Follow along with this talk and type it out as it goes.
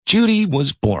Judy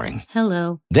was boring.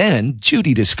 Hello. Then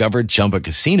Judy discovered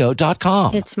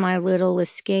ChumbaCasino.com. It's my little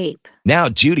escape. Now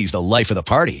Judy's the life of the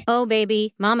party. Oh,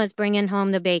 baby, mama's bringing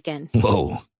home the bacon.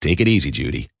 Whoa, take it easy,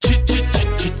 Judy.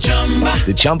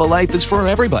 The Chumba life is for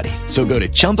everybody. So go to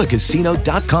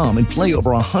ChumbaCasino.com and play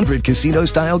over 100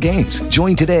 casino-style games.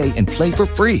 Join today and play for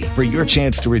free for your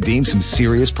chance to redeem some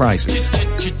serious prizes.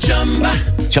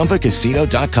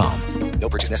 ChumbaCasino.com. No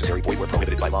purchase necessary. Void where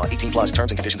prohibited by law. 18 plus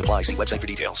terms and conditions apply. See website for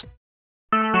details.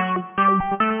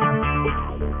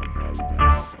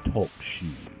 Talk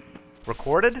shoes.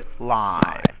 Recorded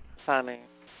live. Honey.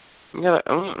 Yeah,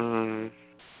 Hold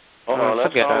on,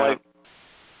 that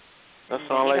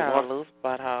sound like one loose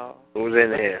butthole. Who's in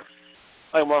there?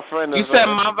 Like my friend. You said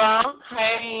mother?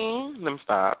 Hey. Let me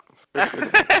stop.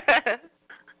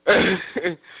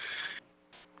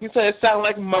 You said it sounded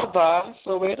like mother,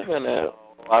 so wait a minute.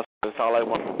 I said it sound like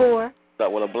one. 4.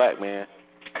 That with a black man.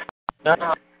 No.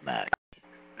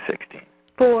 16.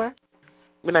 4.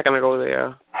 We're not going to go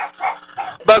there.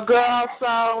 But, girl, so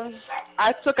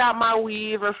I took out my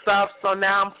weave and stuff, so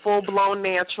now I'm full-blown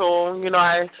natural. You know,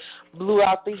 I blew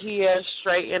out the hair,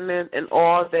 straightened it, and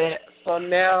all that. So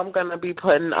now I'm going to be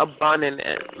putting a bun in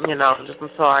it, you know, just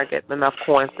until I get enough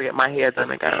coins to get my hair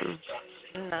done again.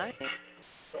 Nice.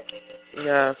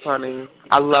 Yes, honey.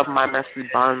 I love my messy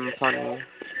buns, honey.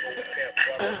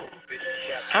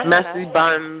 Messy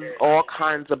buns, all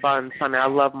kinds of buns, honey. I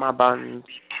love my buns.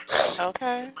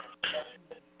 Okay.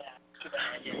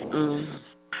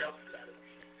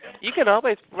 You could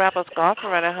always wrap a scarf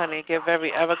around it, honey. Give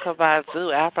every Erica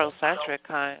Badu Afrocentric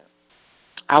kind.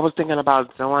 I was thinking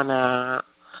about doing that.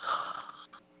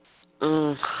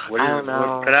 I don't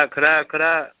know. Could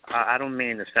I don't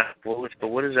mean to sound foolish, but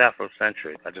what is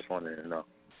Afrocentric? I just wanted to know.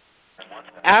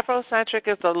 Afrocentric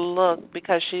is a look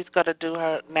because she's going to do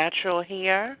her natural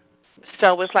hair.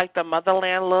 So it's like the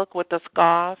motherland look with the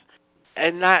scarf.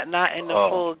 And not in the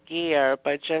full gear,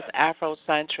 but just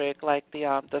Afrocentric, like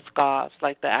the scarves,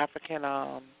 like the African,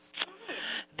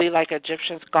 the like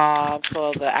Egyptian scarves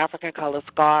or the African color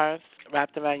scarves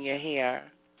wrapped around your hair.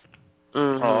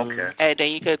 Mm-hmm. Oh, okay. And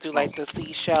then you could do like the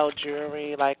seashell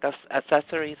jewelry, like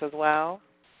accessories as well,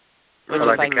 which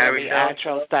is like very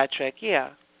Afrocentric, yeah.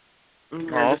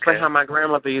 Mm-hmm. Just like how my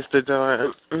grandmother used to do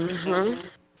it. Mm-hmm.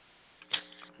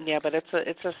 Yeah, but it's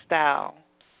a style.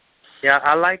 Yeah,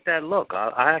 I like that look.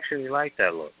 I actually like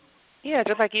that look. Yeah,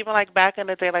 just like even like back in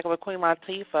the day, like with Queen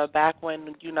Latifah, back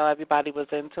when, you know, everybody was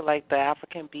into like the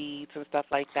African beads and stuff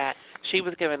like that. She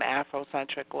was giving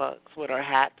Afrocentric looks with her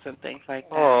hats and things like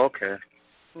that. Oh, okay.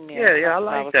 Yeah, I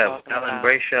like that. I'll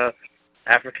embrace your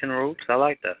African roots. I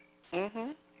like that.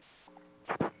 Mhm.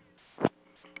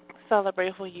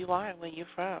 Celebrate who you are and where you're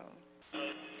from.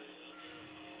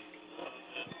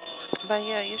 But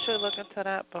yeah, you should look into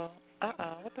that, boo.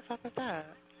 What the fuck is that?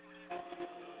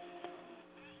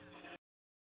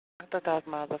 I thought that was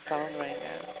my other phone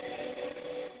ringing.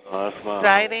 Oh, that's mine.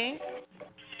 Exciting?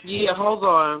 Yeah, hold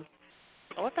on.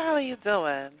 What the hell are you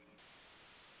doing?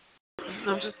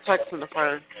 I'm just texting the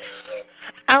friend.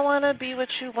 I want to be what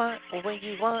you want, when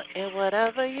you want, and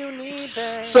whatever you need,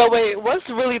 babe. So wait, what's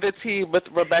really the tea with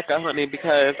Rebecca, honey?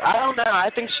 Because I don't know.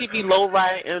 I think she be low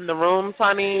right in the rooms,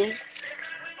 honey,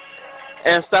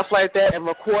 and stuff like that, and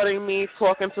recording me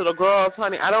talking to the girls,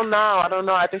 honey. I don't know.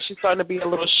 I think she's starting to be a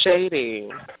little shady.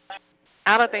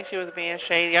 I don't think she was being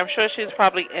shady. I'm sure she's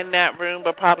probably in that room,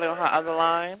 but probably on her other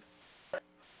line.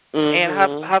 Mm-hmm.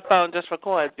 And her phone just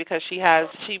records because she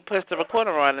puts the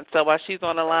recorder on, and so while she's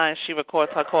on the line, she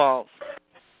records her calls.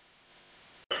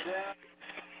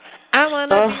 I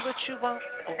want to be what you want,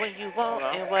 when you want,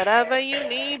 and whatever you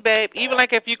need, babe. Even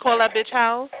like if you call that bitch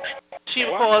house, she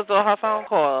records all her phone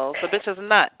calls. The bitch is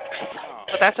nuts.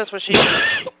 But that's just what she is.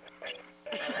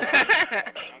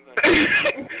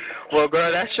 Well,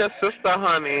 girl, that's your sister,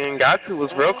 honey, and Gatu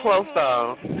was real close,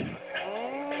 though.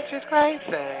 She's crazy.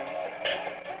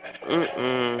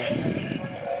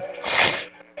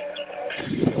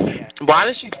 Why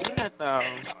did she do that, though?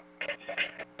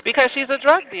 Because she's a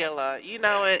drug dealer, you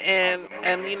know,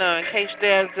 and you know, in case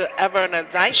there's ever an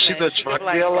indictment, she's a drug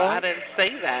dealer? Well, I didn't say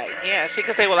that. Yeah, she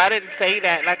could say, well, I didn't say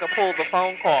that, and I could pull the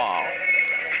phone call.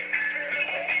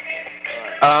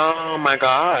 Oh, my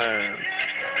God.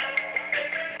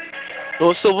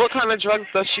 Well, so what kind of drugs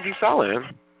does she be selling?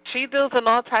 She deals in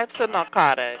all types of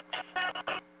narcotics.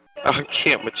 I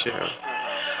can't with you.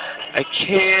 I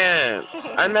can't.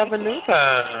 I never knew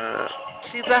that.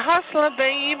 She's a hustler,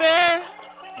 baby.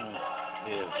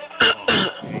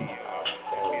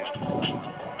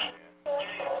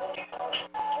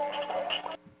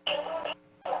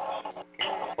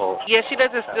 Oh, Yeah, she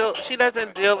doesn't still. She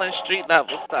doesn't deal in street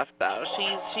level stuff though.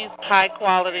 She's high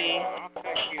quality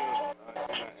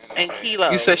and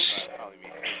kilos. You said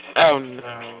oh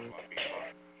no.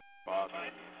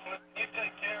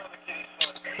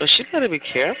 Well, she gotta be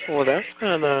careful. That's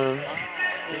kind of,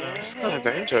 it's kind of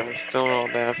dangerous doing all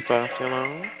that stuff, you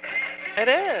know. It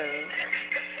is.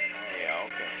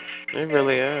 It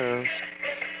really is.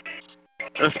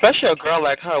 Especially a girl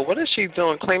like her. What is she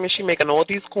doing? Claiming she making all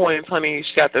these coins, honey.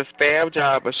 She got this fab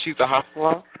job, but she's a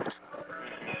hustler.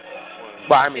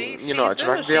 Well, I mean, you know, a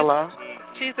drug dealer.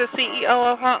 She's the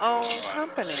CEO of her own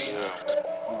company.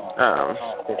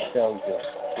 It shows you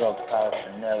drug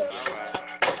paraphernalia.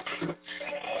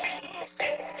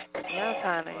 Yes,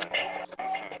 honey.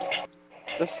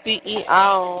 The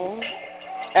CEO.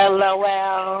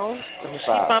 LOL. She's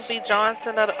Bumpy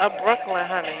Johnson of Brooklyn,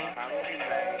 honey.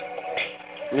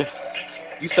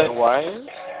 You said what?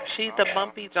 She's the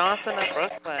Bumpy Johnson of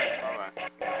Brooklyn.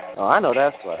 Oh, I know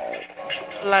that's right.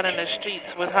 Flooding the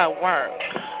streets with her work.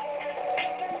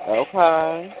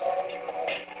 Okay.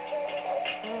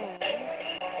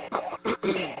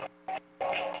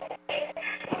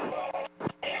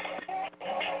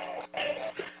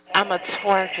 I'ma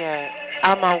twerk it.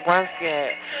 I'ma work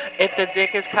it. If the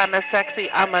dick is kind of sexy,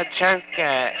 I'ma jerk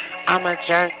it. I'ma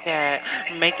jerk it.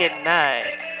 Make it nut.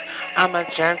 I'ma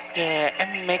jerk it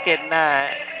and make it nut.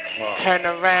 Turn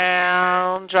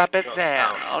around, drop it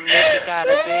down. If you got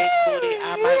a big booty,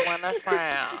 I might wanna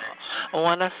frown.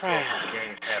 Wanna frown.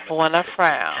 Wanna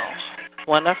frown.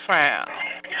 Wanna frown.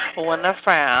 Wanna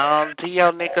frown. Do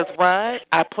your niggas what?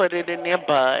 I put it in their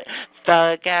butt.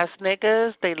 Thug ass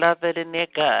niggas, they love it in their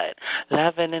gut.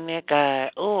 Love it in their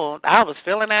gut. Ooh, I was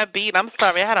feeling that beat. I'm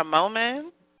sorry, I had a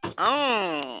moment. Let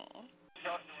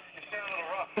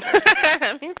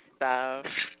me stop.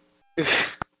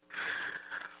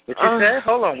 What you said?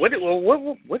 Hold on. What did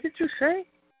you say?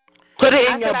 Put it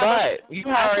in your butt. You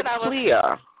heard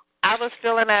clear. I was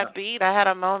feeling that beat. I had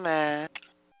a moment.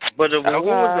 But what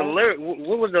was the lyric?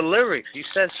 What was the lyrics? You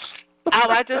said.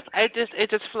 It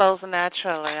just flows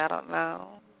naturally. I don't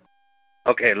know.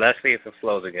 Okay, let's see if it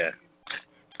flows again.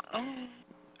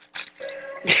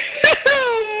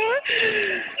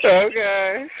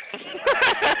 Okay.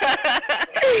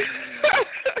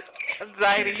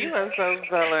 Zaidi, you are so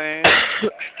silly.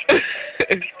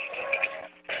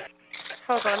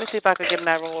 Hold on, let me see if I can get in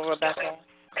that room with Rebecca.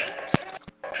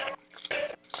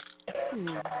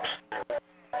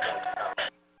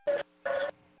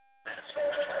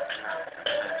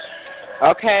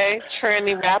 Okay,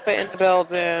 tranny rapper in the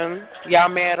building. Y'all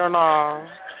mad or not?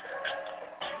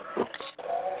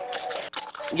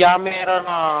 Y'all mad or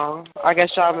not? I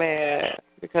guess y'all mad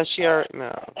because she already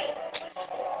no.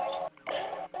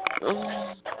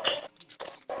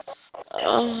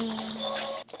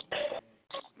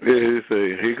 Yeah,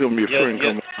 here come your friend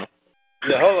coming.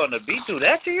 Yeah, hold on. The beat do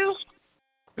that to you?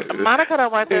 Monica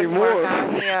don't want this work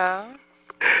out here.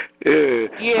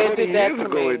 Yeah, it did that to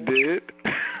me. It did.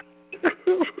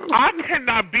 I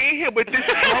cannot be here with this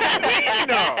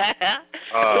no.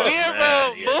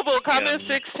 Boo Boo, come in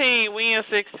 16. We in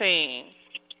 16.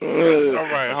 All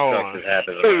right, hold on.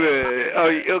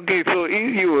 Okay, so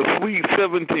you were sweet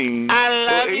 17. I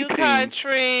love 18. you,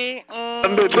 country. Is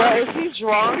he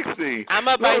drunk? I'm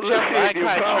a bite your butt,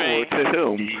 country. To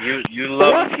him. You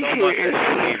love him so much.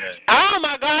 Oh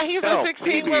my God, he's in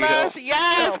 16 with us.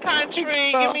 Yes,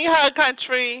 country. Give me a hug,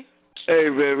 country. Hey,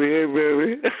 baby.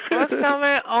 What's going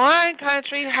on,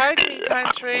 country? Hug me,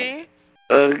 country.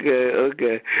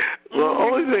 Okay. Well,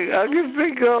 only thing I can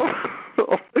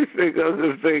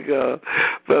think of,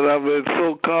 but I'm in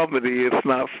so comedy, it's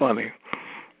not funny.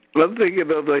 I'm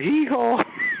thinking of the hee-haw.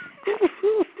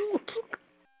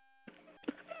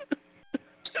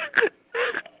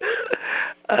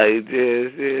 I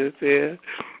just, yeah.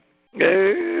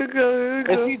 Go.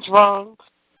 Is he drunk?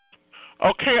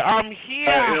 Okay, I'm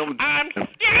here. I'm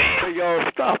scared.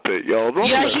 Y'all, stop it, y'all. Don't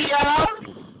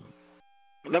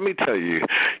Let me tell you.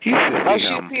 You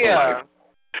should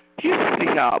see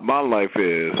how my life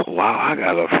is. Wow, I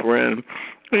got a friend.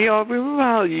 Y'all remember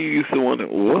how you used to wonder,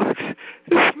 what?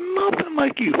 It's nothing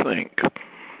like you think.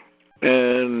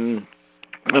 And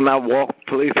I walk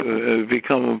places and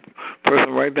become a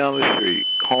person right down the street,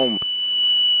 home.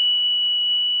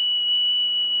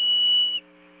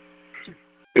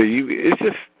 It's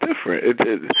just different.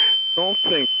 Don't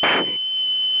think.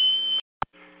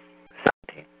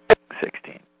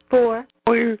 16. 4.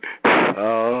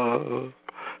 Oh,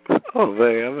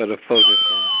 man, I better focus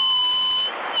on.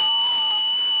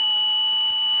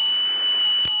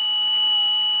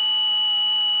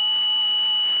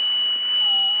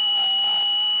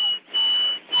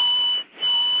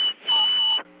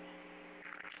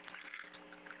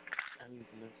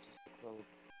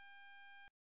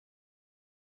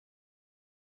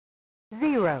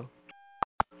 0.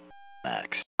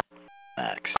 Maxed.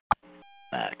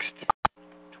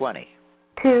 20.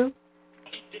 2.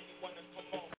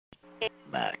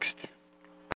 Maxed.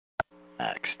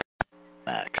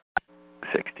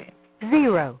 16.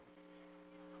 0.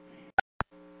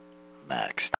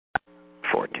 Maxed.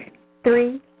 14.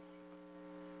 3.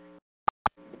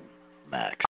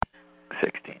 Maxed.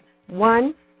 16.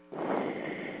 1.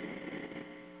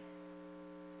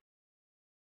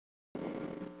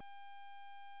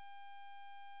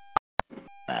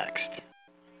 Maxed.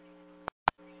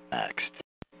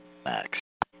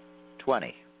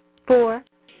 20. 4.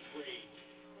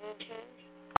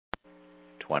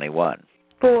 21.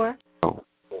 4.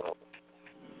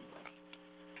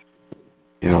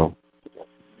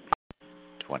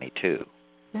 22.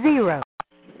 0.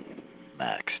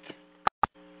 Maxed.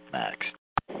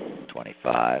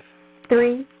 25.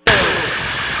 3.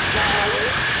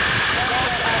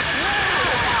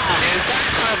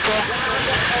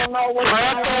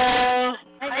 Purple,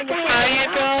 how you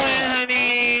doing,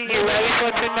 honey? You ready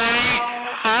for tonight?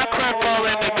 Hi, Purple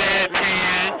in the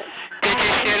bedpan. Did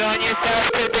you shit on yourself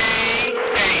today?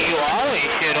 Hey, you always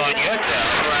shit on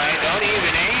yourself, right? Don't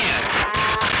even answer.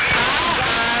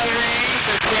 Hi, Irie,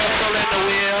 the Purple in the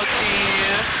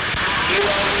wheelchair. You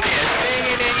over there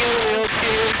singing in your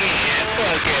wheelchair again.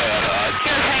 Forget her.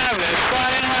 Just having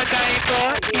fun in her diaper.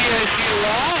 Yes, you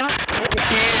are.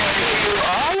 Yes, you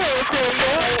are, little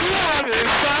Purple.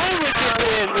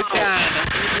 Vagina.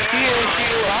 Yes,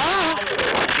 you are.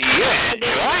 You're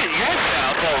enjoying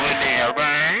yourself over there,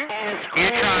 man.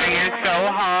 You're trying so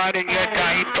hard in your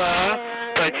diaper,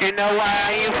 but you know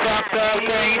why you fucked up,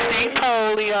 Gracie?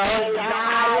 Polio.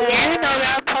 You know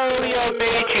that polio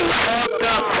made you fucked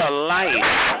up for life.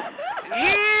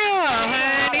 Yeah,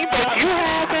 honey, but you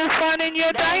having fun in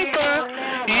your diaper.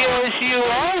 Yes, you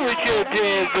are with your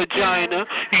dead vagina.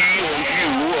 Yes, you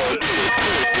are, little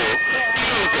Purple.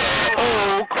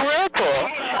 Oh, cripple.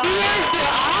 Yes, you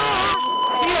are.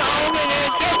 You're over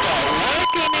there just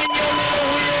working in your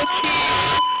little wheelchair,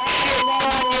 shitting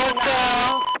on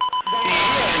yourself.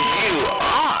 Yes, you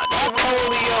are. That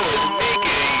polio is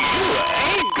making you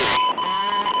angry.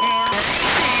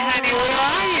 Hey, honey, where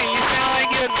are you? You sound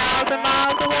like you're 1,000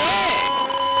 miles away.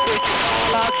 Did you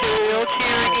fall out your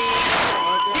wheelchair again?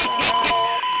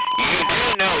 You do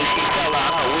know she fell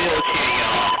out her wheelchair,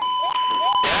 y'all.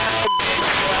 That bitch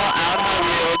fell out her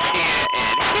wheelchair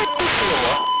and hit the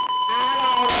floor.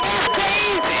 That's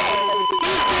crazy.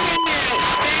 You sitting there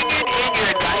singing in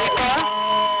your diaper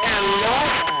and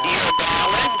lost your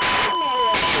balance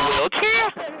in your wheelchair?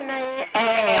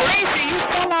 Crazy, you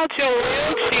fell out your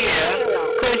wheelchair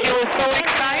because you were so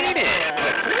excited.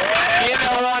 You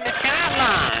know, on the chat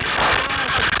line.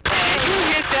 And you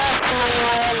hit that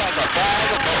floor like a ball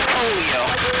of polio.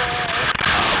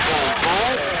 Boom,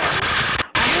 boom.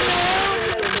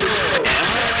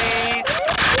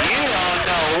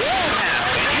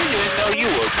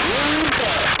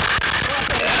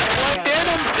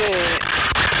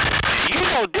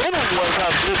 Denim was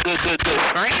her good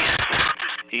friend.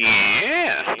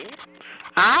 Yeah.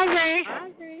 Ivy.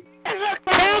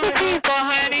 Tell the people,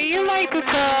 honey, you like to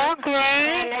talk,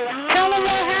 right? Tell them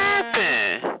what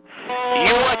happened.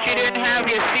 You didn't have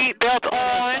your seatbelt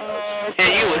on,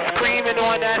 and you were screaming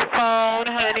on that phone,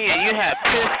 honey, and you had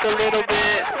pissed a little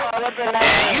bit,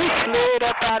 and you slid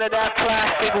up out of that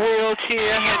plastic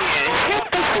wheelchair, honey, and hit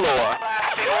the floor.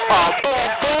 Oh, boom,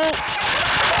 boom.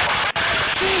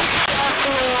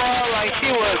 Like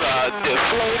she was a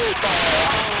deflated ball.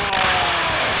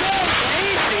 So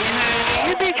crazy, honey.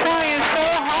 You be trying so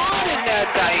hard in that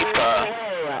diaper.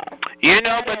 You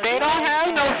know, but they don't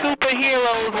have no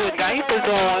superheroes with diapers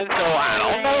on, so I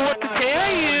don't know what to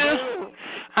tell you.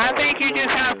 I think you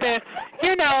just have to,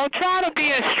 try to be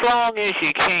as strong as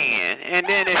you can. And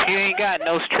then if you ain't got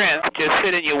no strength, just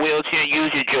sit in your wheelchair and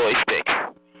use your joystick.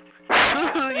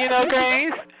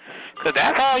 Grace? Because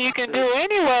that's all you can do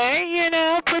anyway,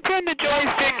 Pretend the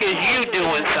joystick is you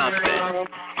doing something.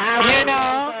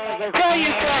 Tell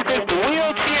yourself if the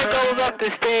wheelchair goes up the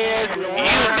stairs,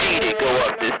 you made it go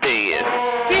up the stairs.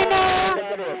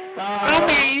 I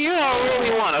mean, you don't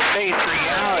really want to face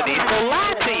reality, so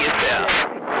lie to yourself.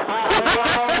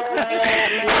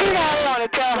 She don't want to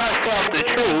tell herself the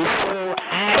truth.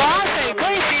 So I say,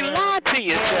 Gracie, lie to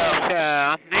yourself,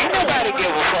 child. Ain't nobody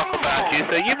give a fuck about you,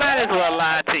 so you might as well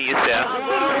lie to yourself.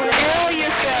 Tell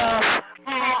yourself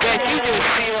that you just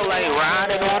feel like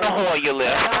riding on a Hoyer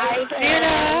lift.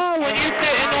 When you're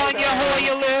sitting on your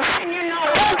Hoyer lift,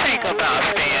 don't think about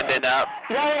standing up.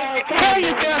 Tell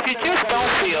yourself you just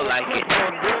don't feel like it.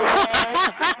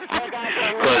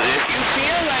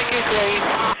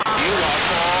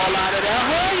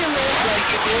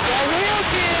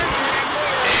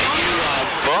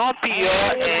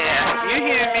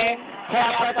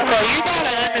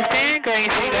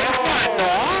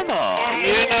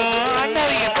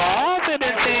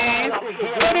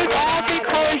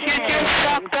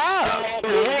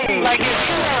 Like if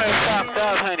you weren't fucked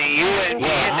up, honey, you wouldn't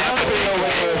be in that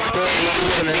predicament. You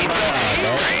wouldn't be so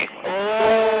angry.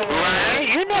 Right?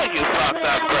 You know you fucked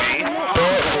up, Grace.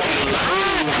 You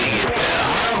lied to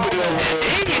yourself. And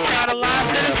then you try to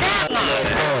lie to the cat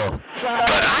line.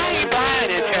 But I ain't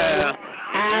buying it, child.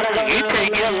 You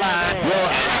take your lie and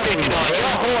stick it on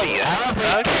your Hoya.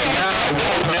 Okay? I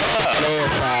know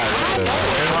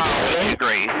what's wrong with you,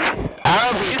 Grace.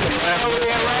 You sitting over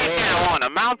there right now on a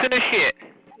mountain of shit.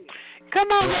 Come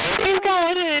on, he's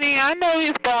going, honey. I know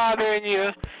he's bothering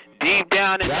you. Deep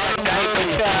down in that diaper,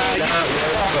 child.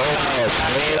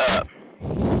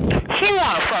 She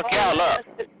want to fuck y'all up.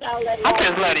 I'm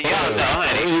just letting y'all know,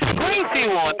 honey.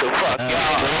 Gracie want to fuck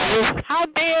y'all up. How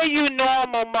dare you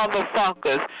normal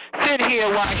motherfuckers sit here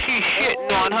while she's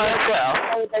shitting on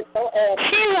herself?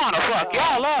 She want to fuck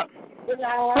y'all up.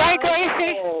 Right,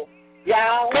 Gracie?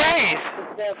 Grace,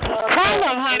 tell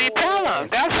them, honey, tell them.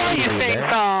 That's why you sing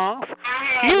songs.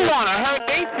 You want to hurt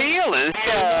their feelings,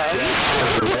 child.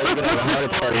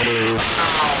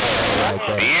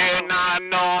 You not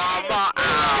normal.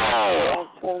 Ow.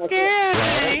 Yeah,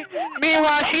 honey.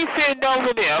 Meanwhile, she's sitting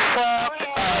over there fucked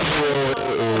up.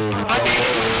 I mean,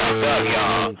 she's fucked up,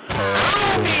 y'all. I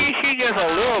don't mean she just a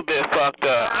little bit fucked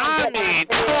up. I mean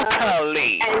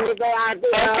totally.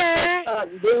 Okay?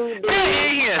 They're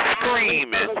in here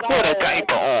screaming with a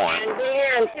diaper on.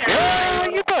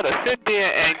 Girl, you better sit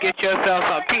there and get yourself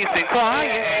some peace and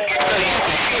quiet so you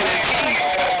can get a key.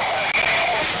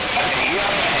 You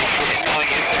ain't shitting on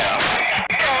yourself.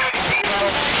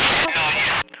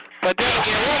 But then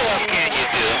again, what else can you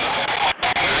do?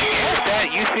 I guess that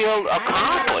you feel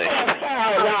accomplished.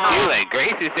 You like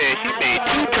Gracie said she made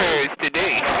 2 turds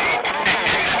today.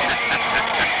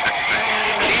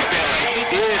 She felt like she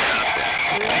did something.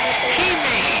 She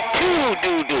made 2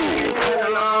 doo-doos.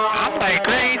 I'm like,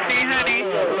 Gracie, honey,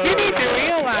 you need to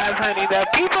realize, honey, that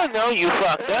people know you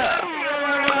fucked up.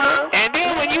 And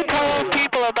then when you told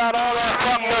people about all that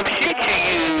fucked up shit you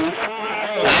use,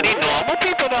 honey, normal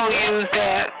people don't use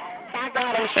that.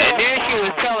 And then she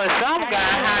was telling some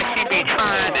guy how she be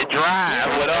trying to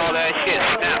drive with all that shit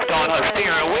snapped on her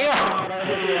steering wheel.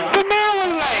 The man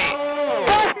was like,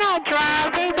 that's not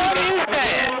driving, what is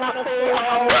that?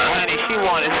 But honey, she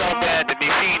wanted so bad to be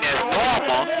seen as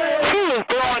normal. She was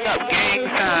throwing up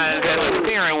gang signs at the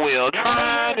steering wheel,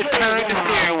 trying to turn the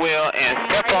steering wheel and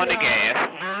step on the gas.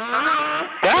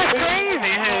 That's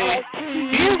crazy, honey.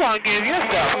 You're going to give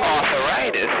yourself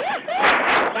arthritis.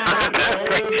 That's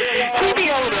crazy. She be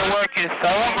over there working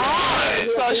so hard.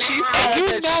 So she, and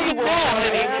you never know,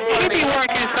 honey. She be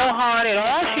working so hard, and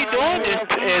all she doing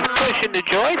is pushing the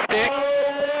joystick.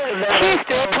 She's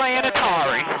still playing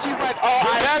Atari. She's like, oh,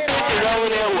 that bitch is over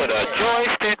there with a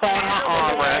joystick on her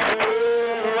armrest.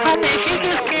 I mean, she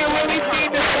just can't really seem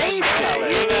to face it,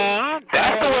 you know?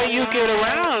 That's the way you get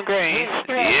around, Grace,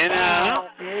 you know?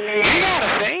 You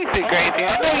gotta face it, Gracie.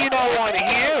 I know you don't want to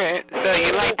hear it, so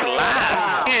you like to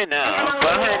lie, you know?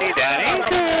 But, honey, that ain't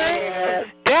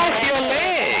good. That's your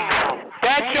legs.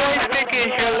 That joystick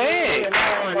is your legs.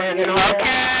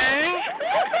 Okay?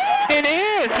 It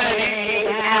is, honey.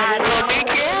 So be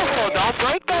careful. Don't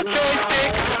break that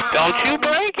joystick. Don't you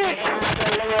break it.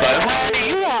 But,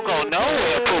 honey, you won't go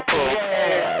nowhere, poo-poo.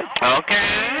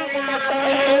 Okay?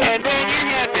 And then you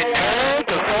have the nerve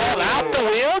to fall out the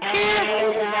wheelchair?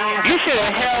 You should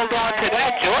have held on to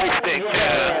that joystick,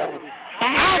 child. I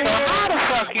don't know how the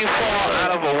fuck you fall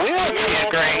out of a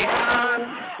wheelchair, Grace.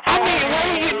 I mean, what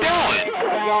are you doing?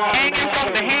 Hanging from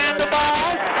the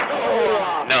handlebars?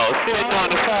 No, sitting on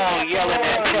the phone yelling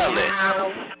at Kelly.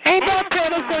 Ain't that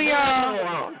pitiful,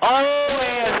 y'all? Old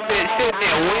ass bitch sitting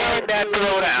there wearing that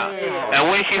throat out. And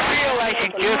when she feel like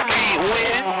she just can't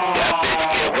win, that bitch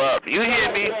give up. You hear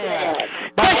me?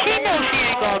 But she knows she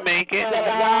ain't gonna make it. How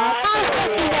the fuck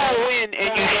you gonna win and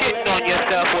you shitting on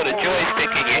yourself with a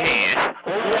joystick in your hand?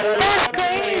 That's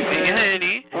crazy,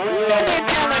 honey. I've been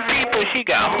telling people she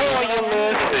got Hoya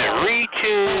lifts and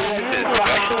reaches and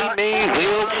specially made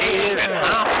wheelchairs and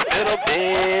hospital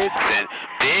beds and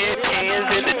bed pans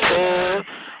in the tub.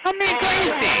 I mean,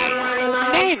 Gracie,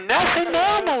 ain't nothing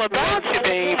normal about you,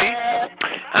 baby.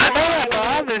 I know that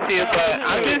bothers you, but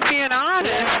I'm just being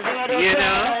honest, you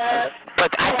know?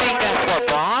 But I think that's what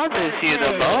bothers you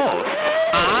the most,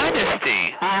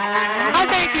 honesty. I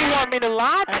think you want me to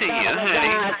lie to you,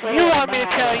 honey. You want me to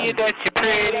tell you that you're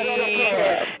pretty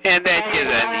and that you're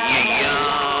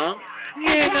young,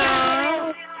 you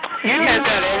know? And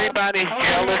that everybody's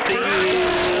jealous of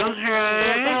you,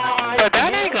 right? But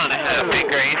that ain't gonna happen,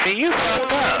 Gracie. You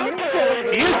fucked up.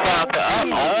 You fucked up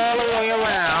all the way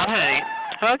around, honey.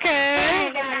 Okay?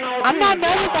 I'm not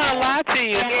never gonna lie to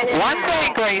you one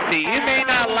thing, Gracie. You may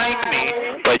not like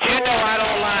me, but you know I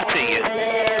don't lie to you.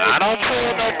 I don't pull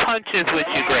no punches with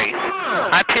you, Grace.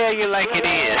 I tell you like it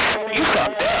is. You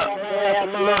fucked up.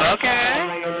 Okay?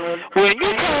 When you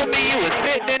told me you was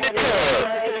sitting in the tub,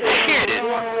 shitting,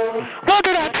 what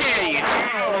did I tell you?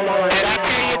 Did I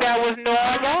tell you that was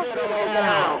normal?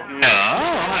 No,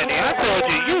 honey. I told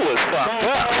you was fucked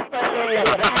up.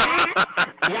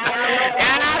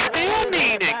 And I still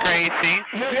mean it, Gracie.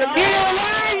 You know,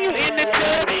 why are you in the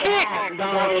tub shitting?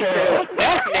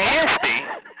 That's nasty.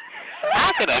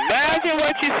 I can imagine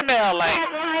what you smell like.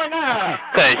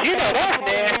 Because, you know, that's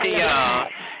nasty, y'all.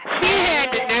 She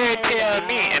had the nerve to tell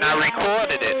me, and I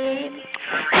recorded it.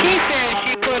 She said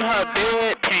she put her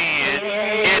bedpan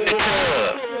in the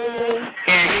tub,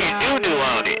 and she doo-doo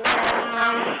on it.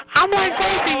 I'm like,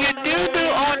 Gracie, you doo-doo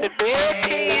on the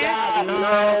bedpan?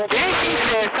 Then she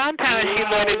said sometimes she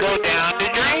let it go down the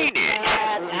drainage.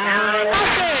 I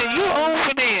said, you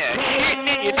over there shitting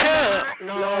in your tub?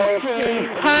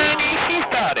 Honey, she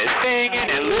started singing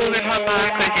and losing her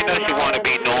mind because you know she want to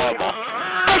be normal.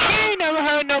 But she ain't never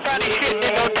heard nobody shitting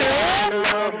in no tub.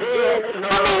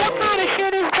 I mean, what kind of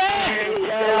shit is that?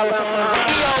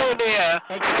 She over there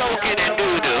soaking in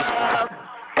doo-doo.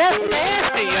 That's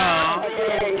nasty, y'all.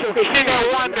 She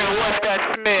gonna wonder what's that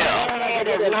smell.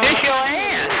 It's your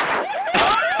ass.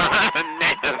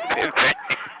 Nasty thing.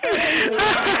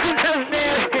 That's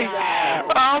nasty.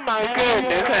 Oh my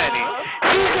goodness, honey.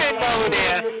 She's sitting over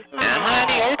there, and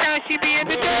honey, every time she be in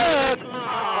the tub,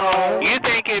 you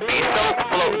think it'd be soap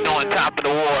floating on top of the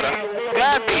water.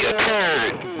 That'd be a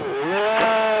turd.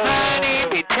 Honey,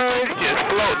 it'd be turds just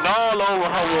floating all over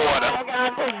her water.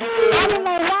 I'm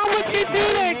like, why would you do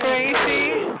that,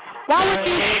 Gracie? Why would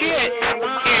you shit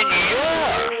in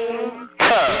your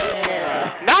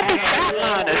tub? Not the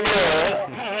Catliner's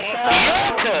tub. Your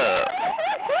tub.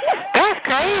 That's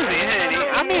crazy, honey.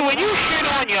 I mean, when you shit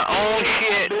on your own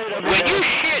shit, when you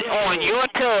shit on your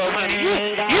tub, honey,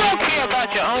 you don't care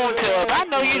about your own tub. I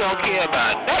know you don't care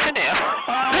about nothing else.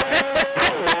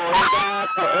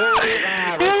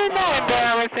 Isn't that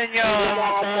embarrassing,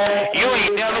 y'all? You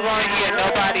ain't never gonna hear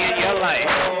nobody in your life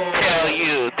tell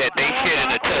you that they shit in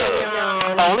a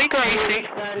tub. Only Gracie.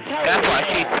 That's why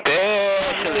she's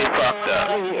especially fucked up.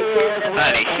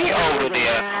 Honey, she over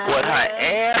there with her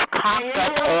ass cocked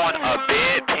up on a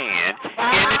bedpan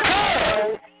in the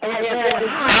tub.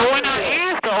 And when I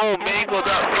asked the old mangled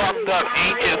up, fucked up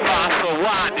ancient fossil,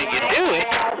 why did you do it?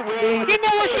 You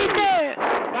know what she said?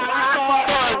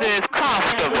 Because it's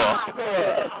comfortable.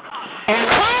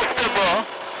 Comfortable?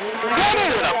 What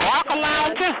is it, a Barker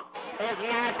lounger?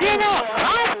 You know,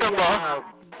 comfortable?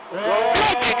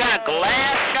 What, you got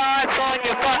glass shards on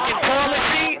your fucking toilet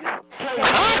seat?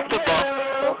 Comfortable?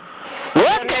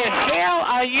 What the hell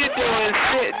are you doing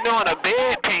sitting on a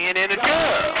bedpan in a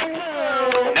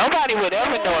tub? Nobody would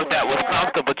ever know if that was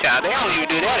comfortable, child. They don't even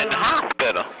do that in the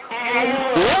hospital.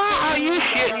 Why are you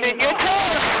shitting in your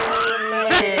tub?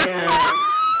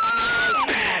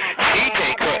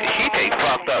 She take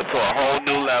fucked up to a whole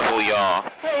new level, y'all.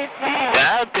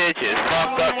 That bitch is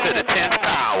fucked up to the 10th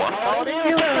power.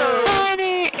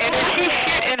 Honey, and if she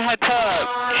shit in her tub,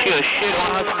 she'll shit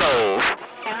on her stove.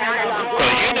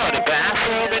 Because you know the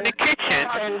bathroom and the kitchen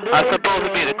are supposed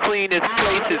to be the cleanest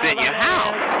places in your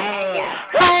house.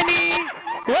 Honey,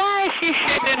 why is she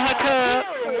shitting in her tub?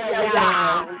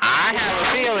 I have a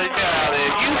feeling, child,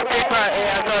 if you stick her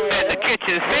ass up in the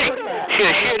kitchen sink,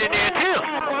 she'll shit in there too.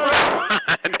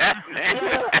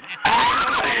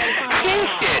 She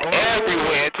shit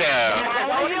everywhere, child.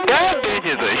 That bitch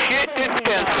is a shit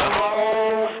dispenser.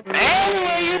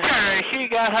 Everywhere you turn, she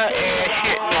got her ass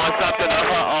shitting on something of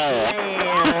her own.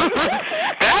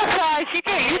 That's why you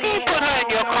can't put her in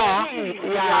your car.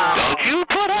 Don't you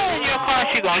put her in your car,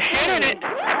 she gonna shit in it.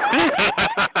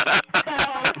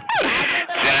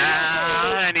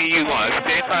 Honey, you gonna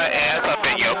stick her ass up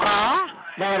in your car?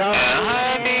 And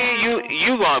honey,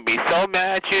 you gonna be so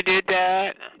mad you did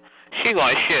that. She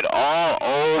gonna shit all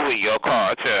over your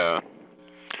car too.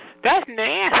 That's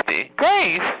nasty.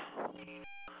 Grace.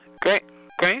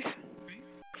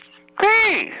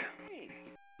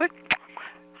 What?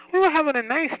 We were having a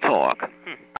nice talk.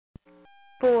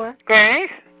 4.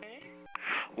 Grace?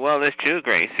 Well, it's true,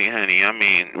 Gracie, honey. I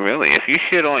mean, really, if you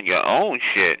shit on your own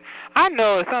shit, I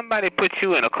know if somebody put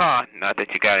you in a car, not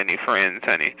that you got any friends,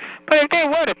 honey, but if they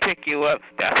were to pick you up,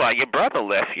 that's why your brother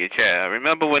left you, child.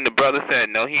 Remember when the brother said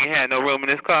no, he ain't had no room in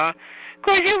his car?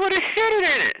 Because you would have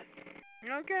shitted in it.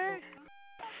 Okay?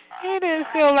 He didn't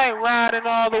feel like riding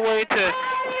all the way to...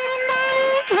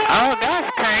 Oh,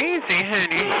 that's crazy,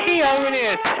 honey. She over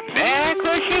there mad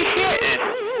because she shitting.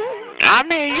 I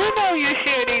mean, you know you're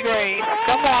shitty, Grace.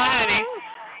 Come on, honey.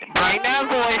 Bring that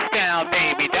voice down,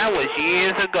 baby. That was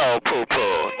years ago,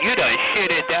 poo-poo. You done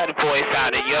shitted that voice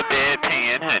out of your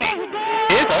bedpan, honey.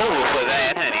 It's over for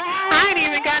that, honey. I ain't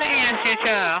even got to answer,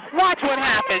 child. Watch what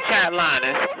happens,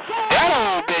 Chatliners. That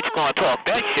old bitch gonna talk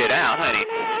that shit out, honey.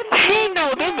 She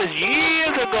know them was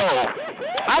years ago.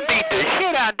 I beat the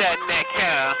shit out that neck,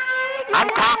 child. I'm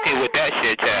cocky with that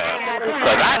shit, child.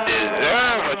 Because I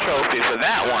deserve a trophy for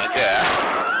that one,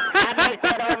 child.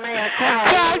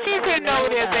 Child, she sitting over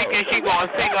there thinking she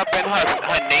gonna sing up in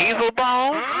her nasal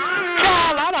bone.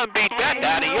 Child, I done beat that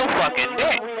out of your fucking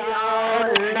neck.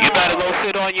 You better go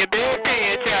sit on your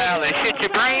bedpan, child, and shit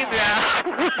your brains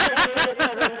out.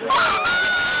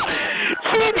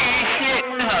 She be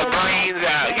shitting her brains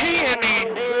out. You hear me?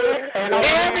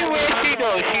 Everywhere she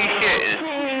goes, she shitting.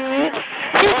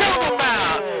 She talking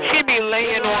about she be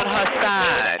laying on her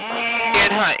side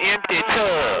in her empty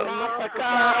tub.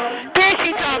 Then she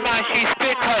talking about she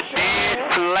stick her dead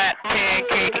flat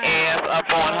pancake ass up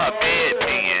on her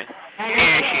bedpan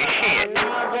and she shit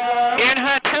in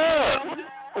her tub.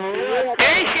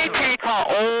 Then she take her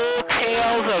old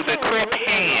Tales of the Crypt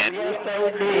hand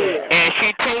and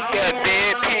she take that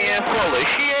bedpan full of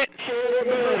shit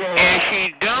and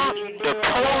she dump the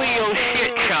polio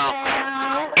shit chunks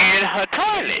in her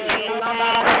toilet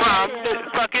from the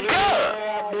fucking tub.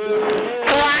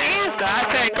 So I asked her, I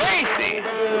said, Gracie,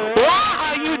 why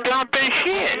are you dumping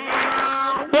shit?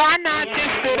 Why not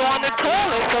just sit on the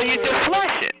toilet so you can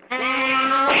flush it?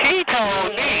 She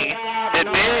told me the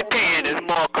bedpan is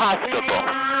more comfortable.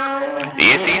 Do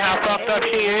you see how fucked up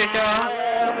she is, y'all?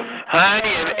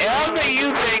 Honey, if ever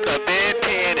you think a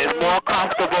bedpan is more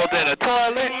comfortable than a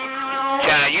toilet,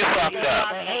 child, you fucked up.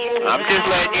 I'm just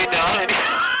letting you know, honey.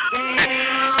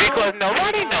 Because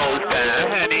nobody knows that,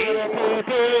 honey.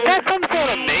 That's some sort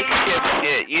of makeshift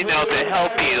shit, you know, to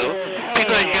help you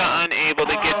because you're unable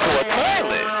to get to a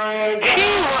toilet.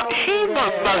 She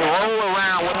must roll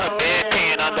around with her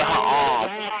bedpan under her arm.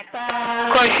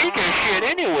 Because she can shit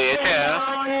anywhere, child.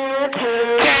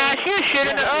 Child, she'll shit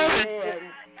in the oven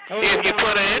if you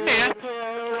put her in there.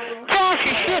 Child,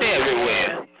 she shit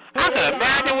everywhere. I can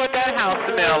imagine what that house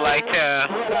smell like, child.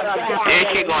 Then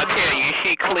she gonna tell you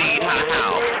she cleaned her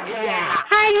house.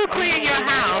 How you clean your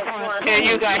house and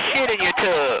you got shit in your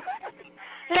tub?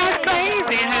 That's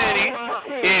crazy, honey.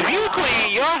 If you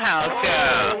clean your house,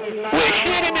 child, with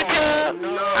shit in the tub,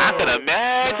 I can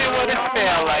imagine what it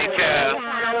smell like, child.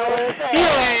 You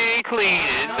ain't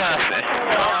cleaning nothing.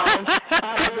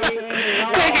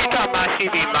 Then she talking about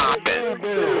she be mopping.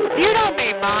 You don't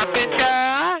be mopping,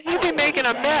 child. You be making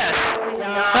a mess.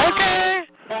 Okay?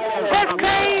 That's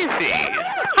crazy.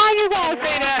 How you gonna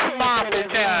say that's mopping,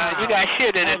 child? You got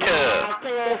shit in the tub.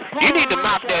 You need to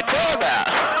mop that tub out.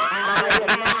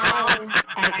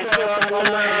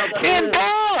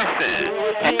 Embarrassing.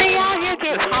 And they out here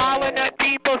just hollering at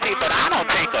people. See, but I don't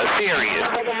take her serious.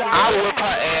 I whip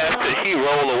her ass till she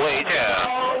roll away,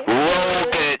 child. Roll,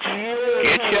 bitch.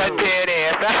 Get your dead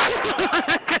ass out.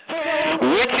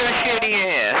 With your shitty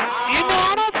ass. You know,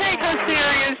 I don't take her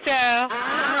serious, child.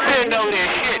 Sitting over there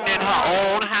shitting in her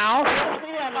own house.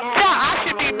 Child, I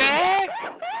should be mad.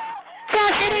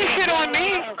 Child, she didn't shit on me.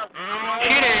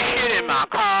 She didn't shit in my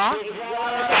car.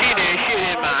 She didn't shit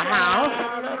in my house.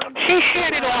 She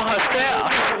shitted on herself.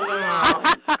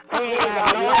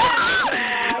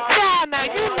 Child, now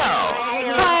you know,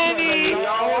 honey,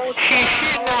 she's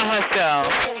shitting on herself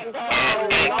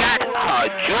and got her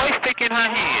joystick in her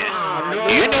hand.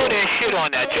 You know there's shit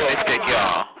on that joystick,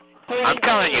 y'all. I'm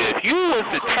telling you, if you was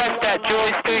to touch that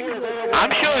joystick,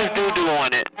 I'm sure there's doo-doo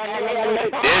on it.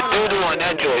 There's doo-doo on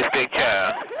that joystick,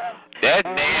 child. That's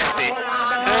nasty.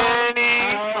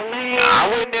 Honey, I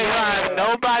wouldn't advise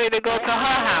nobody to go to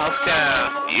her house,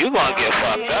 child. You gonna get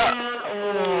fucked up.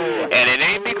 And it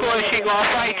ain't because she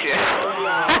gonna fight you.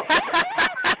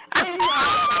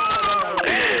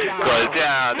 Cause,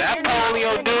 child, that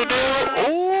polio doo-doo,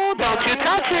 ooh, don't you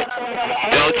touch it.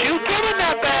 Don't you get in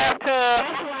that bathtub.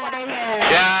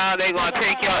 Child, they gonna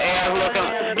take your ass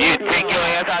you take your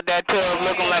ass out that tub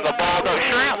looking like a balled up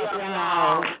shrimp.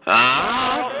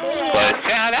 But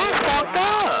child, that's fucked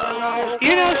up.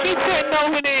 You know, she's sitting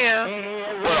over there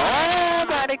with all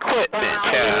that equipment,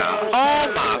 child. Oh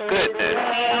my goodness.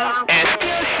 And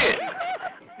still shit.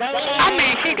 I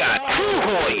mean, she got 2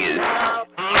 Hoyas.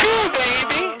 2,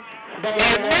 baby.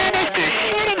 And managed to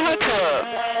shit in her tub.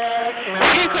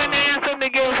 She couldn't ask them to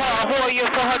give her a Hoya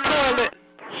for her toilet.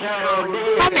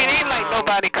 I mean, ain't like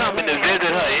nobody coming to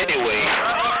visit her anyway.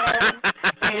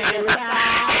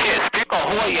 Shit, stick a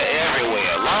Hoya everywhere,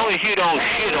 as long as you don't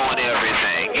shit on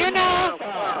everything, you know?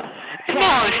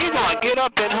 No, she's gonna get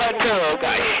up in her tub,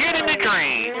 got shit in the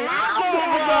drain.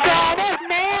 God, that's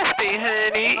nasty,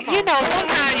 honey. You know,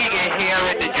 sometimes you get hair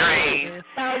in the drain.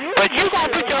 But you gonna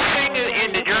put your finger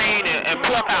in the drain and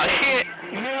pluck out shit?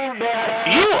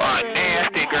 You are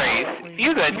nasty, Grace.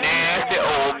 You's a nasty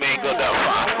old mingled up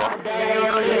fossil.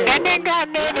 And then got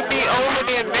nerve to be older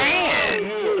than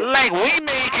man. Like we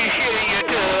made you shit in your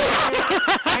tub.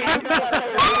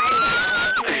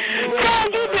 God,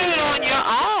 you did it on your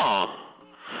own.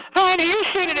 Honey, you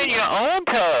shitted in your own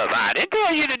tub. I didn't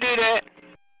tell you to do that.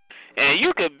 And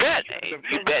you could bet,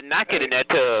 you better not get in that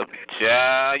tub.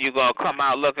 Child, you're going to come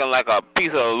out looking like a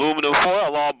piece of aluminum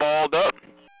foil all balled up.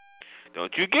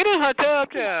 Don't you get in her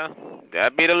tub, child.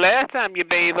 That'll be the last time you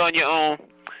bathe on your own.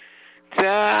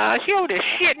 Child, she over there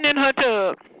shitting in her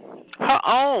tub. Her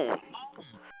own.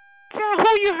 Child,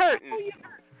 who you hurting?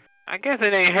 I guess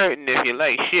it ain't hurting if you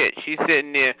like shit. She's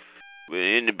sitting there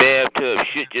in the bathtub,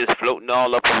 shit just floating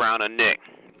all up around her neck.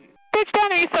 Bitch,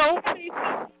 that ain't so.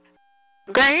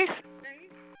 Grace?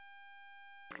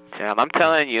 Child, I'm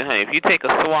telling you, honey, if you take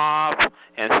a swab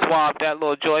and swab that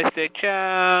little joystick,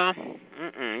 child,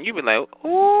 you be like,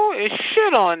 ooh, it's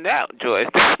shit on that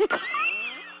joystick.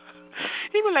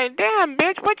 You be like, damn,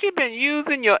 bitch, what you been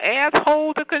using your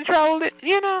asshole to control it,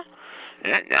 you know?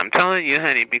 I'm telling you,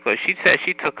 honey, because she said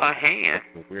she took her hand.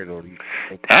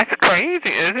 That's crazy,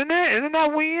 isn't it? Isn't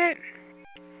that weird?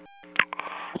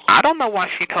 I don't know why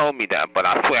she told me that, but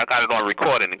I swear I got it on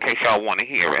recording in case y'all want to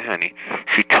hear it, honey.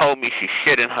 She told me she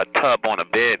shit in her tub on a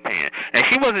bedpan. And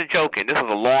she wasn't joking. This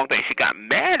was a long thing. She got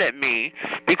mad at me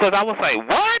because I was like,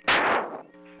 what?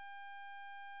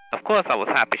 Of course, I was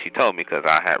happy she told me because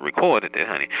I had recorded it,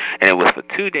 honey. And it was for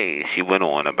 2 days she went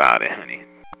on about it, honey.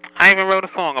 I even wrote a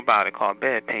song about it called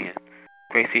Bedpan.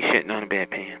 Gracie shitting on a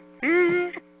bedpan.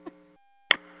 Mm-hmm.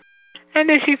 And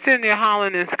then she's sitting there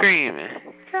hollering and screaming.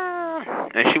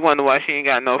 And she wonder why she ain't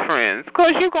got no friends.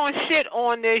 'Cause you gonna shit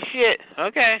on this shit,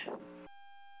 okay?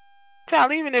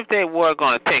 Child, even if they were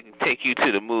gonna take you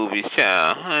to the movies,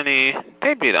 child, honey,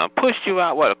 they be done pushed you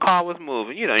out while the car was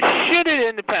moving. You done shitted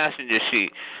in the passenger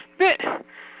seat. Then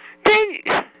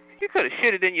you could have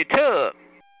shitted in your tub.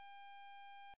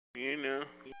 You know.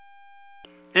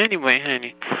 Anyway,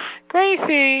 honey,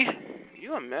 Gracie,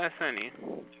 you a mess, honey.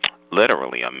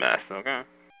 Literally a mess, okay?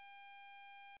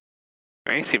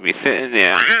 Gracie be sitting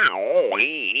there,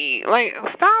 like,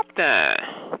 stop that.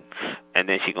 And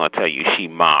then she gonna tell you she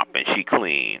mop and she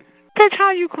clean. Bitch,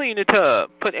 how you clean the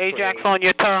tub? Put Ajax on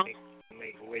your tongue?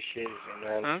 Make wishes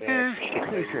and all okay.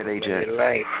 Who said Ajax?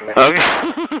 Okay.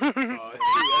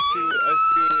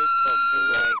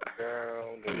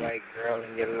 The white girl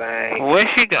in your life. Where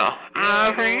she go?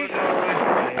 Ivory?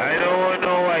 I don't want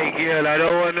no white girl. I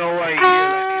don't want no white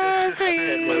girl. I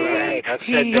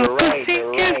said the right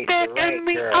girl.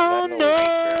 I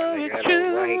know it's true.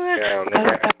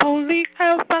 The police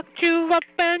have fucked you up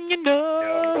and you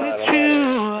know it's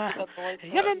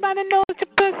true. Everybody knows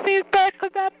your pussy's bad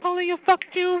 'cause that polio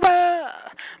fucked you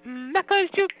up. Not 'cause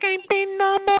you can't be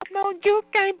no more. No, you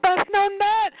can't bust no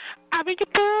nut. I mean, your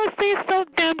pussy's so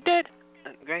damn dead.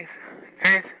 Grace?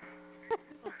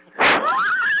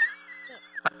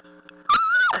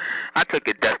 I took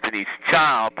it Destiny's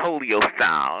Child, polio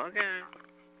style, okay?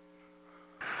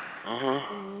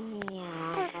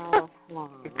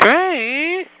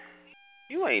 Grace,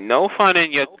 you ain't no fun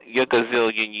in your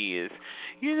gazillion years,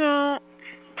 you know.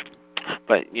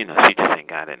 But you know, she just ain't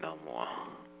got it no more.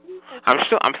 I'm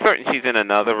certain she's in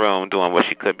another room doing what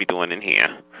she could be doing in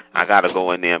here. I gotta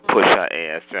go in there and push her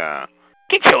ass, child.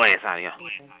 Get your ass out of here.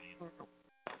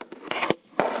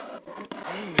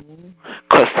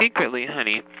 'Cause secretly,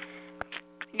 honey.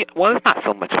 Yeah, well, it's not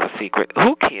so much of a secret.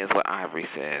 Who cares what Ivory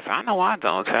says? I know I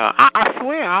don't, child. I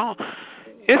swear I don't.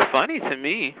 It's funny to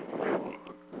me.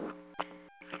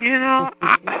 You know,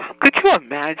 could you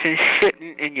imagine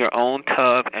shitting in your own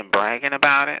tub and bragging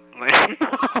about it? Like,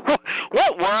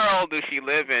 what world does she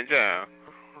live in, child?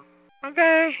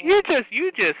 Okay, you just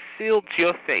sealed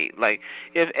your fate. Like,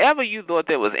 if ever you thought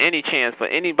there was any chance for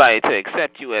anybody to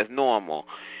accept you as normal,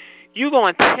 you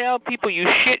gonna tell people you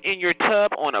shit in your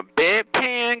tub on a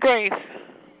bedpan, Grace?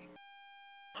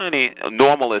 Honey,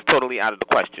 normal is totally out of the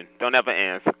question. Don't ever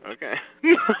answer, okay?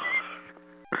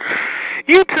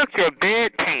 You took your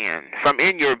bedpan from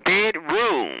in your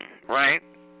bedroom, right?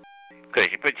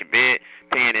 Because you put your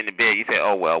bedpan in the bed. You say,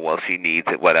 oh, well, she needs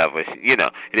it, whatever. You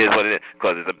know, it is what it is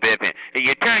because it's a bedpan. And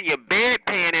you turn your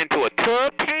bedpan into a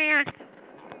tub pan?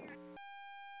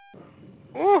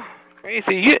 Ooh.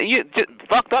 Crazy. You just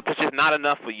fucked up is just not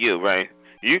enough for you, right?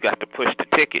 You got to push the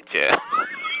ticket, yeah.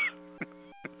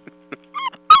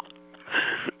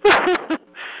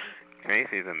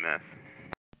 Crazy's a mess.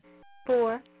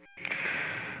 4.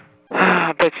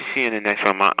 I bet you see in the next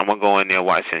one. I'm going to go in there,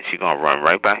 watch it, and she's going to run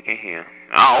right back in here.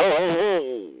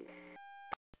 Oh.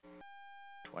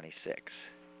 26.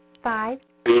 5.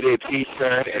 Yo,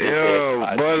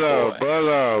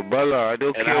 brother, I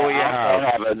don't care where your house.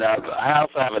 I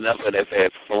also have another that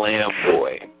says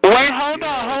flamboy. Wait, hold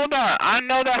on. I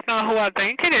know that's not who I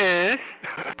think it is.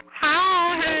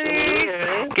 Hi,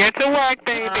 honey. Get to work,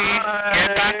 baby.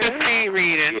 Get back to speed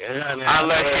reading. I'll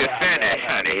let you finish,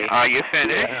 honey. Are you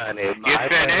finished? You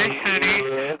finished,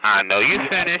 honey? I know you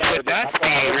finished with that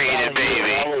speed reading,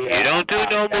 baby. You don't do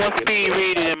no more speed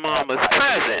reading in Mama's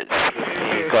presence.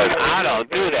 Because I don't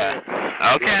do that.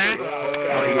 Okay?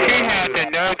 She had the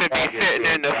nerve to be sitting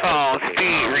in the phone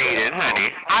speed reading, honey.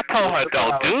 I told her,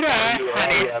 don't do that,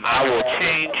 honey. I will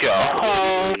change your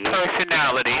whole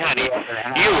personality, honey.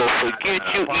 You will forget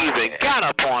you even got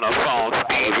up on a phone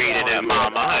speed reading in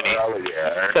Mama, honey.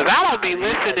 Because I don't be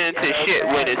listening to shit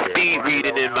when it's speed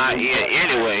reading in my ear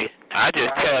anyway. I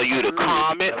just tell you to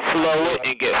calm it, slow it,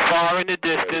 and get far in the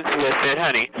distance with it,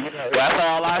 honey. That's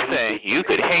all I say. You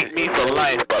could hate me for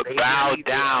life, but bow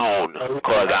down,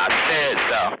 because I said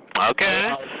so,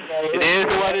 okay? It is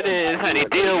what it is, honey.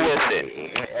 Deal with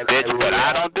it, bitch, but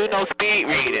I don't do no speed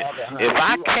reading. If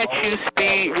I catch you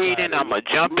speed reading, I'm going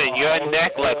to jump in your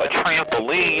neck like a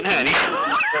trampoline, honey.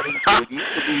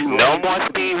 No more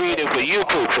speed reading for you,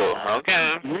 poo-poo,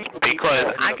 okay?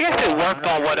 Because I guess it worked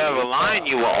on whatever line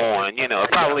you were on. You know,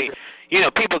 probably,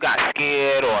 people got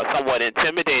scared or somewhat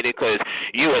intimidated because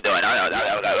you were doing, and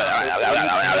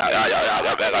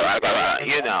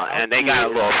they got a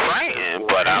little frightened.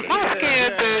 But I'm not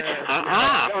scared, bitch.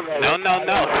 No.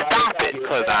 Stop it,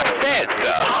 because I said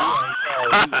so.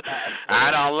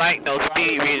 I don't like no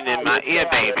speed reading in my ear,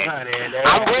 baby.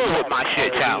 I'm real with my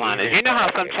shit, chatliners. You know how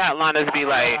some chatliners be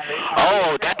like,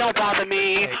 oh, that don't bother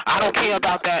me. I don't care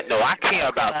about that. No, I care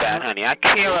about that, honey. I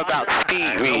care about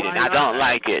speed reading. I don't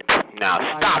like it. Now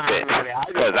stop it,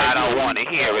 because I don't want to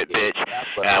hear it, bitch.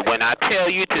 And when I tell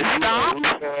you to stop,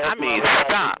 I mean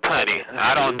stop, honey.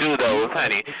 I don't do those,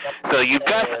 honey. So you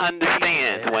best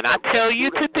understand, when I tell you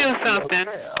to do something,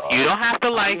 you don't have to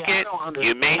like it.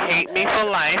 You may hate me for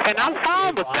life, and I'm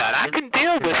fine with that. I can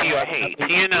deal with your hate,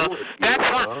 that's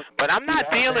fine. But I'm not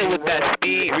dealing with that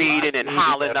speed reading and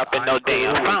hollering up in no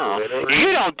damn phone.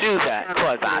 You don't do that,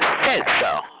 because I said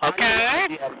so,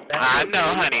 okay? I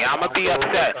know, honey, I'm going to be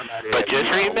upset. But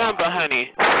just remember,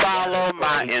 honey, follow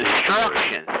my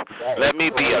instructions. Let me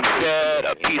be upset,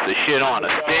 a piece of shit on a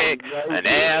stick, an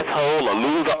asshole, a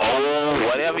loser,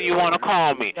 whatever you want to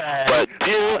call me. But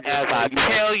do as I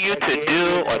tell you to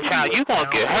do, or child, you're going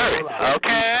to get hurt,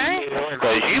 okay?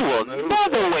 Because you will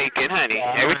never waken, honey.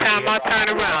 Every time I turn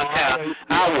around, child,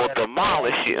 I will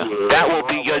demolish you. That will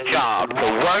be your job, to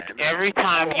work every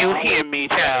time you hear me,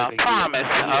 child. Promise,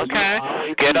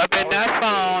 okay? Get up in that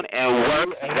phone and work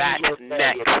that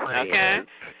neck, okay?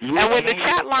 And when the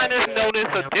chatliners notice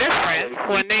a difference,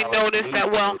 when they notice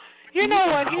that, well, you know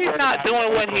what, he's not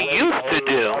doing what he used to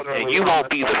do, and you won't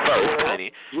be the first,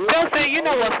 honey. They'll say, you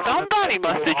know what, somebody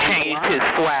must have changed his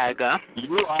swagger,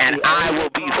 and I will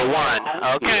be the one,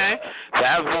 okay?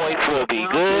 That voice will be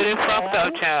good and fucked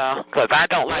up, child, because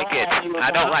I don't like it. I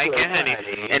don't like it, honey.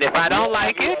 And if I don't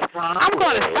like it, I'm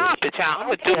going to stop it, child. I'm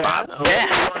going to do my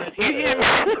best. You hear me?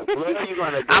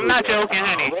 I'm not joking,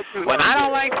 honey. When I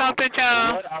don't like something,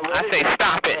 child, I say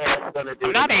stop it.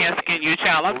 I'm not asking you,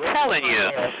 child. I'm telling you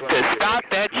to stop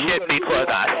that shit because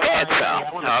I said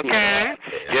so, okay?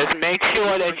 Just make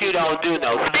sure that you don't do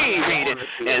no speed reading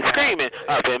and screaming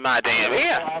up in my damn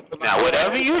ear. Now,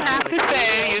 whatever you have to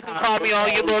say, you can call me all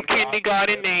your little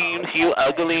kindergarten names, you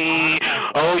ugly,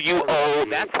 you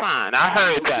old, that's fine. I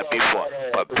heard that before.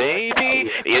 But, baby,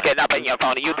 you get up in your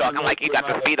phone and you talking like you got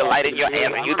the speed of light in your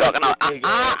ass and you talking on,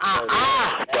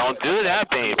 Don't do that,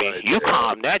 baby. You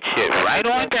calm that shit right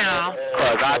on down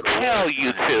because I tell you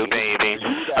to, baby.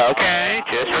 Okay?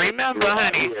 Just remember,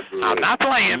 honey, I'm not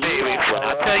playing, baby. When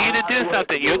I tell you to do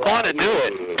something, you're going to do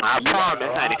it. I promise,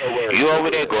 honey. You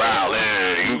over there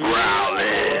growling. You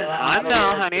growling. I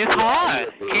know, honey. It's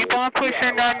hard. Keep on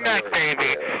pushing that neck,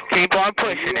 baby. Keep on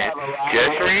pushing it.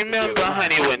 Just remember,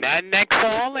 honey, when that neck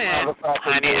fall in,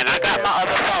 honey, and I got my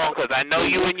other phone because I know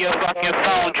you and your fucking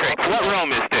phone tricks. What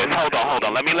room is this? Hold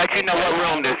on. Let me let you know what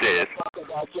room this is.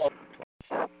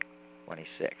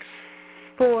 26.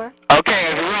 4. Okay,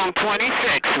 it's room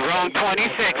 26. Room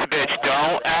 26, bitch.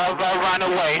 Don't ever run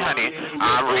away, honey.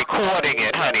 I'm recording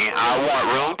it, honey. I want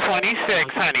room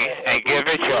 26, honey, and give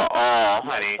it your all,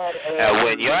 honey. And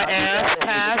when your ass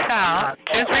pass out,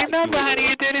 just remember, honey,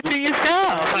 you did it to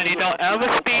yourself, honey. Don't ever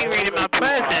speed read in my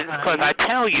presence. win because I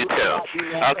tell you to.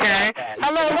 Okay?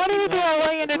 Hello, what are you doing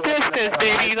way in the distance,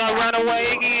 baby? You gonna run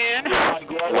away again?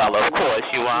 Well, of course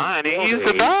you are, honey. You's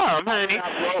the bomb, honey.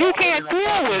 You can't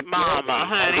deal with mama,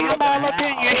 honey. I'm all up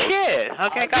in your shit.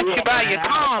 Okay? Got you by your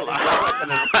collar.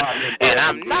 And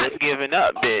I'm not giving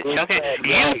up, bitch. Okay?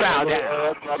 You bow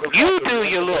down. You do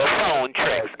your little phone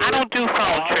tricks. I don't do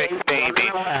phone tricks, baby.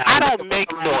 I don't make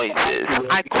noises.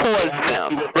 I cause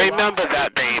them. Remember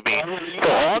that, baby. So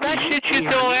all that shit you're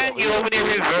doing, you over there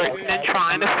reverting and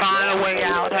trying to find a way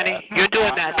out, honey. You're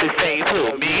doing that to save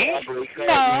who? Me?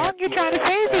 No, you're trying to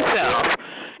save yourself.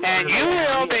 And you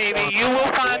will, baby. You will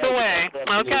find a way.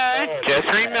 Okay? Just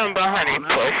remember, honey,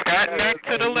 push that neck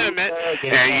to the limit,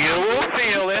 and you will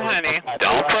feel it, honey.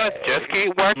 Don't just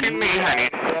keep working me,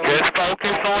 honey. Just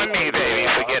focus on me, baby.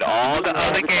 Forget all the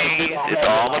other games. It's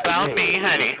all about me,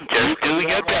 honey. Just do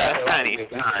your best, honey.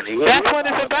 That's what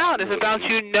it's about. It's about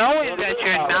you knowing that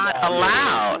you're not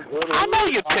allowed. I know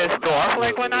you're pissed off.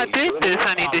 Like when I did this,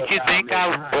 honey, did you think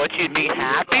I thought you'd be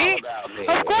happy?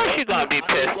 Of course you're going to be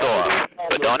pissed off.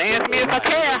 But don't ask me if I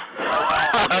care.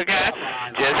 Okay?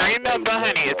 Just remember,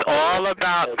 honey, it's all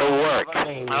about the work.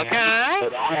 Okay?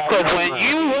 Because when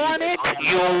you want it,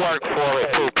 you'll work for it,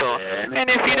 poo-poo. And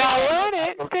if you don't want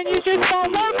it, then you just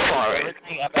don't work for it.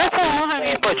 That's all,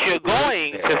 honey. But you're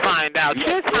going to find out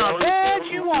just how bad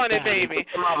you want it, baby.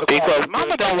 Because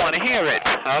mama don't want to hear it.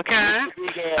 Okay?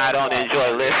 I don't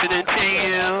enjoy listening to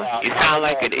you. You sound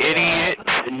like an idiot.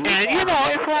 And, you know,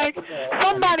 it's like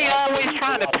somebody always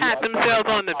trying to pat themselves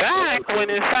on the back when,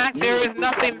 in fact, there is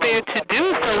nothing there to do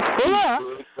so far.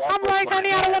 I'm like,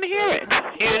 honey, I don't want to hear it,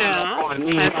 you know.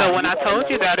 And so when I told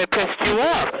you that, it pissed you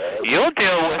off. You'll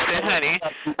deal with it, honey.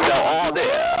 So all the,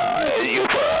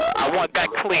 I want that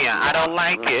clear. I don't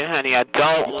like it, honey. I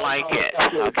don't like it.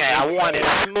 Okay, I want it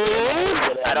smooth.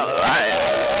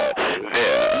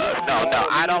 No,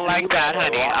 I don't like that,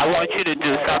 honey. I want you to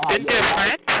do something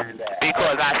different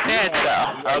because I said so,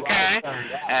 okay?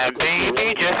 And,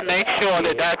 baby, just make sure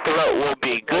that throat will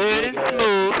be good and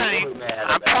smooth, honey.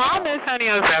 I promise, honey,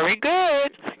 I'm very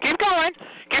good. Keep going,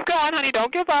 honey.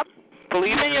 Don't give up.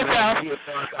 Believe in yourself.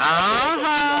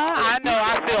 I know.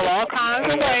 I feel all kinds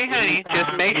of way, honey.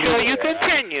 Just make sure you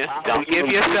continue. Don't give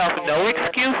yourself no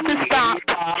excuse to stop.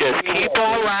 Just keep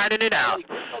on riding it out.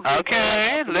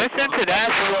 Okay? Listen to that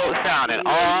throat sounding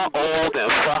all old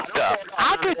and fucked up.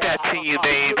 I did that to you,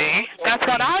 baby. That's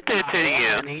what I did to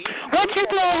you. What you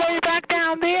doing way back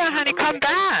down there, honey? Come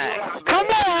back.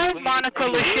 Come on, Monica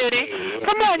LaShitty.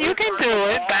 Come on, you can do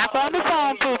it. Back on the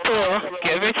phone, poo-poo.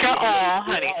 Give it your all,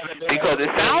 honey. Because it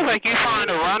sounds like you're trying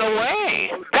to run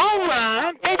away. Don't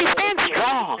run. Baby, stand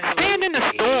strong. Stand in the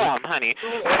storm, honey.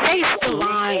 Face the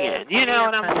lion. You know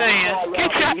what I'm saying? Get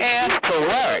your ass to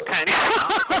work, honey.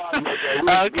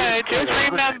 Okay, just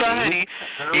remember, honey,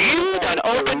 you done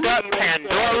opened up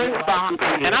Pandora's box,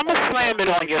 and I'm going to slam it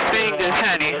on your fingers,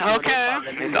 honey,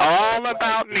 okay? It's all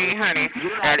about me, honey.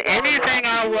 And anything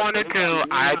I want to do,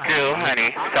 I do, honey.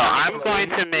 So I'm going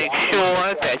to make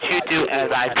sure that you do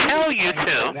as I tell you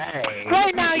to.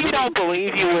 Right now, you don't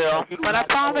believe you will, but I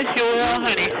promise you will,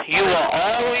 honey. You will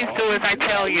always do as I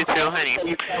tell you to, honey,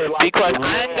 because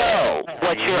I know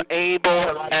what you're able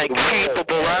and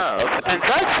capable of. And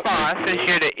thus far, since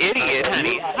you're the idiot,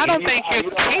 honey, I don't think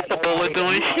you're capable of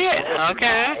doing shit,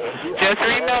 okay? Just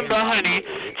remember, honey,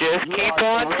 just keep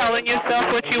on telling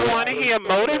yourself what you want to hear.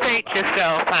 Motivate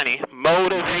yourself, honey.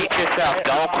 Motivate yourself.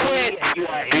 Don't quit,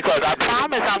 because I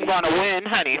promise I'm going to win,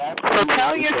 honey. So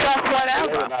tell yourself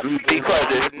whatever, because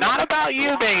it's not about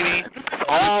you, baby. It's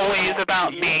always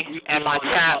about me and my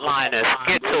chat liners.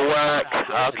 Get to work,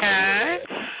 okay?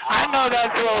 I know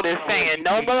that throat is saying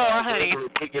no more, honey,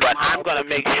 but I'm going to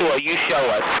make sure you show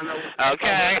us,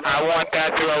 okay? I want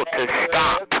that throat to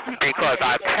stop because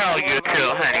I tell you to,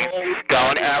 honey.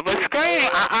 Don't ever scream.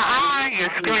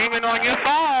 You're screaming on your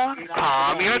phone.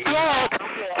 Calm your throat.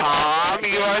 Calm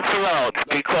your throat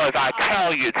because I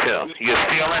tell you to. You're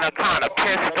feeling a kind of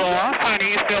pissed off,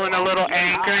 honey. You're feeling a little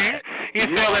angry.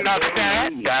 You're feeling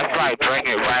upset. That's right. Bring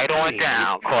it right on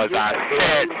down because I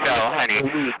said so, honey.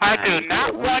 I do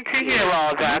not want to hear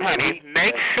all that, honey.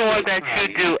 Make sure that you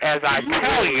do as I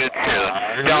tell you to.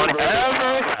 Don't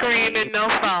ever scream in no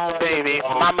phone, baby.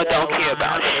 Mama don't care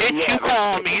about shit you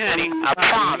call me, honey. I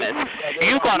promise.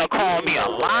 You're going to call me a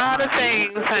lot of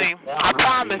things, honey. I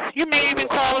promise. You may even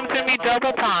call them to me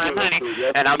double time, honey.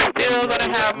 And I'm still going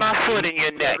to have my foot in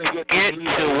your neck. Get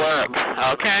to work,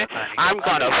 okay? I'm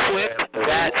going to flip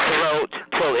that throat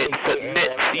till it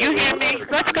submits. You hear me?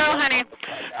 Let's go, honey.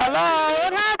 Hello,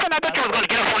 what happened? I thought you was going to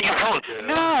get up on your phone.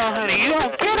 No, honey, you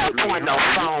don't get up on no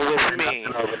phone with me.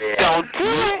 Don't do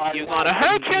it. You're going to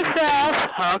hurt yourself,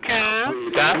 okay?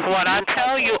 That's what I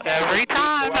tell you every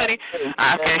time, honey.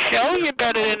 I can show you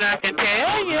better than I can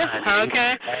tell you,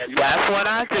 okay? That's what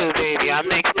I do, baby. I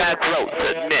make that throat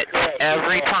submit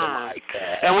every time.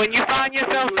 And when you find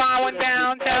yourself bowing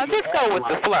down, just go with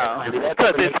the flow,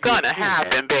 because it's going to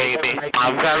happen, baby.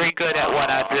 I'm very good at what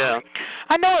I do.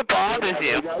 I know it bothers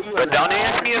you, but don't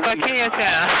ask me if I can,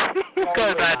 child,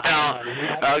 because I don't,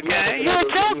 okay? You're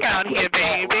a joke out here,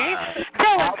 baby.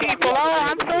 Telling people, oh,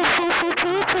 I'm so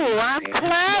foo-foo-foo-foo. I'm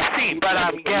classy, but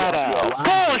I'm ghetto.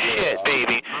 Bullshit,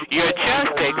 baby. You're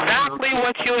just exactly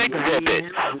what you exhibit,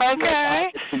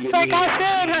 okay? Like I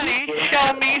said, honey,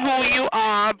 show me who you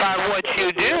are by what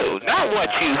you do, not what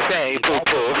you say,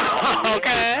 poo-poo,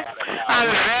 okay?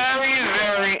 I'm very,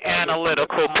 very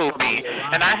analytical, poopy,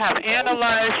 and I have analyzed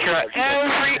your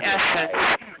every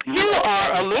essence. You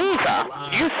are a loser.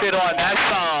 You sit on that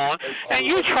phone and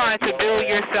you try to build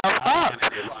yourself up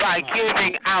by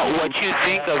giving out what you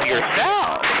think of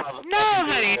yourself. No,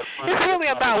 honey, it's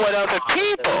really about what other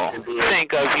people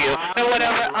think of you and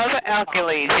whatever other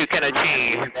accolades you can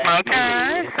achieve.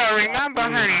 Okay? So remember,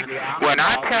 honey, when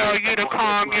I tell you to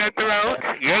calm your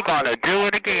throat, you're going to do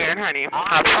it again, honey.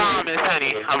 I promise,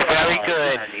 honey. I'm very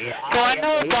good. So I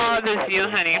know it bothers you,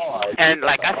 honey. And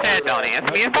like I said, don't ask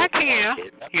me if I can.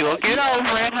 You'll get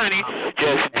over it, honey.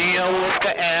 Just deal with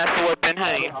the ass whooping,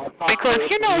 honey. Because,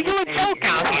 you know, you're a joke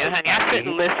out here, honey. I sit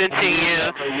and listen to you,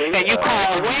 and you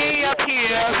call way up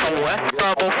here from West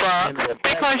Bubblefuck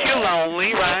because you're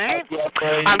lonely, right?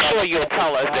 I'm sure you'll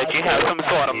tell us that you have some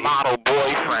sort of model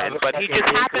boyfriend, but he just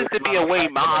happens to be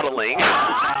away modeling.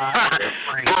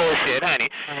 Bullshit, honey.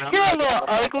 You're a little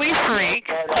ugly freak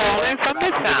calling from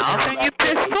the South, and you're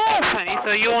pissed off, honey,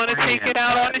 so you want to take it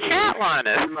out on the chat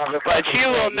liners. But you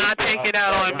will not take it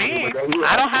out on me.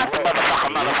 I don't have to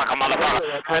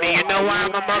motherfucker. Honey, you know why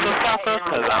I'm a motherfucker?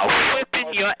 Because I'm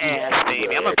whipping your ass,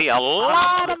 baby. I'm going to be a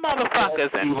lot of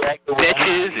motherfuckers and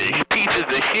bitches and pieces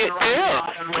of shit, too.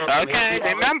 Okay?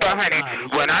 Remember, honey,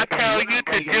 when I tell you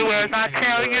to do as I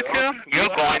tell you to,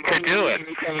 you're going to do it.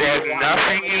 There's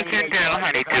nothing you can do,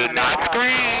 honey. Do not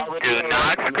scream. Do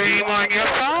not scream on your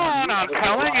phone. I'm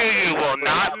telling you, you will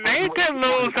not make it,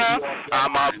 loser.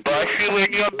 I'm going to bust you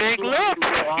in your big lips.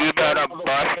 You better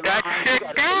bust that shit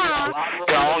down.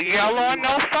 Don't yell on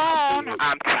no phone.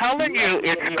 I'm telling you,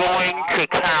 it's going to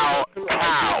cow.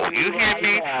 You hear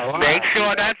me? Make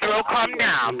sure that throat come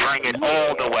down. Bring it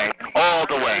all the way. All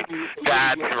the way.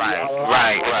 That's right.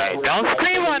 Right. Don't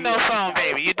scream on no phone,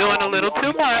 baby. You're doing a little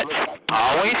too much.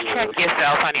 Always check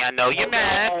yourself, honey. I know you're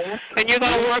mad, and you're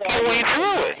going to work your way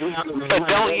through it. But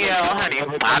don't yell, honey.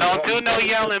 I don't do no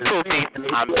yelling, poopy.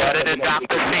 I'm better than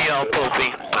Dr. Seal, poopy.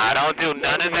 I don't do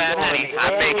none of that, honey. I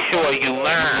make sure you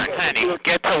learn, honey.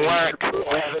 Get to work.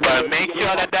 But make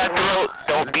sure that throat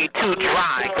don't be too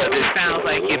dry, because it sounds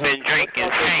like you've been drinking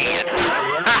sand.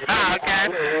 Okay?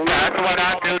 That's what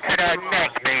I do to that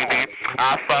neck, baby.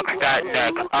 I fucks that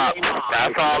neck up.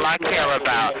 That's all I care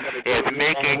about, is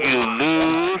making you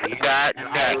lose that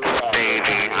neck,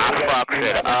 baby. I fucks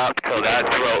it up till that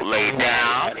throat lay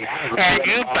down, and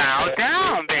you bow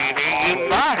down, baby. You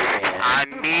must. I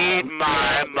need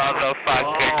my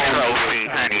motherfucking trophy,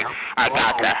 honey. I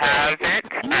got to have it,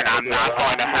 and I'm not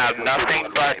going to have nothing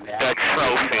but the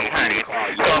trophy, honey.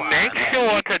 So make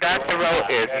sure that throat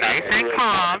is nice and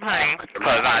calm, honey,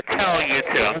 because I tell you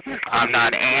to. I'm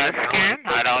not asking.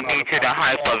 I don't need you to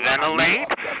hyperventilate.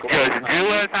 Just do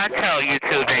as I tell you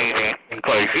to, baby,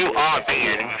 because you are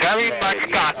being very much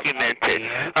documented,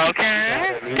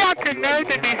 okay? Got the nerve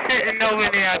to be sitting over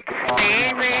there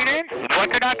speed reading. What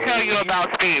did I tell you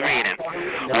about speed reading?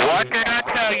 What did I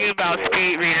tell you about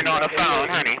speed reading on the phone,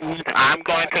 honey? I'm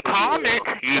going to calm it.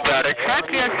 You better check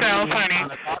yourself, honey,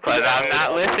 because I'm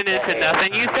not listening to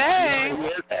nothing you say.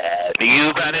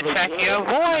 You better check your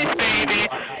voice, baby.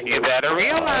 You better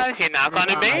realize you're not going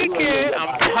to make it.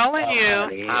 I'm telling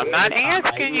you. I'm not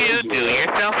asking you. Do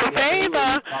yourself a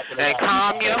favor and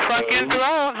calm your fucking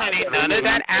throat, honey. None of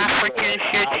that African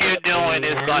shit you're doing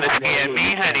is going to scare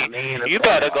me, honey. You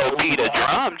better go beat a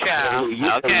drum, child,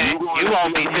 okay? You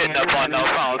won't be sitting up on no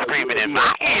phone screaming in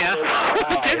my ear.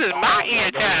 This is my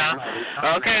ear, child,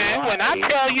 okay? When I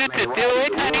tell you to do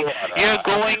it, honey, you're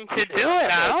going to do it.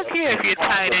 I don't care if you're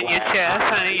tight in your chest,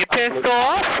 honey. You pissed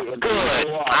off? good.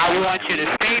 I want you to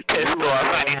stay pissed off,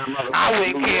 honey. I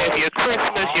wouldn't care if your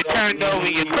Christmas, you turned over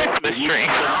your Christmas tree.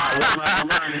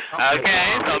 Okay,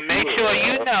 so make sure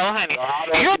you know, honey.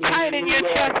 You're tight in your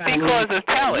chest because of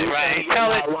Tell It, right?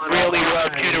 Tell It really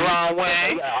rubbed you the wrong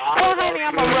way. Well, honey,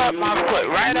 I'm going to rub my foot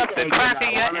right up the crack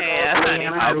of your ass, honey.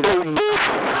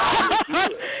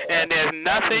 And there's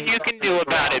nothing you can do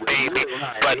about it, baby,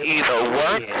 but either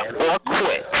work or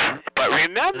quit. But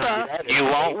remember, you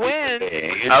won't win,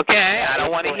 okay? I don't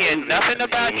want to hear nothing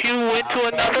about you went to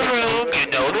another room. You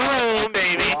know the room,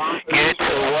 baby. Get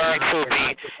to work,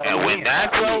 Poopy. And when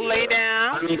that girl lay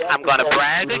down, I'm going to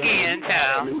brag again,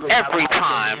 child. Every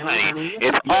time, honey,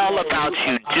 it's all about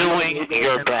you doing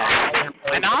your best.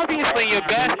 And obviously your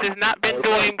best has not been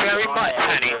doing very much,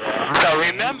 honey. So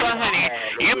remember, honey,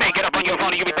 you may get up on your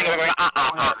phone and you be thinking,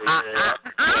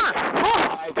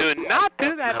 do not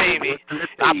do that, baby.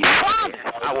 I promise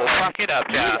I will fuck it up,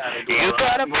 child. You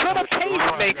gotta put a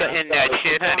pacemaker in that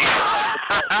shit, honey.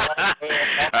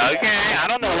 Okay? I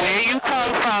don't know where you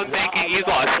come from thinking you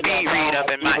gonna speed read up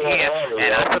in my ear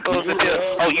and I'm supposed to do,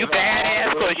 oh, you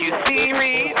badass because you speed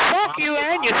read? Fuck you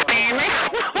and your speed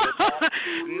read.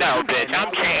 No, bitch,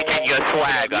 I'm changing your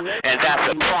swagger, and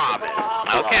that's a promise.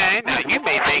 Okay? Now, you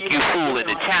may think you fooling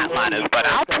the chat liners, but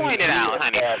I'll point it out,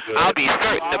 honey. I'll be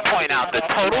certain to point out the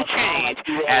total change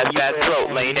as that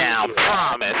throat lay down.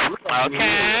 Promise.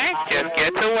 Okay? Just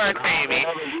get to work, baby.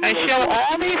 And show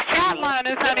all these chat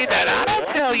liners, honey, that I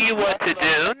don't tell you what to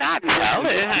do. Not Tell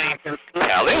It, honey.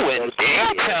 Tell It wouldn't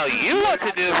dare tell you what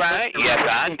to do, right? Yes,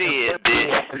 I did,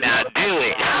 bitch. Now do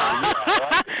it.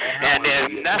 And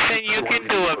there's nothing you can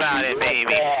do about it,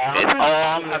 baby. It's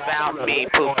all about me,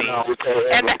 Poopy.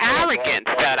 And the arrogance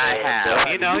that I have,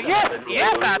 you know.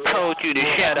 Yes, I told you to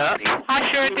shut up. I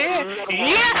sure did.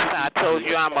 Yes, I told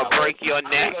you I'm going to break your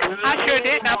neck. I sure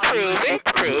did. Now prove it.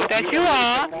 Prove that you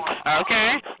are.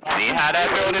 Okay? See how that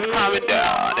road is coming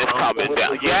down. It's coming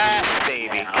down. Yes,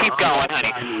 baby. Keep going,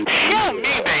 honey. Show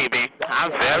me, baby.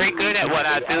 I'm very good at what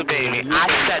I do, baby. I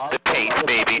set the pace,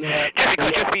 baby. Just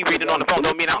because you're speed reading on the phone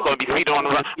don't mean I'm going to be speeding on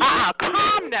the run.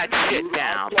 Calm that shit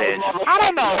down, bitch. I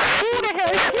don't know who the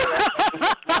hell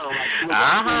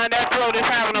that throat is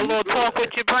having a little talk with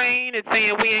your brain and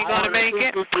saying we ain't going to make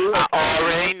it. I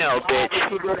already know, bitch.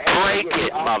 Break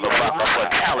it, motherfucker. But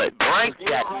Tell It. Break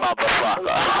that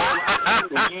motherfucker.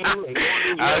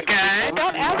 Okay?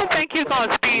 Don't ever think you're going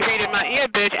to speed read in my ear,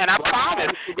 bitch. And I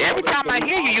promise, every time I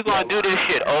hear you, you're going to do this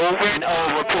shit over and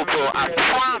over, poo-poo. I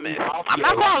promise. I'm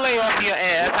not going to lay off your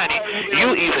ass, honey.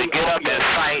 You either get up and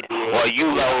fight or you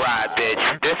low ride, bitch.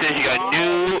 This is your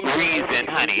new reason,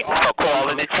 honey, for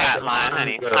calling the chat line,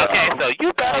 honey. Okay, so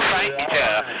you better fight each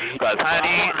other. Because,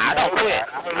 honey, I don't quit.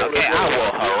 Okay, I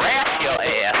will harass your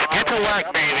ass. Get to work,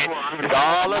 baby. It's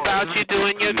all about you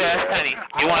doing your best, honey.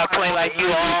 You want to play like you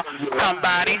are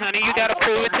somebody, honey, you got to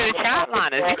prove it to the chat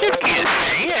liners. You just can't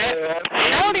say it.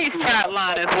 Show these chat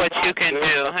liners what you can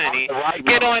do, honey.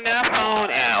 Get on that phone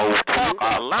and talk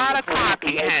a lot of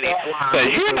cocky, honey. Because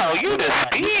you know you the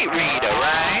speed reader,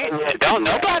 right? Don't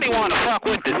nobody want to fuck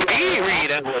with the speed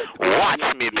reader. Watch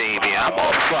me, baby. I'm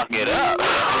going to fuck it up.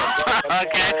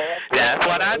 Okay? That's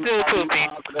what I do, Poopy.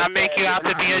 I make you out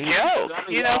to be a joke.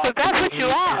 You know, because that's what you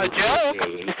are, a joke.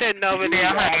 You're sitting over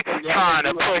there, honey, trying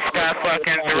to push that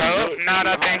fucking throat. Not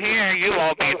up in here. You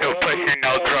won't be pushing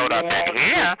no throat up in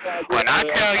here. When I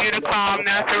tell you to calm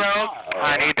that throat,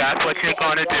 honey, that's what you're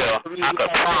going to do. I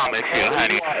could promise you,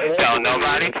 honey. Don't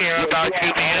nobody care about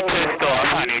you being pissed off,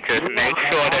 honey. Just make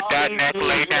sure that neck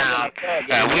lay down.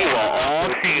 And we will all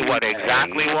see what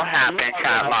exactly will happen,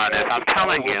 chat liners. I'm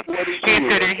telling you. He's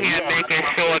sitting here making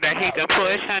sure that he can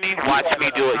push, honey. Watch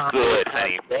me do it good,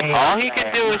 honey. All he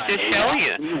can do is just show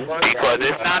you. Because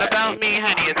it's not about me,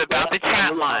 honey. It's about the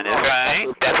chat liners, right?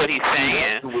 That's what he's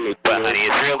saying. But, honey,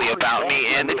 it's really about me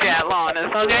and the chat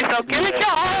liners. Okay, so give it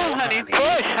your all, honey.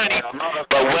 Push, honey.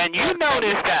 But when you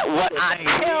notice that what I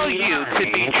tell you to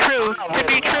be true,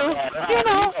 you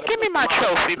know, give me my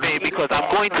trophy, baby, because I'm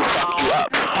going to fuck you up.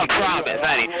 I promise,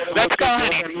 honey. Let's go,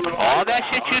 honey. All that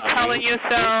shit you're telling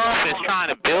yourself is trying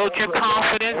to build your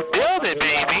confidence. Build it,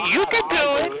 baby. You can do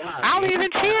it. I'll even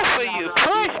cheer for you.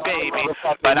 Push, baby.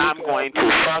 But I'm going to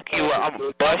fuck you up. I'm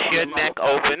going to bust your neck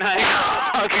open, honey.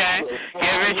 Okay?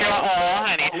 Give it your all,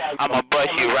 honey. I'm going to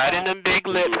bust you right in them big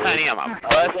lips, honey. I'm going to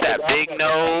bust that big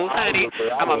nose, honey.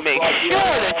 I'm going to make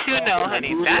sure that you know,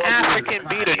 honey, that African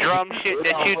beat a drum shit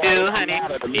that you do, honey.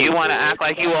 You want to act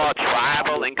like you all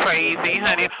tribal and crazy,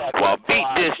 honey? Well, beat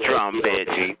this drum, bitch.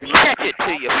 Catch it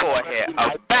to your forehead.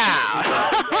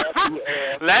 About.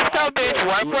 Let's go, bitch.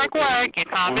 Work. You're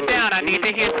calming down. I need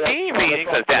to hear speed reading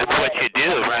because that's what you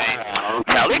do, right?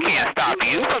 Tell it can't stop you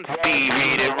you from Steve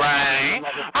Read It Right.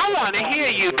 I want to hear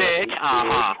you, bitch.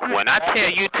 When I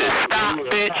tell you to stop,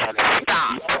 bitch,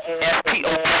 stop.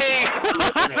 S-T-O-P.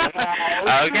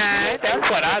 Okay? That's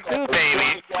what I do,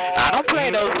 baby. I don't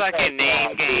play those fucking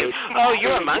name games. Oh,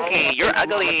 you're a monkey. You're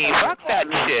ugly. Fuck that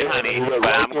shit, honey.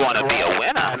 But I'm going to be a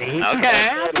winner. Okay?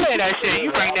 I play that shit.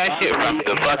 You bring that shit from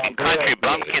the fucking country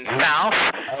bumpkin south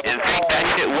and think that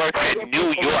shit works in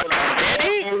New York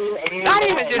City? Not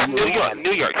even just New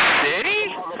York City?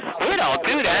 We don't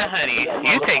do that, honey.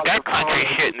 You take that country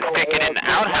shit and stick it in the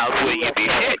outhouse where you be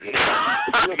hitting.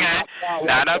 Okay?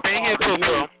 Not up in here,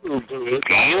 poo-poo.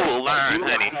 You will learn,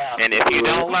 honey. And if you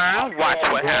don't learn, watch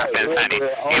what happens, honey.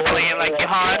 You playing like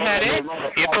you're hard-headed?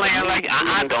 You playing like,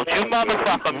 don't you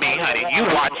motherfucker me, honey. You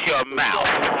watch your mouth.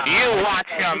 You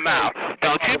watch your mouth.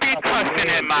 Don't you be cussing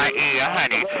in my ear,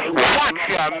 honey. Watch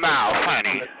your mouth,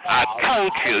 honey. I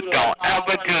told you, don't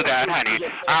ever do that, honey.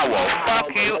 I will fuck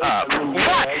you up.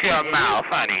 Watch your mouth,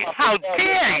 honey. How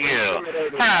dare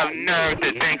you have nerve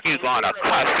to think you're going to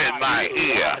cuss in my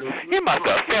ear? You must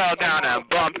have fell down and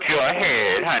bumped your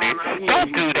head, honey.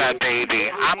 Don't do that, baby.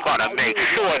 I'm going to make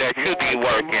sure that you be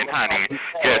working, honey.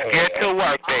 Just get to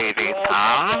work, baby.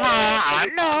 I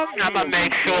know. I'm going to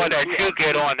make sure that you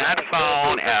get on that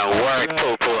phone and work,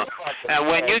 poo-poo. And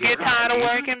when you get tired of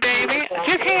working, baby,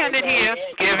 just hand it here.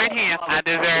 Give it here. I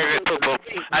deserve it, poo-poo.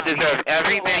 I deserve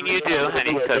everything you do,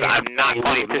 honey, because I'm not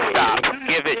going to stop.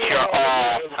 Give it your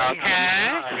all,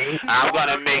 okay? I'm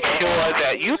going to make sure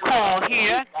that you call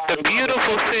here, the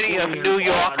beautiful city of New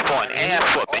York, for an ass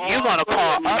whooping. You're going to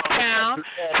call uptown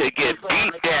to get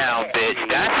beat down, bitch.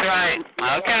 That's right,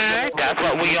 okay? That's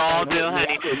what we all do,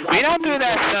 honey. We don't do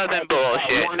that southern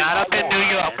bullshit. Not up in New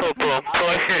York, poo-poo.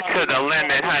 Push it to the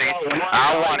limit, honey.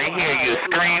 I want to hear you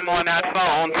scream on that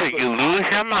phone till you lose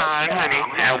your mind, honey.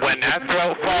 And when that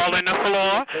throat falls in the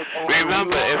floor,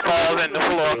 remember it falls in the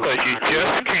floor because you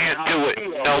just can't do it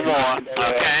no more,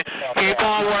 okay? Keep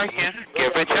on working.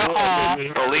 Give it your all.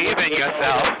 Believe in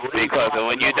yourself, because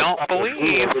when you don't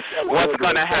believe, what's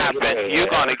going to happen? You're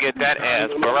going to get that ass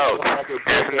broke.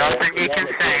 There's nothing you can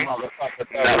say,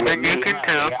 nothing you can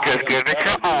do. Just give it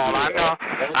your all.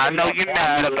 I know you're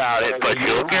mad about it, but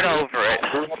you'll get over it.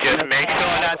 Just make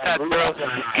sure that throat,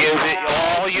 give it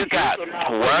all you got.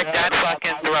 Work that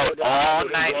fucking throat all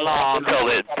night long till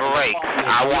it breaks.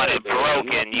 I want it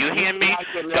broken. You hear me?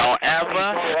 Don't ever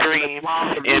scream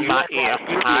in my ear.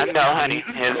 I know, honey.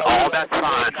 It's all that's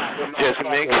fine. Just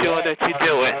make sure that you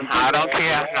do it. I don't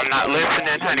care. I'm not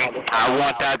listening, honey. I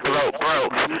want that throat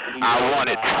broke. I want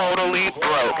it totally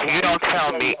broke. You don't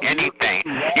tell me anything.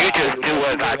 You just do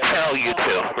as I tell you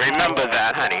to. Remember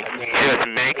that, honey. Just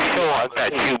make sure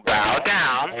that you bow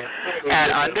down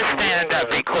and understand that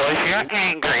because you're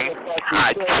angry,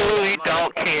 I truly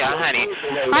don't care, honey.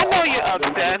 I know you're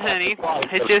upset, honey.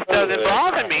 It just doesn't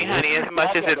bother me, honey, as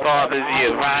much as it bothers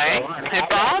you, right? It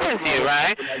bothers you,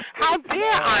 right? How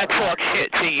dare I talk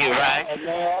shit to you, right?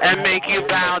 And make you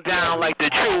bow down like the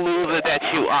true loser that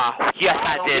you are. Yes,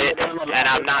 I did it, and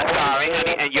I'm not sorry,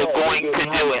 honey, and you're going to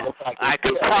do it. I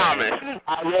can promise.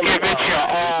 Give it your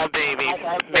all, baby.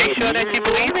 Make sure that you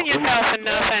believe in yourself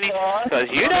enough, honey, because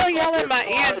you don't yell in my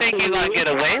ear and think you're going to get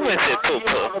away with it,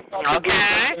 poo-poo.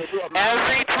 Okay?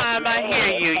 Every time I hear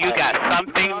you, you got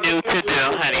something new to do,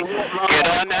 honey. Get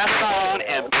on that phone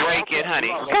and break it,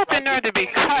 honey. Got the nerve to be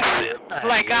cussing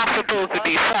like I'm supposed to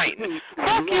be fighting.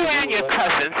 Fuck you and your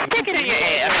cousin. Stick it in your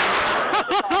ass.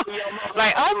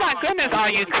 Like, oh my goodness, are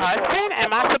you cussing?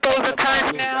 Am I supposed to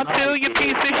curse now too, you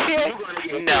piece of shit?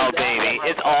 No, baby.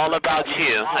 It's all about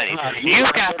you, honey.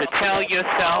 You've got to tell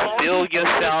yourself, build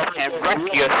yourself, and wreck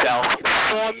yourself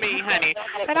for me, honey.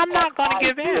 And I'm not going to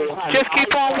give in. Just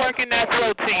keep on working that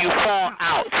throat till you fall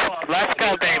out. Let's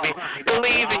go, baby.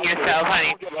 Believe in yourself,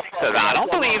 honey. Because I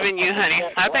don't believe in you, honey.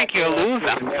 I think you're a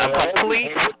loser. A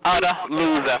complete, utter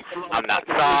loser. I'm not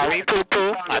sorry,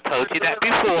 poo-poo. I told you that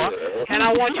before. And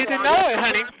I want you to know it,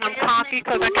 honey. I'm cocky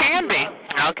because I can be.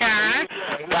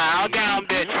 Okay? Bow down,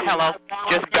 bitch. Hello.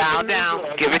 Just bow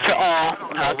down. Give it your all.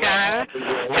 Okay?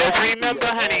 Just remember,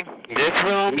 honey, this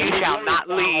room you shall not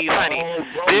leave, honey.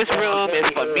 This room is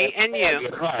for me and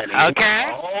you. Okay?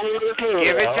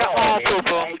 Give it your all,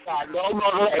 poo-poo.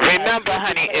 Remember,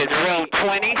 honey, it's room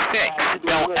 26.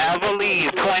 Don't ever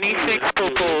leave. 26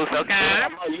 poo-poos,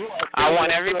 okay? I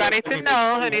want everybody to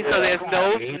know, honey, so there's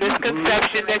no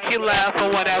misconception that you left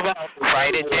or whatever.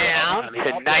 Write it down.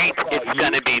 Tonight, it's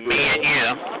going to be me and you.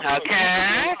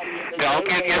 Okay? Don't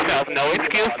give yourself no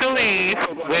excuse to leave.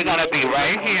 We're going to be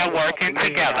right here working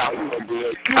together.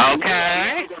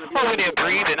 Okay? Over there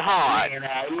breathing hard.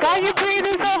 Why are you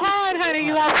breathing so hard, honey?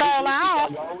 You going to fall out.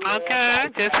 Okay?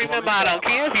 Just remember, I don't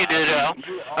care if you do, though.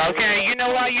 Okay? You know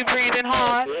why you breathing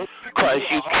hard? Because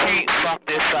you can't fuck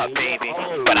this up, baby.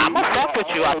 But I'm going to fuck with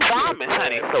you, I promise,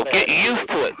 honey. So get used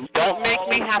to it. Don't make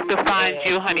me have to find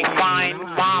you, honey. Find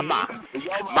Mama.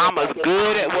 Mama's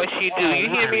good at what she do. You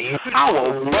hear me? I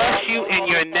will bust you in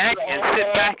your neck and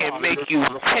sit back and make you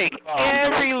take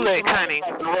every lick, honey.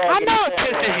 I know it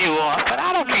pisses you off, but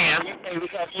I don't care.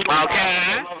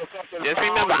 Okay? Just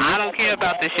remember, I don't care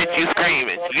about the shit you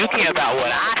screaming. You care about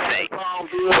what I say.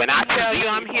 When I tell you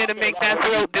I'm here to make that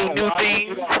throat do new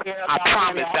things, I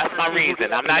promise that's my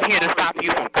reason. I'm not here to stop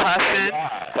you from cussing,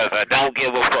 because I don't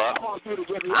give a fuck.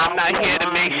 I'm not here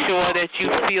to make sure that you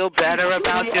feel better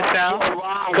about yourself,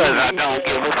 because I don't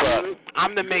give a fuck.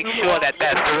 I'm to make sure that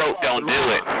throat don't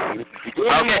do it.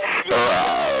 Okay?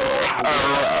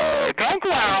 Don't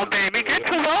growl, baby. Get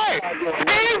to work.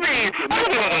 Baby.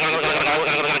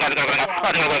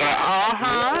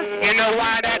 You know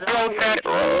why that throat said?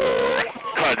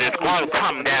 Because it's going to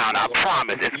come down. I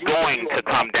promise. It's going to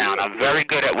come down. I'm very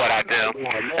good at what I do.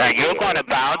 And you're going to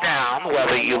bow down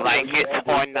whether you like it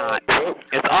or not.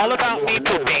 It's all about me,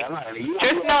 Poopy.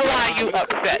 Just know why you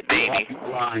upset, baby.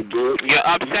 You're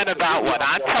upset about what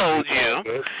I told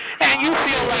you. And you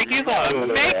feel like you're going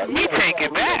to make me take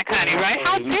it back, honey, right?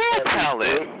 How dare tell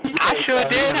it? I sure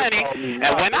did, honey.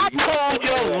 And when I told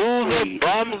your loser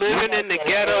bum living in the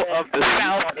ghetto of the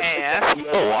South ass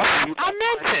off, I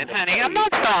meant it, honey. I'm not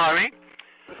sorry.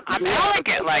 I'm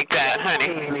elegant like that, honey.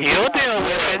 You'll deal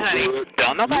with it, honey.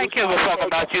 Don't nobody give a fuck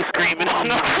about you screaming on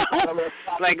the phone.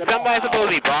 Like somebody's supposed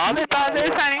to be bothered by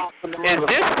this, honey? Is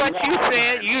this what you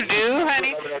said you do,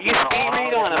 honey? You speak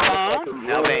read on the phone?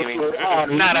 No, baby.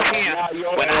 Not up here.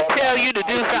 When I tell you to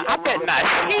do something, I bet not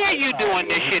hear you doing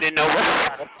this shit in no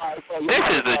way. This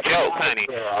is a joke, honey.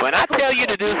 When I tell you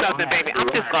to do something, baby, I'm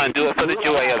just going to do it for the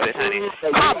joy of it, honey.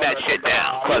 Calm that shit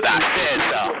down, because I said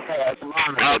so.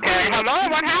 Okay? Hello,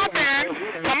 what happened?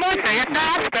 Come on, say it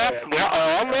faster. We're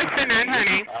all listening,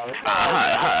 honey.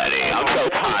 Honey, I'm so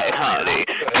tired, honey.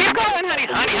 Keep going, honey.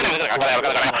 Honey.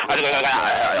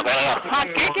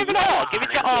 Give it all. Give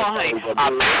it your all, honey. I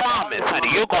promise, honey,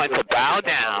 you're going to bow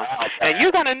down, and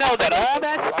you're going to know that all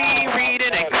that speed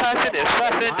reading and cussing and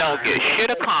fussing don't get shit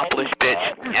accomplished, bitch.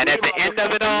 And at the end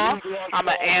of it all, I'm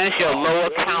going to ask your low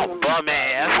account bum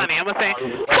ass, honey. I'm going to say,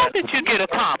 what did you get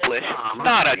accomplished?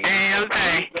 Not a damn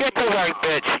thing. Get to work,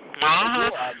 bitch.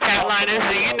 Carolina,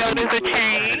 do you know there's a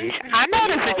change? I know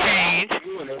there's a change.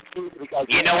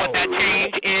 You know what that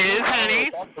change is,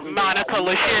 honey? Monica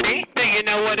Lashitty. Do you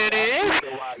know what it is?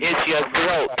 It's your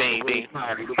throat, baby.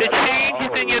 The change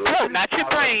is in your throat, not your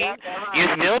brain.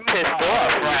 You're still pissed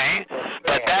off, right?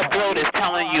 But that throat is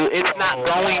telling you it's not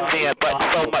going there but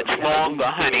so much longer,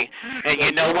 honey. And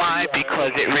you know why?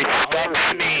 Because it respects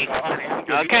me.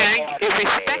 Okay? It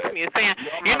respects me. It's saying,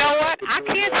 you know what? I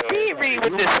can't speed read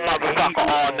with this motherfucker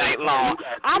all night long.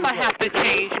 I'm going to have to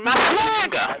change my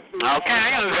swagger. Okay?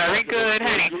 I'm very good,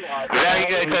 honey. Very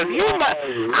good. Because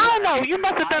I don't know, you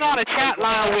must have been on a chat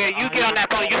line where you get on that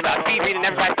phone, you start speed reading,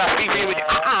 everybody starts speed reading with you.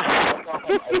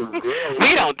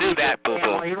 We don't do that,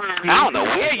 boo-boo. I don't know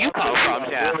where you come from,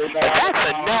 child. But that's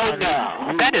a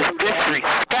no-no. That is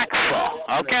disrespectful,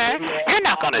 okay? You're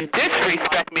not going to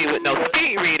disrespect me with no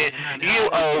speed reading, you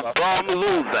old bum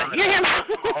loser. You hear me?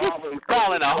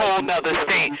 Calling a whole nother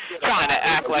state, trying to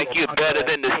act like you're better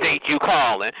than the state you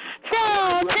calling. So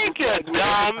take your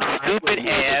dumb, stupid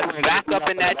ass back up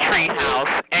in that tree house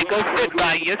and go sit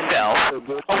by yourself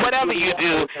or whatever you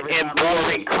do in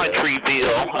boring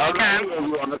Countryville, okay?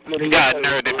 You got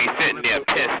nerve to be sitting there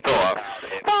pissed off.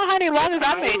 Well, honey, as long as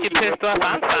I made you pissed off,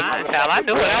 I'm fine, child. I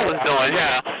knew what I was doing,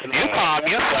 child. You calm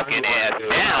your fucking ass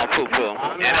down, poo-poo.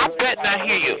 And I bet not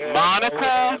hear you.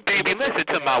 Monica, baby, listen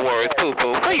to my words,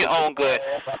 poo-poo, for your own good.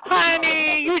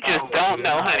 Honey, you just don't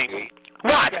know, honey.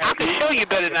 Watch, I can show you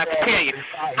better than I can tell you.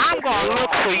 I'm going to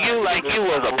look for you like you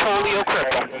was a polio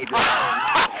cripple.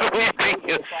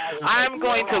 I'm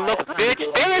going to look, bitch.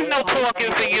 There is no talking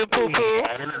for you, poo-poo.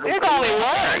 It's only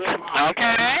work,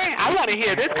 okay? I want to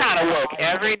hear this kind of work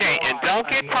every day, and don't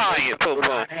get tired,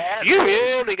 poo-poo. You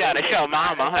really got to show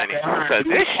mama, honey, because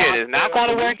this shit is not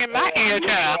going to work in my ear,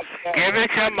 child. Give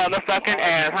it your motherfucking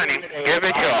ass, honey. Give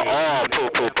it your all,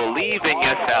 poo-poo. Believe in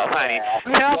yourself, honey.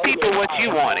 Tell people what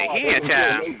you want to hear, child.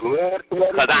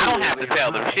 Because I don't have to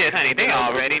tell them shit, honey. They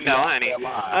already know, honey.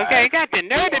 Okay, got the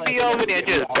nerve to be over there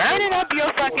just burning up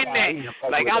your fucking neck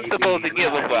like I'm supposed to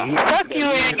give a fuck. Fuck you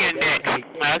in your neck,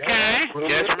 okay?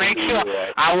 Just make sure.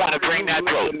 I want to bring that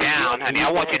throat down, honey.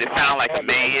 I want you to sound like a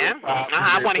man.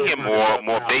 I want to hear more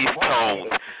bass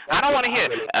tones. I don't want to hear.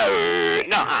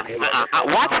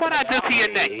 Watch what I do to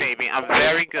your neck, baby. I'm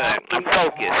very good. I'm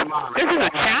focused. This is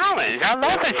a challenge. I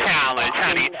love a challenge,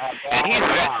 honey. And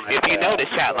if you know the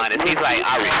chat line, he's like,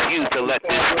 I refuse to let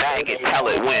this faggot tell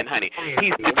it when, honey.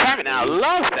 He's determined. I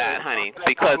love that, honey,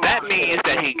 because that means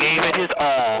that he gave it his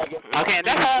all. Okay, and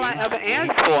that's all I ever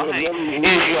ask for, honey,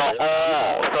 is your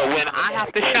all. So when I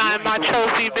have to shine my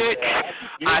trophy, bitch,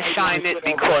 I shine it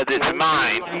because it's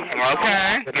mine.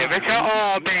 Okay? Give it your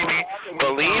all, baby.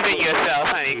 Believe in yourself,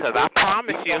 honey, because I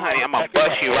promise you, honey, I'm going to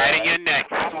bust you right in your neck.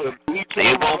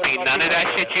 It won't be none of that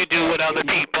shit you do with other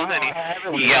people, honey.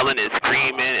 Yelling and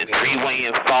screaming and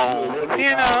three-waying phones,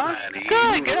 you know.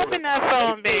 Good, get up in that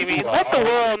phone, baby. Let the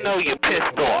world know you're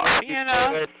pissed off, you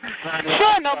know.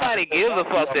 Sure, nobody gives a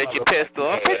fuck that you're pissed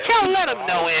off, but y'all let them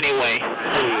know anyway.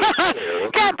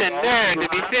 Got the nerve to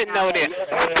be sitting over there,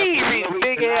 reading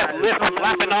big-ass lips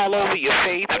flapping all over your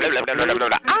face. I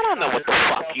don't know what the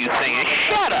fuck you saying.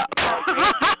 Shut up.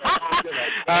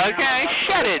 Okay,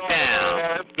 shut it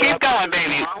down. Keep going,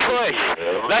 baby. Push.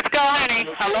 Let's go, honey.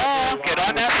 Hello? Get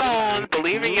on that phone.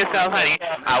 Believe in yourself, honey.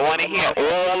 I want to hear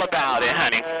all about it,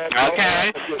 honey.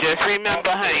 Okay? Just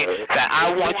remember, honey, that I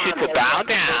want you to bow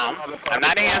down. I'm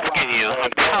not asking you.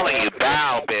 I'm telling you,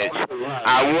 bow, bitch.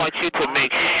 I want you to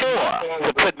make sure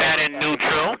to put that in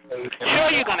neutral. Sure,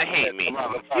 you're going to hate me.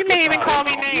 You may even call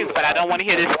me names, but I don't want to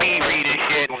hear this speed reading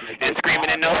shit and screaming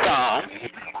in no phone.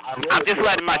 I'm just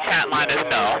letting my chat liners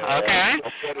know, okay?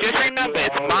 Just remember,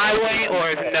 it's my way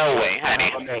or it's no way,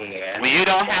 honey. You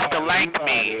don't have to like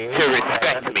me to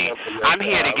respect me. I'm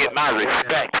here to get my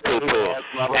respect, poo-poo.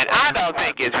 And I don't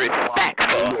think it's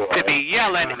respectful to be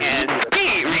yelling and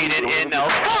speed reading in no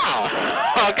phone,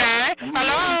 okay?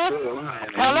 Hello?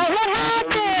 Hello, what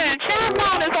happened? Chat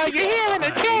liners, are you hearing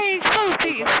a change?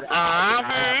 Poopies.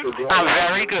 I'm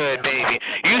very good, baby.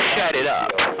 You shut it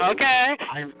up, okay?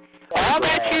 All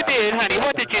that you did, honey,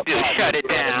 what did you do? Shut it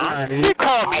down. You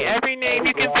called me every name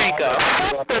you can think of.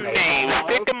 Fuck them names.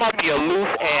 Stick them up your loose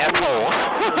asshole.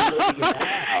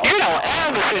 You don't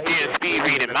ever sit there and speed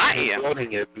read in my ear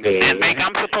and think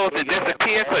I'm supposed to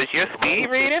disappear because you're speed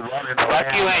reading.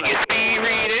 Fuck you and your speed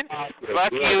reading.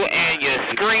 Fuck you and your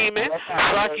screaming.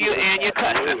 Fuck you and your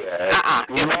cussing.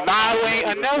 It's my way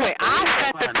or no way. I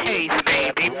set the pace,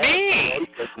 baby.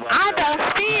 Me. I don't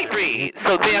speed read.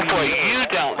 So therefore you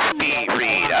don't speed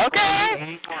read,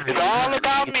 okay? It's all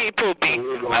about me, Poopy,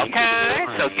 okay?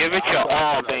 So give it your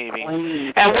all, baby.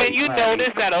 And when you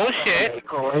notice that, oh shit,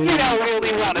 you don't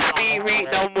really want to speed read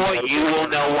no more, you will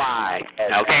know why,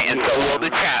 okay? And so will the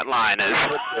chat liners.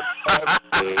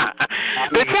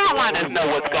 The chat liners know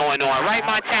what's going on, right,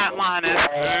 my chat liners?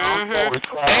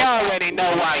 They already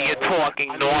know why you're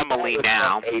talking normally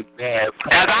now,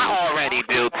 as I already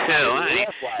do too, honey.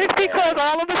 It's because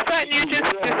all of a sudden you just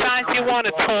decide you want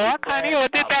to talk, honey, or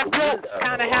did that book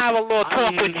kind of have a little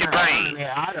talk with your brain?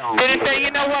 Did it say,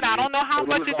 you know what, I don't know how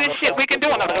much of this shit we can do,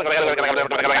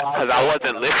 because I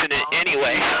wasn't listening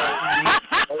anyway.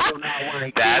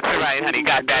 That's right, honey,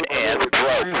 got that ass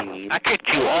broke. I kicked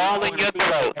you all in your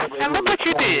throat, and look what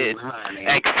you did.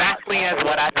 Exactly as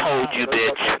what I told you,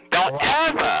 bitch. Don't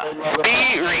ever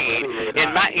speed read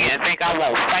in my ear and think I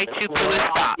won't fight you till it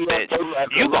stops, bitch.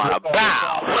 You gonna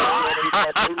bow.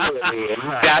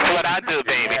 That's what I do,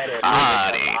 baby.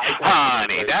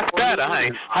 Honey, that's better,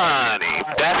 honey. Honey,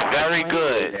 that's very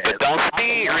good. But don't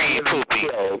speed read, Poopy.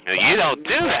 You don't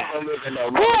do that.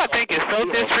 Ooh, I think it's so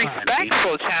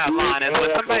disrespectful, child liners, when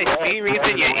somebody speed reads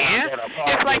in your ear.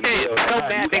 It's like they're so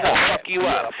bad they gonna fuck you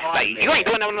up. Like, you ain't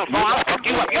doing nothing on the phone, I'll fuck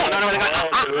you up. You don't know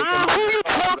who you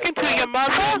talking to, your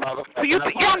mother?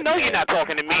 Y'all know you're not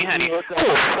talking to me, honey. I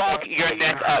will fuck your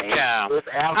neck up, child.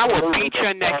 I will beat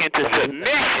your neck into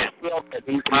submission.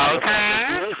 Okay?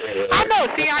 I know,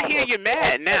 see, I hear you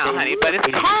mad now, honey, but it's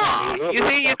calm. You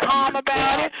see, you're calm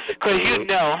about it? Because you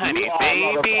know, honey,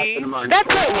 baby, that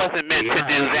throat wasn't meant to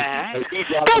do that.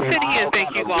 Don't sit here and think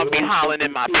you're going to be hollering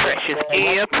in my precious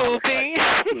ear, Poopy.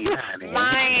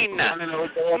 Mine.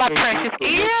 My precious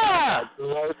ear.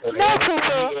 No,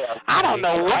 Poopa. I don't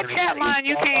know what chat line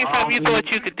you came from. You thought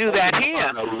you could do that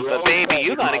here. But, baby,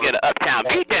 you're going to get an uptown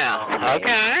beatdown.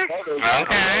 Okay?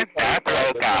 Okay? That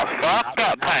throat got fucked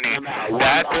up, honey.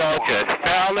 That throat just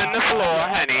fell in the floor,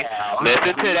 honey.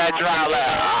 Listen to that dry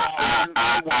laugh.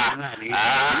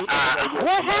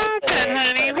 What happened,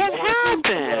 honey? What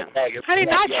happened? Honey,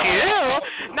 not you.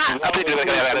 Not honey.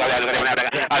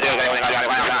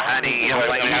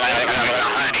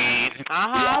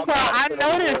 Well, I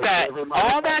noticed that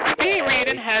all that speed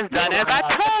reading has done as I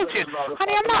told you.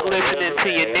 Honey, I'm not listening to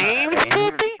your names,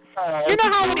 Poopy. You know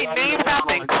how many names I've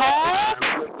been called?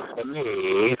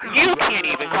 You can't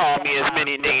even call me as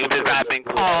many names as I've been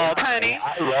called, honey.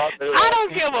 I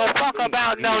don't give a fuck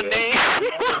about no name.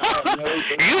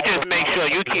 You just make sure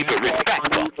you keep it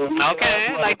respectful,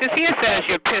 okay? Like this here says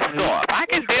you're pissed off. I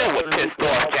can deal with pissed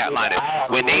off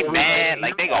chatliners. When they mad,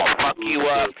 like they gonna fuck you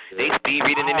up. They speed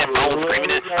reading in their phone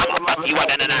screaming, I'm gonna fuck you up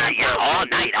yeah, all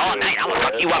night. I'm gonna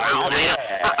fuck you up all night.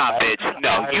 Bitch.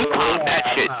 No, you calm that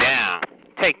shit down.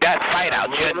 Take that fight out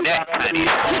your neck, honey.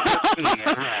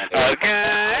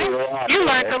 Okay? You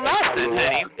learned the lesson,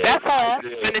 honey. That's all.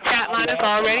 And the chat line is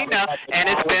already know, and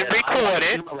it's been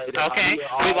recorded. Okay?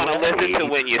 We're going to listen to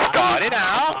when you started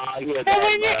out and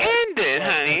when you ended,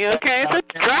 honey. Okay? It's a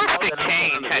drastic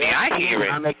change, honey. I hear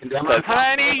it. Because,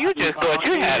 honey, you just thought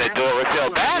you had a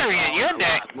Duracell battery in your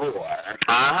neck.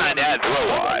 That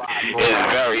rod is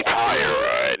very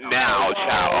tired. Now,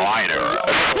 Carolina.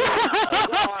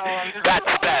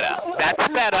 That's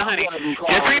better, honey.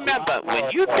 Just remember,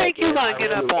 when you think you're going to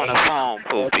get up on the phone,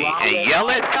 Poopy, and yell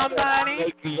at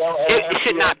somebody, it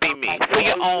should not be me. For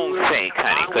your own sake,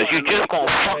 honey, because you're just going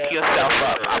to fuck yourself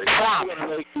up. I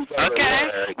promise. Okay?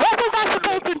 What was I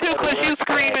supposed to do because you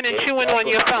screaming and chewing on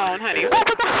your phone, honey? What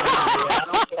was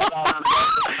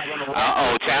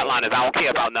chat liners, I don't care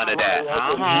about none of that.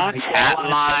 Chat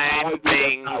line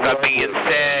things are being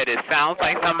said. It sounds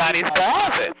like somebody's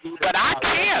bothered. But I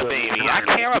care, baby. I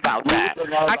care about that.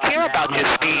 I care about your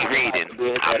speed reading.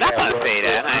 I'm not going to say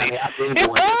that, honey. It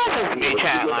bothers me,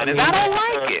 chat liners. I don't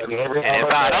like it. And if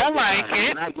I don't like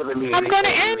it, I'm going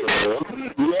to end it.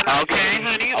 Okay,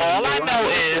 honey? All I know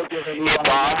is it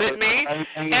bothered me,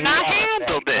 and I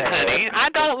handled it, honey. I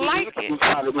don't like it.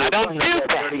 I don't do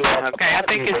that. Okay? I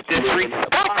think it's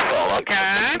disrespectful,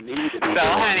 okay? So,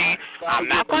 honey, I'm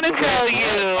not going to tell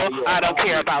you I don't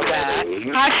care about that.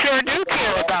 I sure do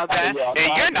care about that,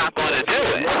 and you're not going to do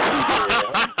it.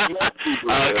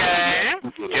 Okay?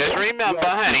 Just remember,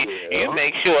 honey, you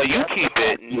make sure you keep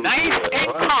it nice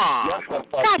and calm.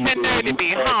 Got the nerve to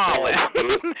be hollering.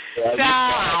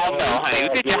 I don't know, honey.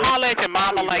 Did you holler at your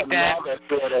mama like that?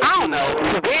 I don't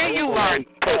know. Where you learned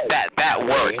that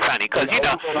word, honey? Because,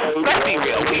 let's be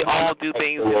real. We all do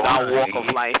things in our walk of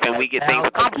life, and we get things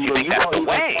accomplished. You think that's the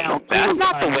way. That's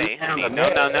not the way, honey. No,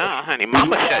 honey.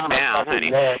 Mama shut down,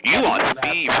 honey. You on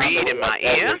speed read in my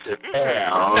ear?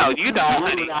 No, you don't,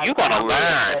 honey. You're going to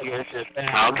learn.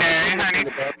 Okay, honey?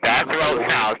 That throat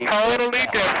sounds totally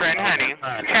different, honey.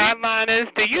 Carolinas,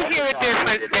 do you hear a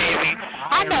difference, baby?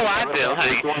 I know I do,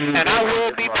 honey. And I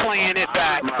will be playing it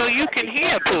back so you can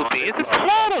hear, Poopy. It's a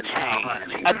total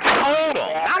change. A total.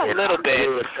 Not a little bit.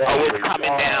 Oh, it's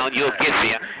coming down. You'll get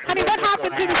there. Honey, what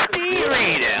happened to the speed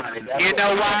reading? You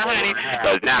know why, honey?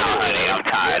 Because now, honey, I'm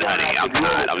tired, honey. I'm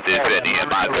tired. I'm just sitting here.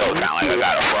 My throat sounds like I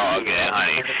got a frog in,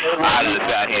 honey. I just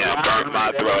sat here and burnt my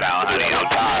throat out, honey. I'm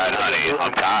tired,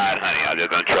 honey. I'm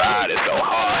just going to try this so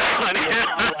hard, honey.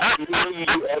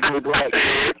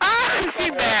 She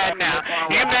mad now.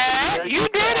 You mad? You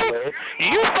did it.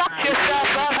 You fucked yourself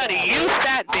up, honey. You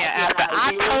sat there after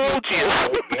I told you.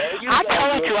 I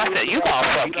said, you going to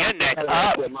fuck your neck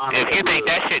up if you think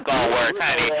that shit going to work,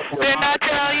 honey. Didn't I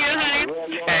tell you, honey?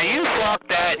 And you fucked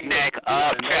that neck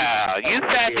up, child. You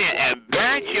sat there and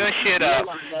burnt your shit up.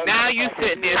 Now you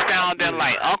sitting there sounding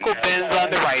like Uncle Ben's on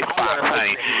the rice box,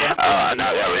 honey.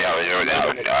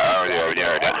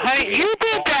 Honey, you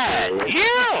did that.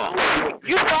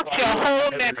 You fucked your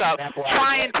whole neck up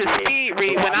trying to speed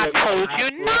read when I told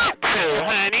you not to,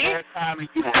 honey.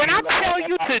 When I tell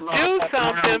you to do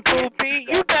something, Poopy,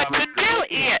 you got to do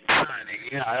it.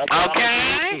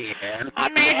 Okay? I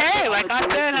mean, hey, like I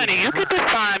said, honey, you could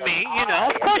define me.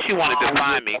 Of course you want to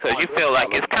define me because you feel like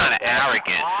it's kind of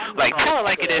arrogant. Like, tell it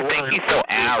like it is, think he's so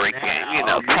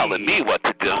arrogant, telling me what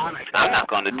to do. I'm not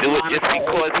going to do it just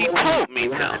because he told me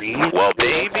to. Well,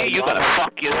 baby, you're going to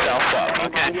fuck yourself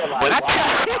up, okay?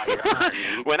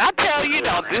 When I tell you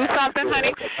don't do something,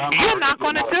 honey, you're not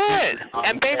going to do it.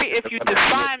 And, baby, if you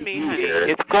define me, honey,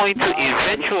 it's going to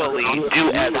eventually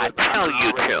do as I tell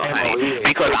you to, honey,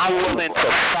 because I'm willing to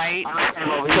fight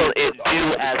till it do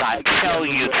as I tell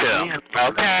you to,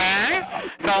 okay?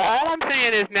 So all I'm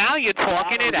saying is now you're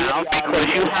talking it out because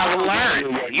you have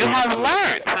learned. You have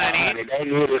learned, honey.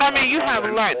 You have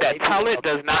learned that tell it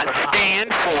does not stand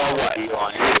for what?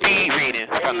 Speed reading.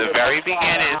 From the very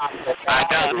beginning, I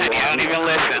don't, honey. I don't even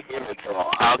listen.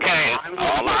 Okay?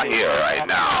 All I hear right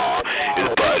now is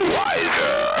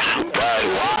Budweiser.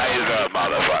 Budweiser,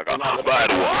 motherfucker.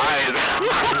 Budweiser.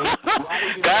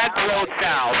 That throat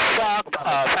sounds fucked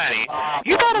up, honey.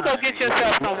 You better go get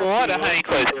yourself some water, honey,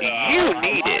 because you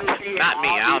need it. not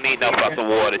me. I don't need no fucking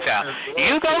water, child.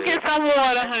 You go get some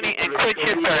water, honey, and quit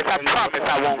your thirst. I promise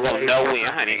I won't go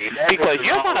nowhere, honey, because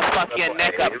you're going to fuck your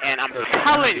neck up, and I'm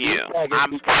telling you,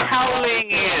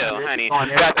 honey,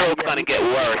 that throat's going to get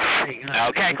worse,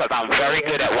 okay, because I'm very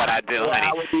good at what I do,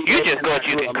 honey. You just thought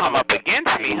you could come up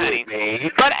against me, honey.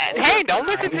 But, hey, don't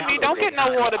listen to me. Don't get no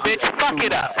water, bitch. Fuck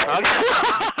it up,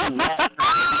 okay?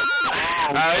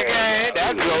 Okay,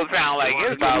 that will sound like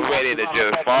it's about ready to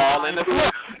just fall in the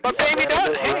floor. But baby,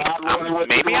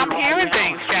 maybe I'm hearing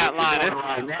things, chatliners.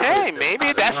 Hey,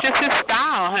 maybe that's just his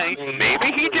style, honey.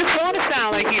 Maybe he just want to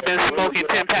sound like he been smoking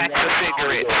 10 packs of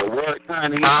cigarettes.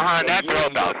 That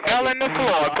throat dog fell in the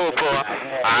floor, poo-poo.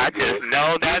 I just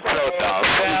know that throat dog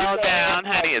fell down,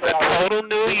 honey. It's a total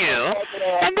new you.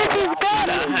 And this is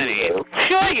better, honey.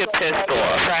 Sure, you're pissed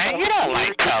off, right? You don't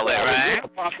like pellet, right?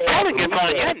 Pellet gets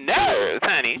on your nerves,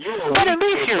 honey. But at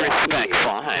least you're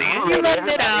respectful, honey. And you're letting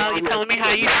it out. You're telling me how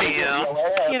you feel.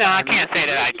 You know, I can't say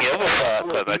that I give a fuck,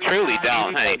 because I truly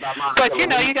don't, honey. But, you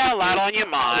know, you got a lot on your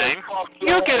mind.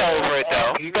 You'll get over it,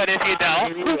 though. But if you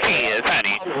don't, who cares,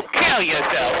 honey? Kill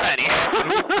yourself, honey.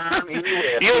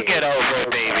 You'll get over it,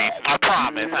 baby. I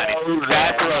promise, honey.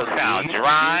 That throat sounds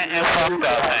dry and fucked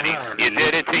up, honey. You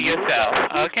did it to yourself,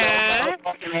 okay?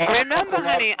 Remember,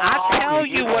 honey, I tell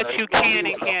you what you can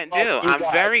and can't do. I'm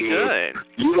very good.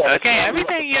 Okay,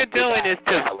 everything you're doing is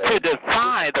to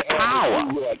defy the power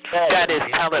that is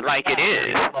tell it like it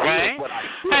is, right?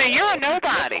 Honey, you're a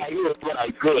nobody.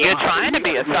 You're trying to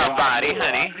be a somebody,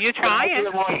 honey. You're trying.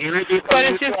 But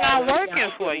it's just not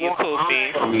working for you,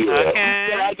 Poopy.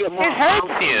 Okay? It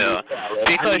hurts you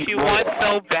because you want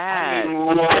so bad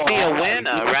to be a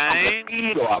winner, right?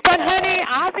 But, honey,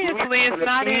 obviously it's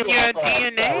not in your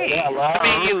DNA. I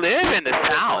mean, you live in the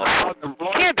South. You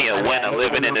can't be a winner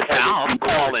living in the South,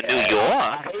 all in New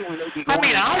York. I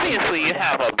mean, obviously you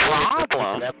have a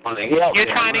problem.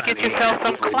 You're trying to get yourself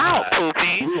some clout,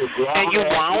 Poopy, and you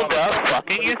wound up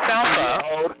fucking yourself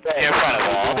up in front of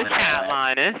all the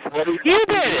chatliners. You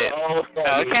did it,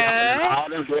 okay?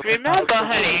 Remember,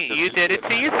 honey, you did it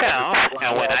to yourself,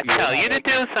 and when I tell you to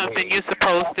do something, you're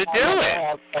supposed to do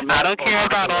it. I don't care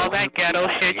about all that ghetto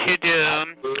shit you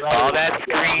do, all that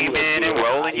screaming and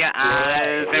rolling your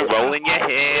eyes and rolling your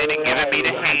head and giving me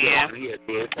the hand.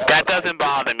 That doesn't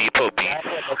bother me, Poopy.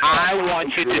 I want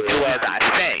you to do as I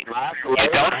say. You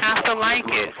don't have to like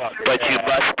it, but you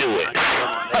must do it.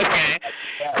 Okay?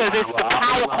 Because it's the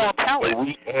power called pellet.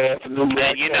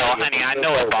 And you know, honey, I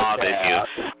know it bothers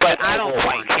you, but I don't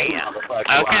quite care.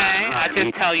 Okay? I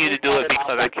just tell you to do it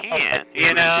because I can,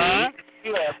 you know?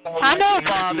 I know it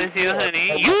bothers you, honey.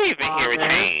 You even hear a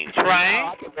change,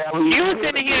 right? You were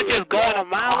sitting here just going a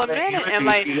mile a minute and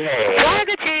like, flag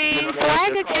a change,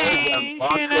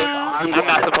 you know? I'm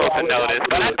not supposed to know this,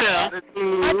 but I do,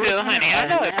 honey. I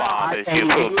know it bothers you,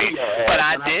 Poopy. But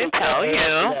I did tell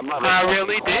you. I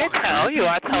really did tell you.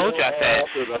 I told you. I said,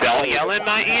 don't yell in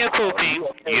my ear, Poopy.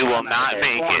 You will not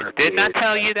make it. Didn't I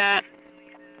tell you that?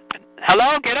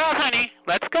 Hello? Get up, honey.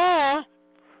 Let's go.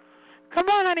 Come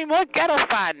on, honey, more ghetto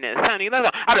fideness, honey. Let's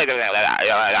go.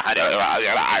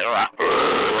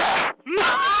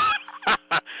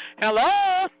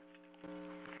 Hello?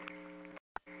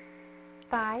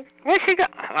 5. Where's she go?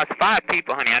 That's 5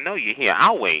 people, honey. I know you're here.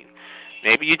 I'll wait.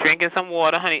 Maybe you're drinking some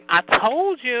water, honey. I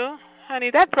told you,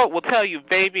 honey, that throat will tell you,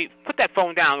 baby, put that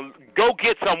phone down. Go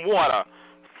get some water.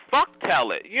 Fuck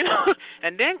tell it, you know,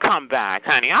 and then come back,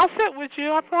 honey. I'll sit with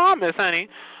you, I promise, honey.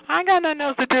 I ain't got nothing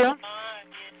else to do.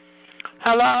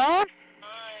 Hello?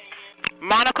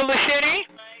 Monica Lashitty?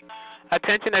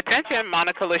 Attention,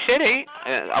 Monica Lashitty.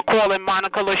 I'll call in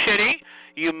Monica Lashitty.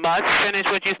 You must finish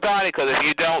what you started, because if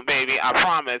you don't, baby, I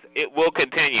promise, it will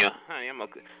continue. Honey, I'm going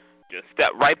to just step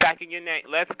right back in your neck.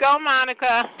 Let's go,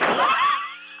 Monica.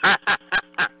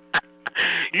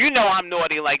 You know I'm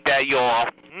naughty like that, y'all.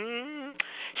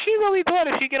 She really thought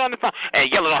if she get on the phone and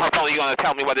yelling on her phone, you're going to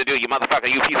tell me what to do, you motherfucker,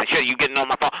 you piece of shit, you getting on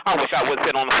my phone. I wish I would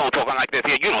sit on the phone talking like this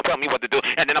here. You don't tell me what to do.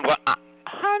 And then I'm going,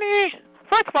 honey,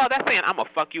 first of all, that's saying I'm going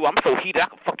to fuck you up. I'm so heated, I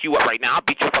can fuck you up right now. I'll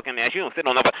beat your fucking ass. You don't sit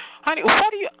on the phone. Honey,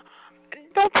 what do you,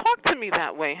 don't talk to me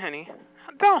that way, honey.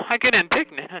 Don't. I get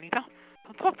indignant, honey.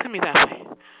 Don't talk to me that way.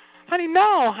 Honey,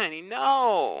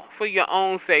 no. For your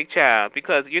own sake, child.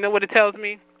 Because you know what it tells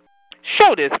me?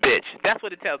 Show this bitch. That's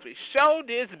what it tells me. Show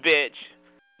this bitch.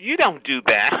 You don't do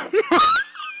that.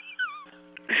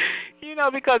 You know,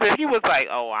 because if he was like,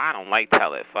 oh, I don't like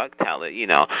tell it, fuck tell it, you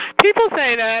know. People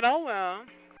say that, oh, well,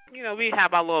 you know, we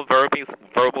have our little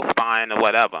verbal spine or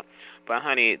whatever. But,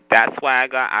 honey, that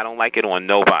swagger, I don't like it on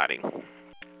nobody.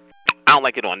 I don't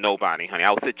like it on nobody, honey. I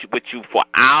will sit with you for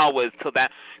hours till that,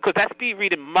 because that speed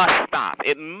reading must stop.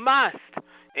 It must.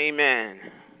 Amen.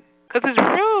 Because it's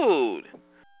rude.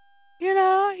 You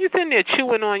know, you're sitting there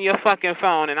chewing on your fucking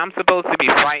phone and I'm supposed to be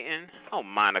frightened? Oh,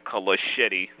 Monica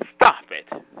Laschetti, stop it.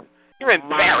 You're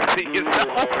embarrassing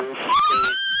yourself.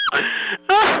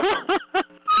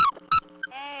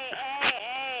 Hey.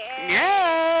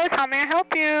 Yes, how may I help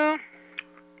you?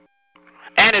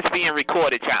 And it's being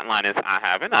recorded, chat line is I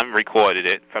haven't. I've recorded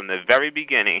it from the very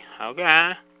beginning.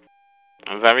 Okay.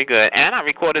 Very good. And I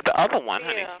recorded the other one,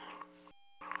 honey.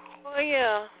 Oh,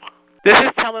 yeah. This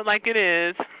is Tell It Like It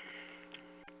Is.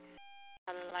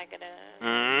 Tell It Like It Is.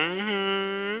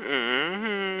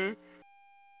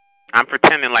 I'm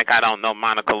pretending like I don't know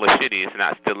Monica Laschetti is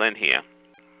not still in here.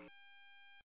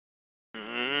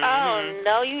 Oh,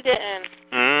 no, you didn't.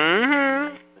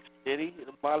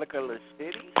 Monica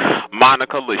Laschetti?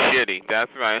 Monica Laschetti,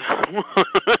 that's right.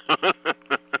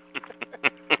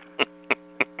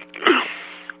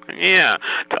 Yeah,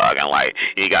 talking like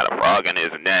he got a frog in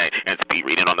his neck and speed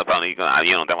reading on the phone. I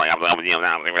don't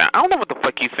know what the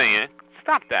fuck he's saying.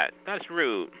 Stop that. That's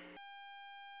rude.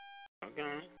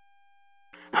 Okay.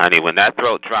 Honey, when that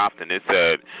throat dropped and it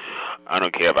said, I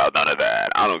don't care about none of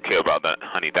that. I don't care about that.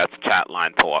 Honey, that's chat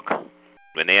line talk.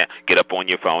 When they get up on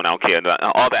your phone, I don't care about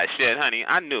all that shit, honey.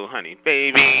 I knew, honey.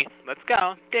 Baby, let's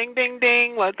go. Ding, ding,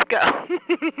 ding. Let's go.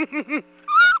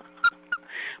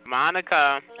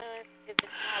 Monica. Is the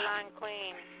Caroline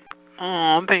Queen.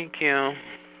 Oh, thank you.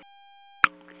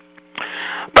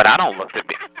 But I don't look to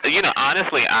be,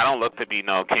 honestly, I don't look to be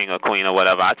no king or queen or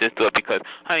whatever. I just do it because,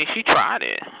 honey, she tried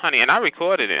it, honey, and I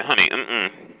recorded it, honey.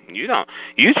 You don't.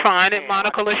 You trying it,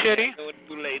 Monica Laschetti?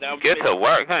 Get to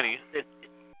work, honey.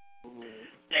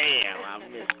 Damn, I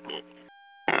missed it.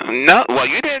 No, well,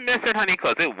 you didn't miss it, honey,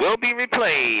 because it will be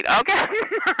replayed, okay?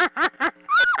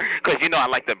 Because, I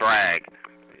like to brag.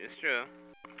 It's true.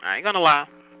 I ain't going to lie.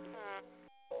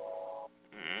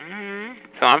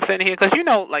 So I'm sitting here because,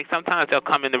 like sometimes they'll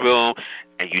come in the room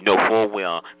and full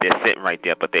well they're sitting right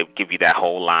there, but they give you that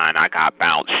whole line, I got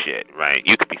bounced shit, right?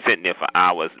 You could be sitting there for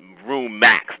hours, room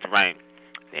maxed, right?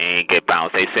 They ain't get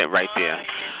bounced. They sit right there.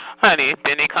 Honey,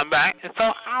 then they come back, and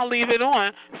so I'll leave it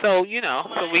on so,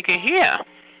 so we can hear.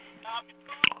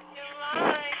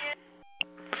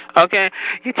 Okay,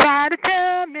 you try to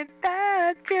tell me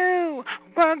that you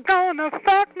were gonna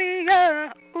fuck me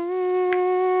up.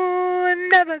 Ooh,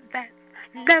 never that.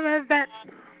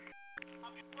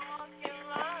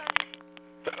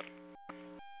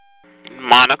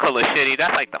 Monica Laschetti,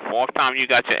 that's like the fourth time you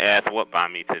got your ass whooped by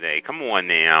me today. Come on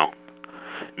now.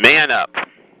 Man up.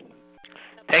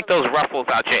 Take those ruffles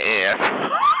out your ass.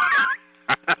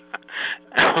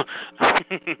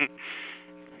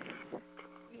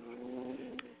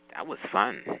 That was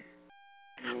fun.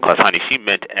 Because, honey, she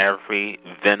meant every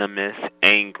venomous,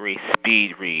 angry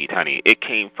speed read, honey. It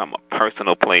came from a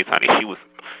personal place, honey.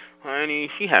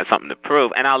 She had something to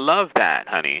prove. And I love that,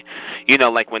 honey.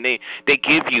 Like when they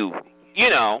give you,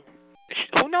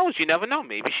 who knows? You never know.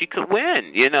 Maybe she could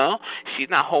win, She's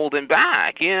not holding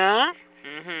back, she can't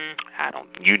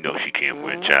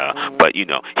win, child. But,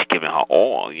 she's giving her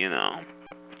all,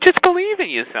 Just believe in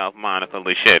yourself, Monica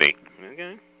Laschetti.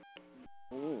 Okay?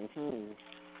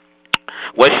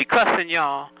 Was she cussing,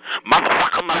 y'all?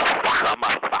 Motherfucker.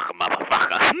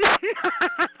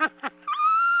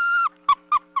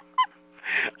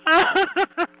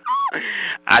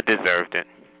 I deserved it.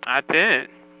 I did.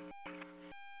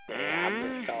 I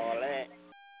missed all that.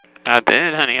 I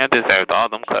did, honey. I deserved all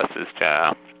them cusses,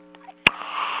 child.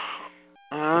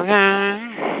 Okay.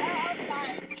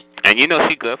 And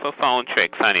she good for phone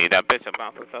tricks, honey. That bitch will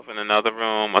bounce herself in another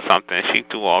room or something. She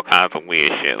do all kinds of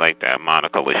weird shit like that,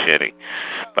 Monica Laschetti.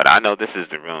 But I know this is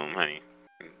the room, honey.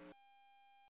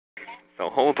 So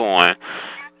hold on.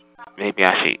 Maybe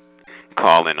I should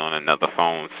call in on another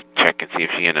phone, check and see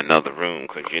if she's in another room.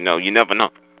 Because, you never know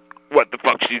what the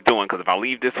fuck she's doing. Because if I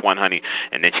leave this one, honey,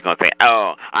 and then she's going to say,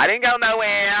 oh, I didn't go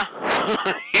nowhere.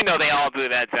 They all do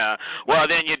that, child. Well,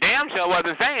 then your damn sure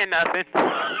wasn't saying nothing.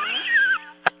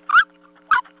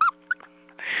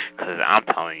 Because I'm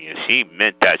telling you, she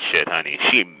meant that shit, honey.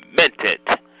 She meant it.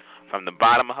 From the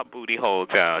bottom of her booty hole,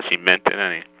 child. She meant it,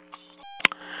 honey.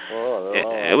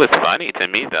 It was funny to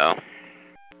me, though.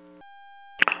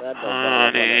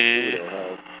 Honey.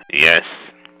 Yes.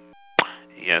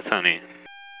 Yes, honey.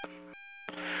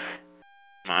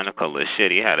 Monica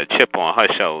Laschetti had a chip on her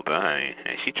shoulder, honey,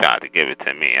 and she tried to give it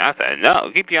to me. I said,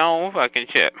 no, keep your own fucking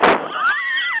chip.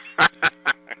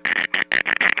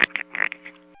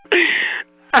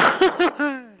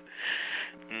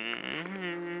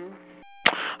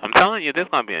 I'm telling you, there's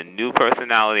going to be a new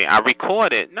personality. I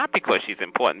record it, not because she's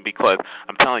important, because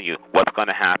I'm telling you what's going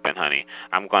to happen, honey.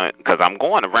 Because I'm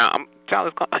going around. child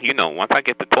is going. You know, once I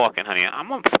get to talking, honey, I'm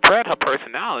gonna spread her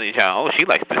personality, child. Oh, she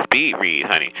likes to speed read,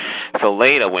 honey. So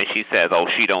later when she says, "Oh,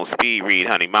 she don't speed read,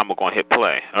 honey," Mama gonna hit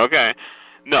play. Okay.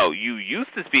 No, you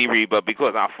used to speed read, but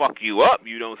because I fuck you up,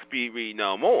 you don't speed read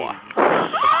no more.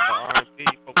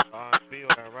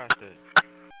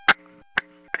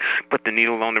 Put the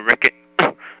needle on the record.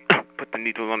 Put the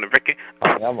needle on the record.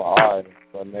 I'm an artist,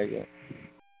 but nigga.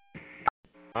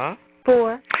 Huh?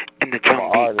 4. And the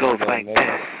drum beat goes like this.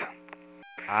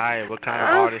 Alright, what kind of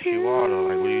artist you are though?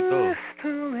 Like, what do you do?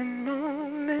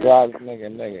 Drugs, nigga,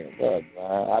 drugs,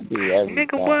 man. I do everything.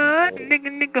 Nigga what?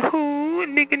 Nigga who?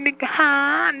 Nigga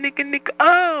ha? Nigga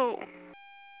oh.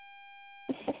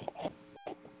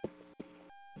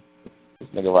 This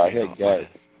nigga right here gay.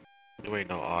 You ain't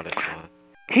no artist, man.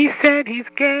 He said he's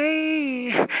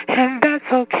gay, and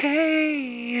that's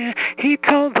okay. He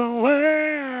told the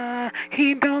world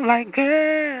he don't like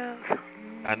girls.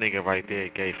 That nigga right there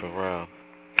gay for real.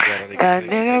 That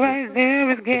nigga right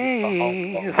there is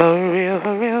gay. For real,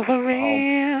 for real, for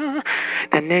real.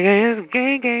 That nigga is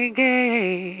gay.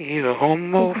 He's a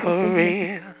homo for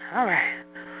real. All right.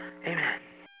 Amen.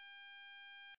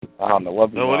 I don't know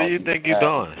what. So what do you think you're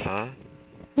doing, son?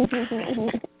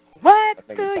 What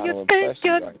do you think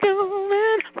you're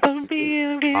doing for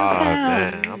real, real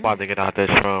man, I'm about to get out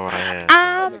this room right here.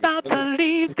 I'm about to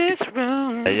leave this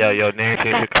room. Hey, yo, Nancy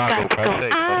in Chicago, press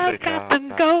 6, I've got to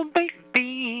go,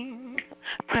 baby.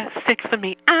 Press 6 for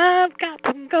me. I've got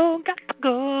to go.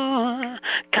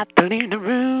 Got to leave the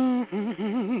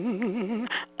room.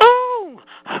 Oh,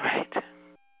 all right.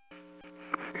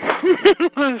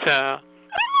 So.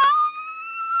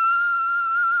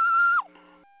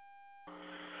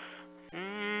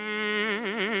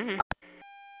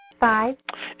 5.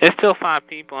 It's still 5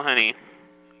 people, honey.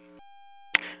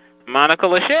 Monica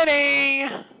Lachetti.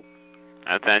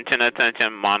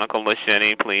 Attention, Monica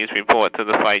Lachetti, please report to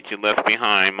the fight you left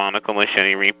behind. Monica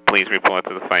Lachetti, please report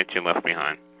to the fight you left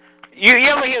behind. You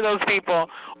ever hear those people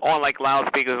on like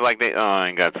loudspeakers like they? Oh, I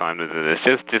ain't got time to do this.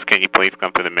 Just can you please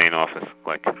come to the main office?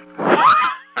 Like.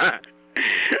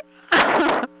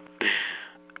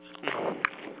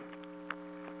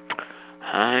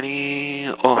 Honey,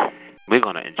 oh, we're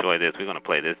gonna enjoy this. We're gonna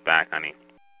play this back, honey.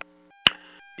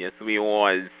 Yes, we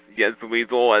was.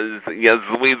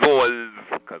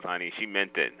 Because, honey, she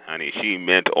meant it. Honey, she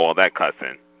meant all that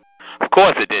cussing. Of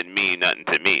course, it didn't mean nothing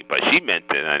to me, but she meant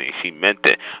it, honey. She meant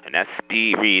it. And that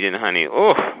speed reading, honey,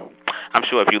 oh, I'm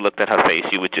sure if you looked at her face,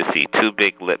 you would just see 2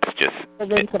 big lips just.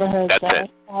 That's it.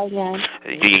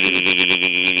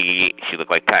 She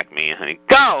looked like Pac-Man, honey.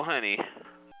 Go, honey.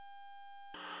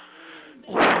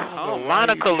 Oh,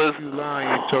 Monica is you lying.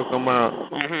 You talking about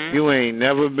you ain't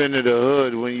never been to the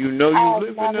hood when you know you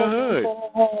live in the hood.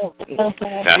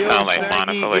 That sounds like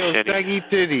Monica was shitty. Saggy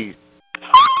titties.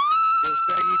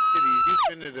 Saggy titties. You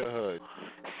been to the hood.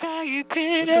 Saggy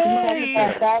titties.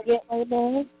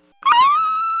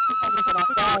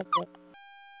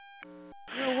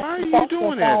 Yo, why are you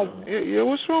doing that? Yo,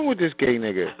 what's wrong with this gay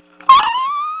nigga?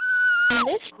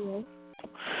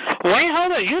 Wait,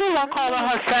 hold on. You don't want to call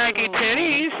her saggy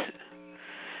titties.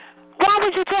 Why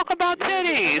would you talk about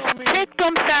titties? Pick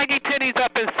them saggy titties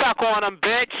up and suck on them,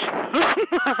 bitch.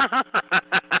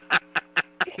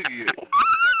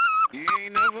 You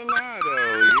ain't never lied,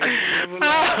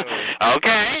 though.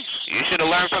 Okay. You should have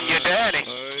learned from your daddy.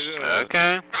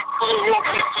 Okay.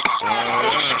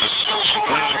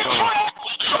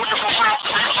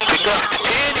 Pick up the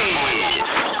titties.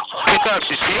 Pick up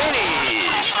the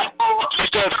titties.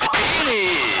 Pick up the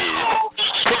titties.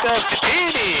 Pick up the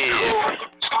titties.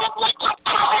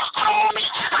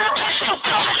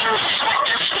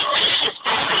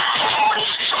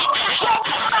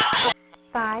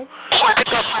 5. Pick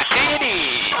up the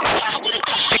titties.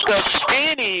 Pick up the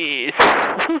titties.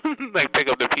 Like pick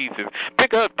up the pieces.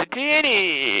 Pick up the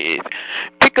titties.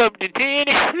 Pick up the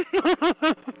titties.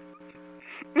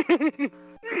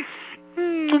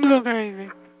 I'm so crazy.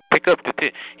 Pick up the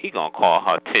titties. He gonna call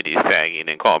her titties saggy and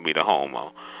then call me the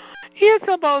homo. You're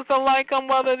supposed to like them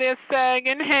whether they're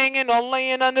sagging, hanging, or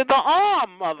laying under the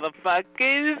arm,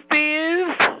 motherfuckers.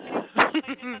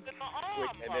 And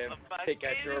then take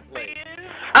out your place.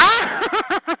 Oh.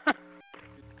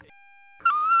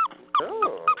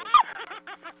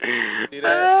 See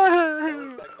that?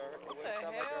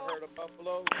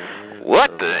 What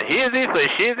the hizzy for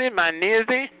shizzy, my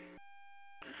nizzy?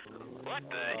 What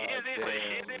the hizzy for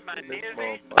shizzy, my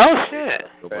nizzy? Oh, shit.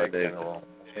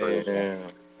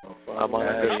 I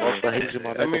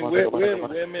mean, where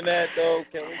women at, though?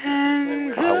 Can we?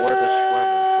 I wear the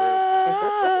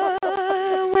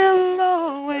will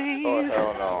always oh,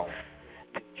 hell no.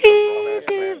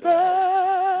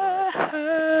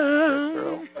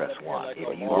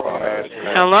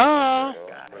 Hello?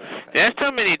 There's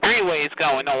too many three-ways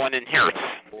going on in here.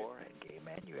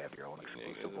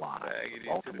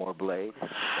 Baltimore Blade.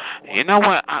 You know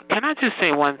what? Can I just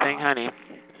say one thing, honey?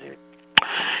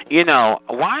 You know,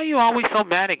 why are you always so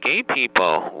mad at gay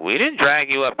people? We didn't drag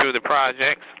you up through the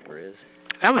projects.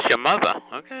 That was your mother,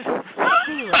 okay?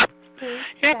 You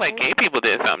act like gay people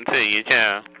did something to you,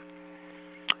 child.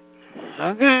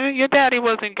 Okay, your daddy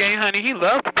wasn't gay, honey. He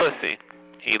loved pussy.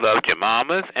 He loved your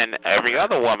mamas and every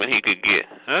other woman he could get.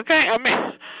 Okay, I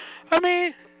mean, I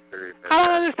don't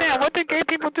understand. What did gay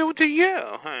people do to you,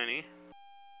 honey?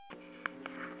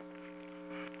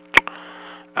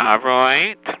 All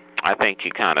right. I think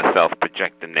you kind of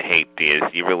self-projecting the hate, dears.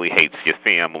 You really hate your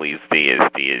families, dears.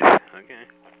 Okay.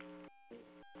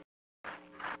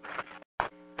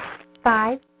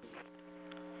 5.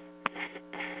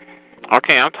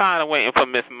 Okay, I'm tired of waiting for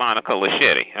Miss Monica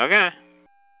Lachetti, okay?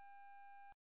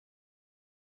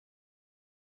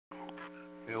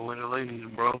 Yeah, where the ladies,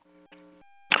 bro?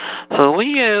 Who are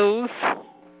you?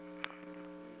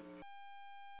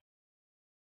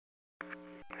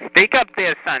 Speak up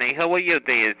there, Sonny. Who are you,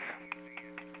 dears?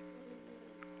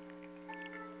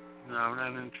 No, I'm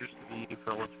not interested in you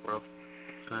fellas, bro.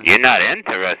 Sonny. You're not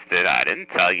interested? I didn't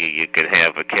tell you you could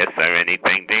have a kiss or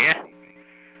anything, dear.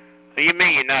 What do you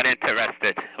mean you're not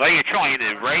interested? What, are you trying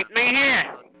to rape me here?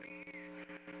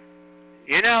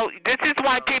 You know, this is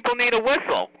why people need a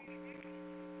whistle.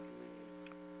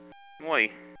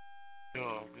 Wait.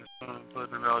 Yo, just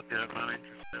putting it out there. I'm not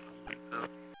interested.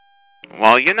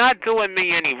 Well, you're not doing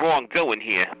me any wrongdoing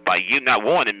here by you not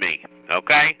wanting me,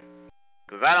 okay?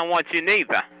 Because I don't want you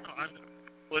neither. I just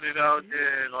put it out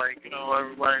there, like, you know,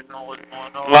 everybody know what's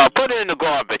going on. Well, put it in the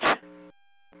garbage. I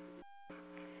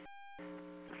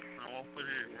won't put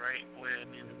it right where it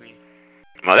needs to be.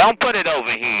 Well, don't put it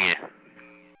over here.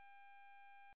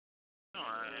 No,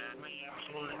 I mean,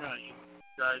 absolutely not. You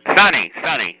guys...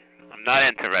 Sonny, I'm not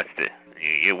interested.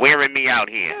 You're wearing me out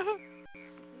here.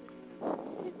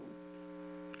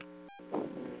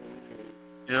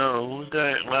 Yo, who's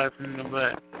that laughing in the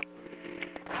back?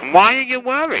 Why are you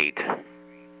worried?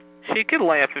 She can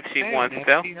laugh if she wants to.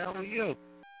 Nancy, how are you?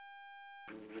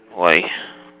 Wait.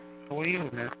 How are you,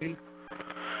 Nancy?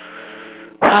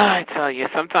 I tell you,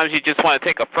 sometimes you just want to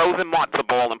take a frozen matzo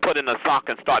ball and put in a sock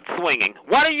and start swinging.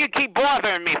 What do you keep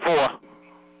bothering me for?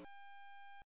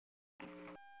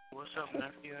 What's up,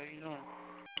 Nancy? How you doing?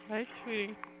 Hi,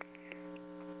 sweetie.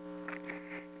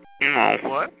 No.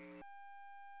 What?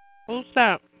 Who's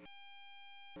that?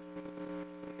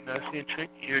 That's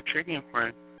your chicken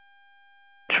friend.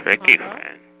 Tricky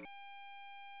friend.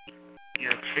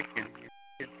 Yeah, chicken. Your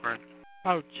chicken friend.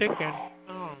 Oh, chicken.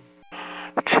 Oh.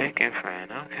 Chicken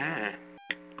friend, okay.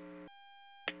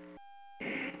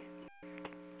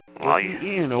 What you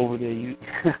eating over there? You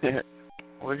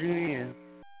what you eating?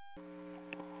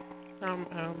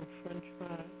 French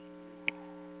fries.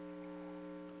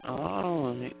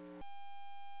 Oh.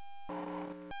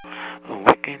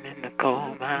 Working in the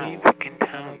coal mine, working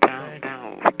down.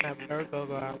 That Virgo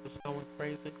guy was going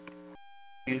crazy.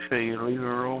 You say you leave a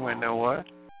room and then what?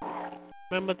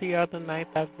 Remember the other night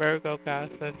that Virgo guy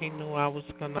said he knew I was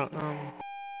gonna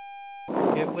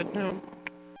get with him?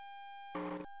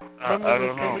 I don't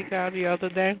know. The guy the other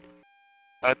day?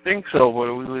 I think so,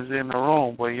 but we was in the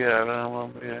room. But yeah, I don't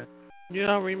remember. Yeah. You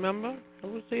don't remember? It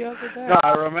was the other day. No,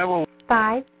 I remember.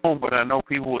 5. But I know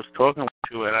people was talking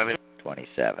with you, and I didn't.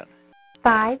 27.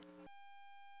 5.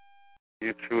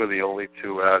 You two are the only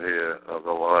two out here on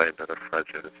the line that are French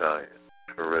and Italian.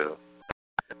 For real.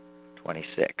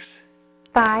 26.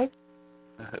 5.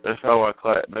 That's how I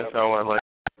clap. That's how I like.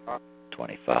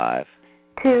 25.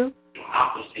 2.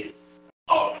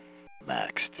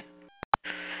 Maxed.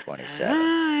 27.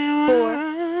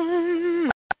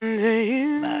 4.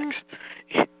 Maxed.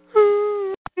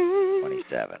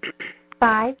 27.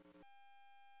 5.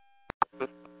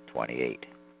 28.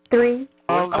 3.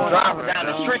 I'm driving down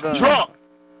the street drunk.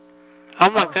 Oh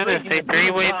my goodness, they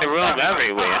three-way the room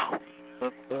everywhere.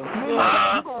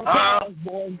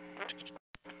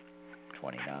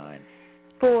 29.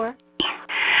 4.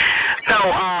 So,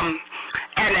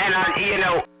 you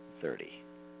know. 30.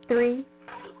 3.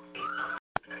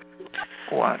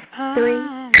 1. 3.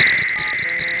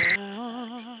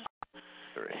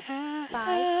 3. 5.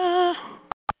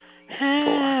 4.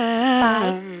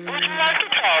 5.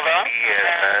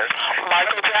 Yes.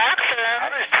 Michael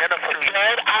Jackson.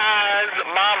 Dead Eyes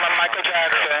Mama Michael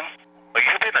Jackson. Well,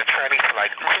 you've been a tranny for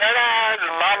like... Dead Eyes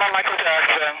Mama Michael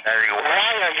Jackson.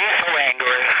 Why are you so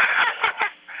angry?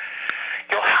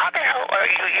 Yo, how the hell are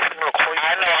you even recording?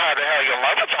 I know how the hell your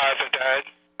mother's eyes are dead.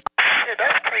 Yeah,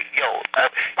 that's pretty... Yo,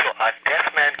 I deaf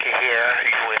man can hear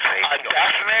you and say, a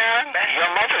deaf man?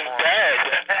 Your mother's dead.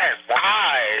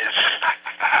 Eyes.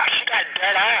 She got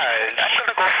dead eyes. I'm going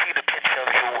to go see the picture of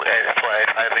you if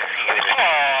I ever see you.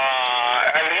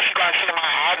 At least you're going to see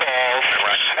my eyeballs.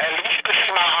 At least you can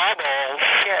see my eyeballs.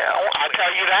 Yeah, I'll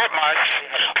tell you that much.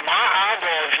 My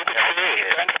eyeballs, you can see.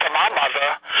 Thanks to my mother.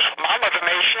 My mother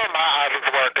made sure my eyes was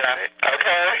working.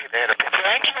 Okay?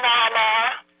 Thank you,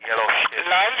 Mama. Yellow shit.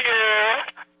 Love you.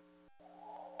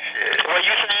 Shit. Were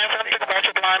you saying something about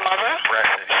your blind mother?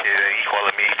 Breast and shit. He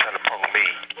calling me, trying to punk me.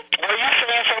 Were you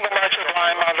saying something about your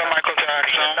blind mother, Michael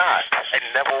Jackson? I'm not. I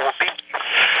never will be.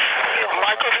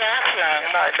 Michael Jackson.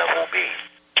 And I never will be.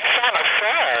 You sound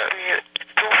upset. You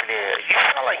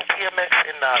sound like DMX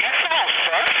in you sound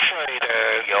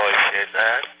frustrated. Yo, shit,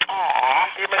 man.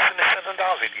 Aww. DMX in the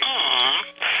 $7 with you.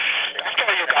 That's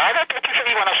all you got? I thought you said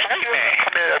you want to fight me.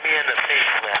 I mean, in the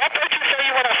face, man. I thought you said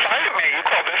you want to fight me. You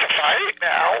call this a fight?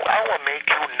 Now, I will make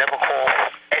you never call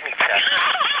any text.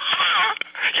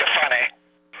 You're funny.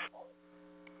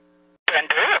 Then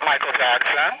do it, Michael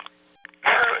Jackson.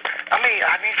 I mean,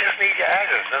 just need your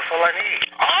address. That's all I need.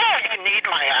 Oh, you need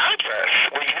my address?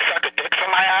 Will you suck a dick for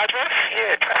my address?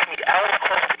 Yeah, trust me. I was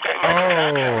close to getting my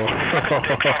address. Suck a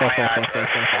dick for my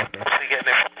address. So getting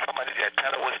it from somebody that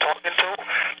Tyler was talking to?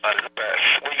 That's the best.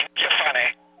 You're funny.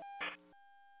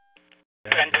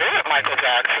 Then do it, Michael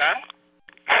Jackson.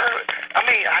 I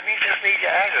mean, just need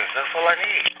your address. That's all I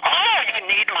need. Oh, you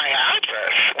need my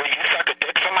address? Will you suck a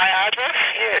dick for my address?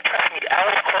 Yeah, trust me. I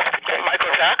was close to getting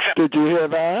Michael Jackson. Did you hear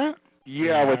that?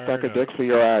 Yeah, I would suck a dick for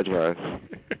your address.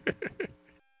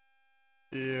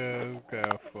 Yeah, it's kind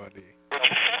of funny. Would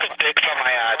you suck a dick for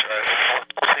my address?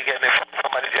 Was he getting it from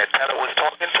somebody that Tyler was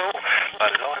talking to?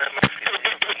 Lord have mercy.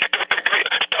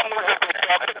 Someone you're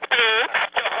talking to?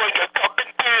 Someone you're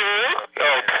talking to? Yo,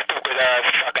 stupid ass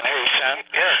fucking Haitian.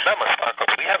 Yeah, remember, sucker.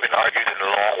 We haven't argued in a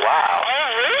long while. Oh,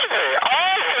 really?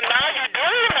 Oh, so now you do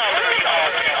remember we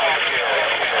argued.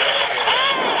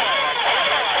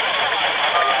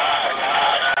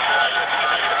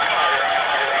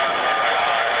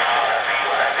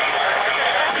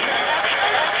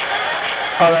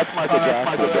 Oh, that's Michael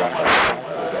Jackson.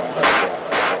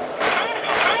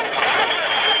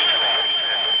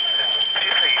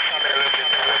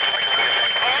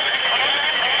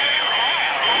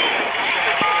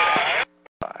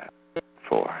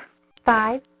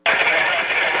 Five.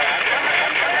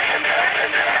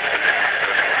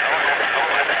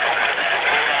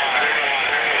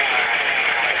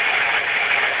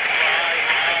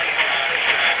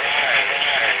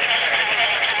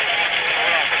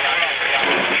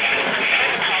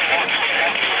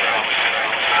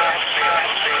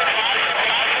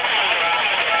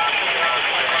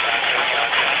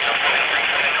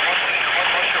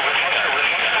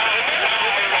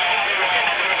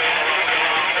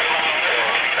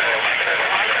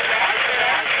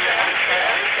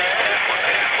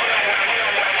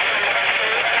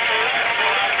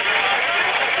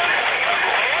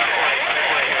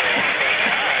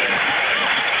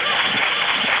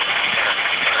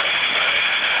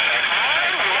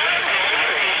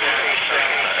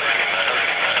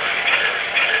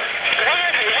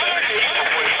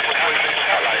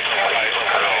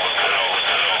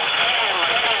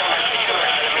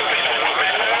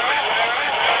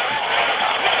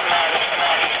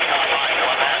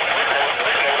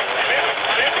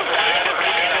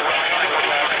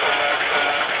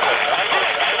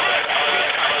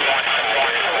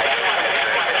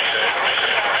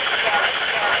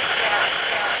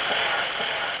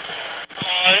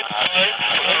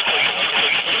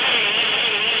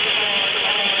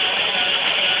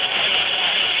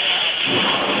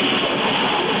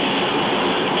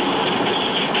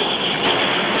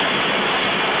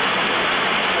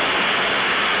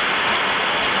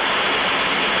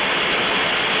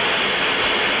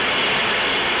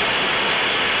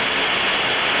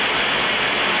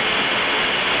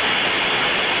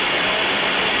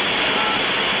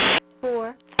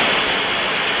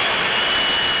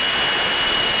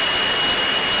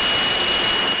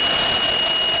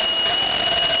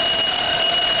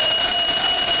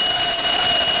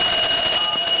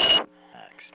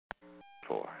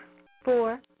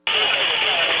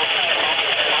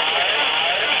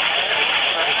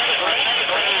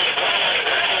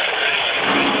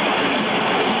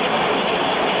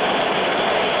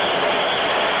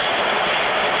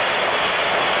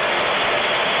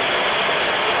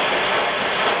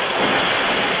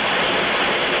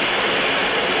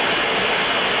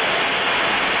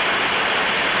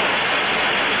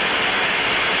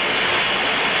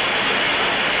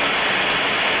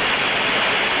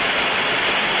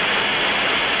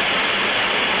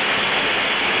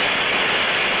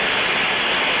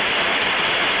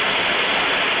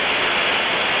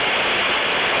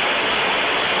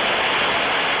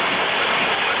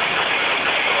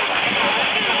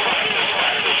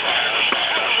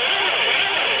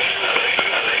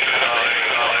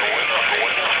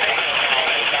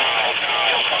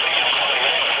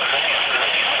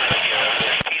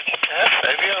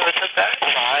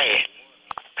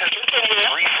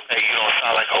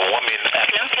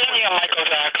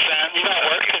 Jackson. You got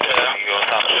work to do.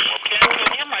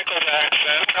 Continue, Michael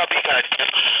Jackson. Probably got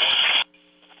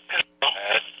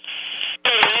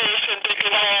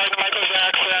Michael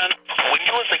Jackson. When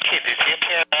you was a kid, did your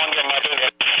parents on your mother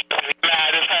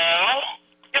mad as hell?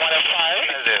 Wanna fight?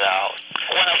 Cut it out.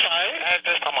 Wanna fight? At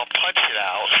this, I'ma punch it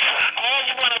out. Oh,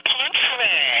 you wanna punch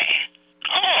me?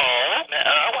 Oh. Man,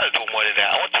 I wanna do more than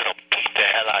that. I want you to beat the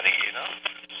hell out of you, you know?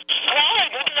 Why?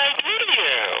 What did I do to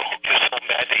you? You're so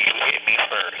mad that you hit me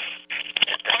first.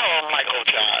 Oh, Michael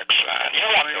Jackson. You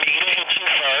want me to hit you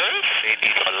first? They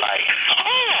need your life.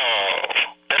 Oh.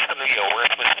 That's gonna be your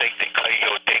worst mistake than cutting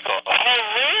your dick off. Oh,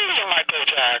 really, Michael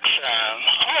Jackson?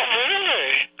 Oh,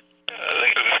 really?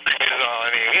 Look at the screens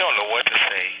on him. He don't know what to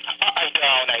say. I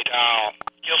don't.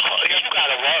 You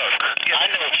gotta work. I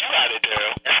know what you gotta do.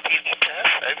 STD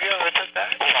test? Have you ever took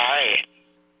that? Right.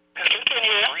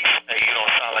 Continue. You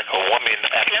don't sound like a woman.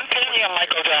 Continue,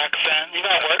 Michael Jackson. You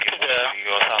got work to do. You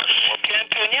don't sound like a woman.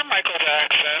 Continue, Michael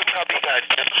Jackson. Probably got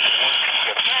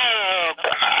oh,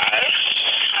 gosh.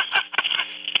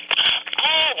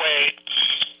 Oh, wait.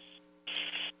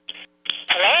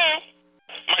 Hello?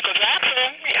 Michael Jackson?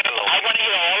 Hello. I want to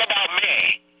hear all about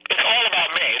me. It's all about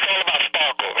me. It's all about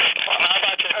sparkles. Not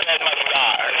about your head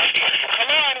mustache.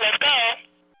 Come on, let's go.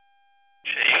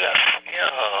 Shit, you got,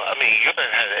 I mean, you've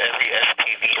been had every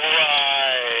STD.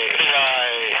 Right.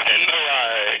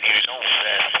 You don't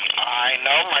say. I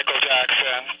know, Michael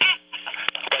Jackson.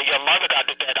 But your mother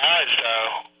got the dead eyes,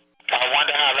 though. I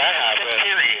wonder how that happened.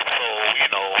 Period.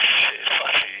 So, shit,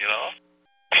 fuck it,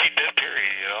 She did,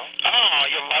 period, Oh,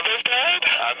 your mother's dead?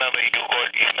 I remember you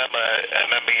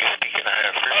speaking to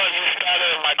her first. Oh, you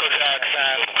started, Michael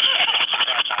Jackson.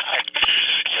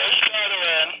 You're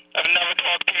stuttering. I've never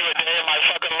talked to you a day in my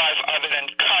fucking life other than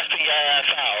cussing your ass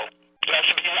out.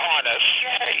 Let's be honest.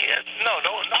 Yeah. No.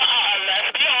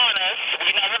 Let's be honest.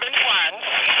 We've never been friends.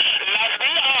 Let's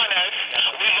be honest.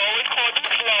 We've always called you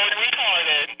slow and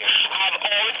retarded. I've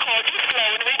always called you slow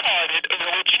and retarded,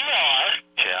 which you are.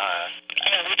 Yeah.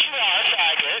 And which you are,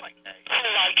 faggot. Who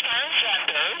like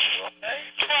transgenders.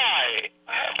 Right.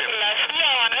 Let's be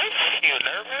honest. You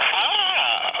nervous?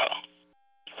 Oh.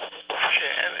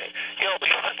 Shit. You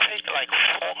can take like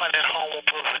 400 homo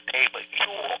pills a day, but you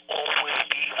will always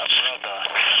be a brother.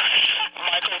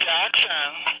 Michael Jackson.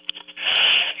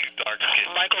 You dark skin.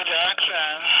 Michael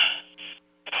Jackson.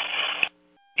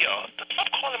 Stop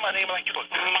calling my name like you a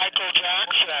Michael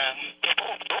Jackson.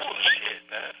 People do shit,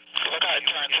 man. Look how I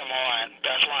turned him on.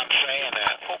 That's why I'm saying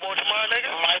that. Football tomorrow, nigga?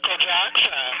 Michael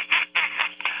Jackson.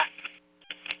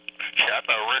 Shit, I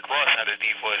thought Rick Ross had a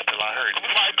deep voice till I heard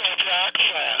Michael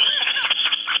Jackson.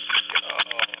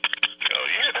 You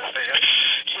hear this nigga?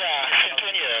 Yeah,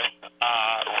 continue.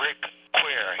 Rick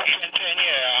Queer.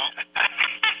 Continue.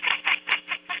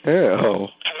 Hell.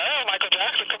 Hello, Michael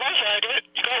Jackson. Come on, faggot.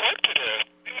 You got work to do.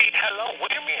 You mean hello?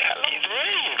 What do you mean hello?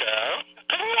 There you go.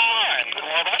 Come on.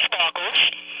 More about sparkles.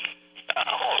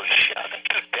 Oh, shit. I think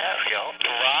you're deaf, yo.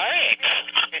 Right.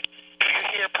 Do you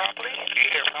hear properly? Do you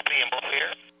hear properly in both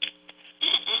ears?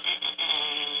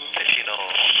 Did she know?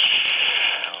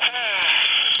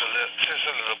 Since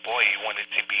a little boy, you wanted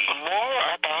to be more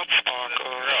about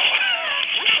sparkles.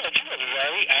 You said you were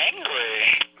very angry.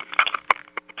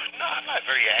 No, I'm not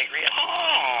very angry.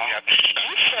 Oh,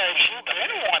 you said you've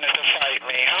been wanting to fight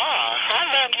me, huh? How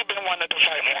long you been wanting to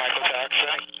fight me, Michael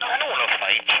Jackson? No, I don't want to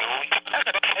fight you. I'm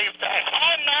going to fight back.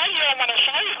 Oh, now you don't want to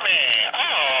fight me.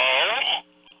 Oh.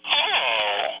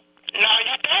 Now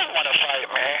you don't want to fight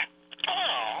me.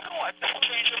 Oh. No, I don't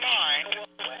change your mind.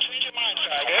 Change your mind,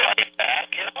 faggot. Fight back,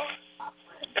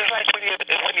 It's like when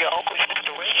your uncle used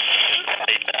to rape you.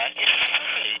 Fight back.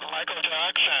 Michael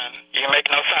Jackson. You make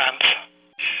no sense.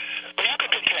 But you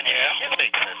can continue. It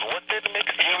makes sense. What did it make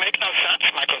sense? You make no sense,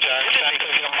 Michael Jackson,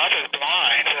 because your mother's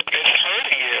blind. It's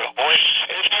hurting you.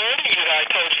 It's hurting you that I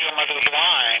told you your mother's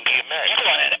blind. You're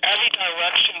going in every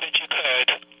direction that you could,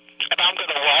 and I'm going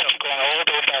to watch you go in all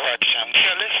those directions.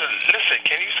 Yeah, listen.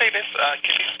 Can you say this?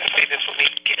 Can you say this with me?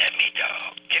 Get at me,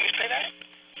 dog. Can you say that?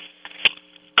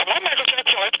 Come on, Michael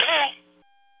Jackson, let's go.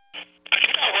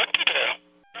 You got work to do.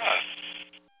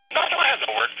 No, I don't have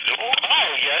no work to do.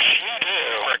 Oh, yes, you do.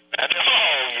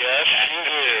 Oh, yes, you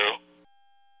do.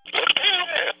 Let's go.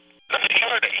 Let me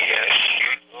hear that. Yes,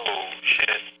 you do.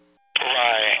 Shit.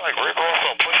 Right. Like Rick Ross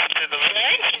will push it to the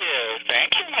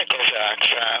Thank you, Michael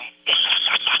Jackson.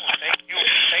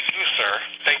 Thank you, sir.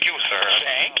 Thank you,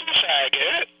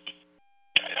 faggot.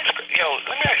 Yo,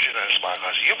 let me ask you this,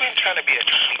 Marcos. You've been trying to be a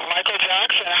Michael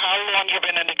Jackson. How long you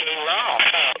been in the gay realm?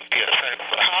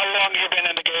 How long you been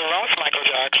in the gay realm, Michael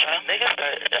Jackson?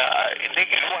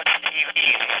 Niggas watch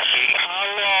TV. How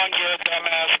long your dumb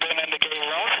ass been in the gay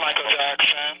realm,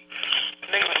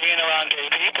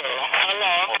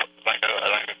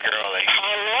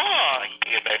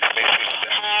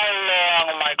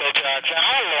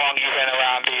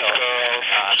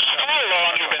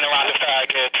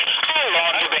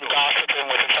 long you been gossiping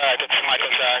with the faggots, Michael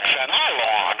Jackson? How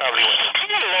long? How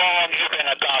long you been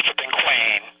a gossiping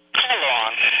queen? How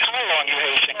long? How long you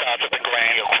Haitian gossiping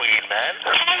queen? You're a queen, man.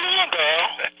 How long, girl?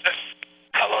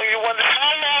 How long you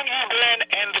been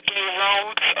in the gay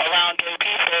rooms around gay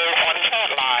people on the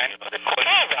front line?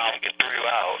 Tell them. Get you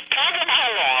out. Tell them how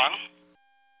long.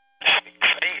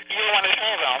 You don't want to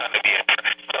tell them.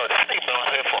 No, this thing been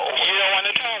here for over. You don't want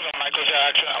to tell them, Michael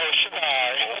Jackson. Oh, should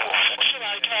I? Should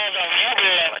I tell them you've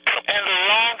been in the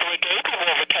wrong with gay people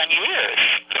over 10 years,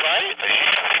 right?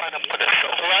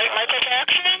 Right, Michael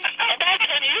Jackson? About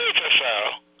 10 years or so.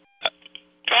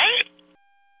 Right?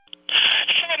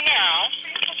 So now,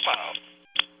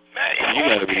 you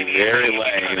gotta be very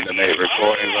lame to make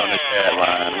recordings on the chat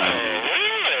line, honey.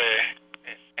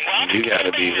 You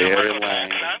gotta be very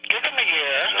lame. Give them a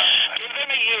year. Give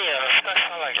them a year.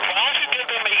 Why don't you give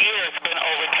them a year? It's been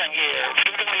over 10 years.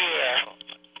 Give them a year.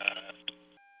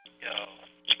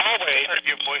 I'll wait.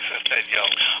 Your voice has said, yo.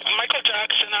 Michael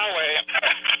Jackson, I'll wait.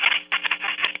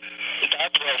 That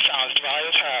throat sounds dry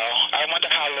as hell. I wonder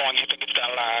how long you think it's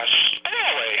gonna last.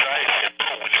 I'll wait.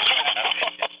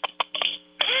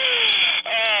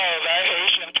 Oh, that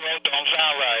Haitian throat don't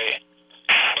sound right.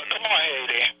 But come on,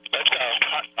 Haiti. Let's go.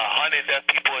 100 deaf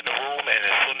people in the room, and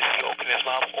as soon as he opened his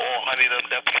mouth, all 100 of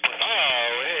deaf people.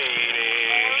 Oh, Haiti.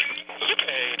 Look at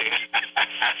Haiti.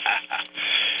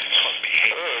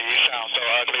 Oh, you sound so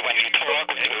ugly when you talk,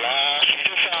 when you laugh. You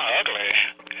just sound ugly.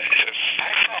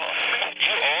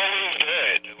 You always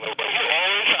did. You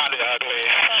always sounded ugly.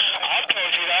 I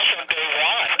told you that from day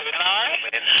one, didn't I?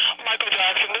 Michael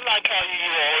Jackson, didn't I tell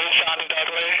you always sounded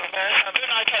ugly?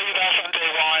 Didn't I tell you that from day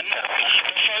one?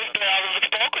 The first day I was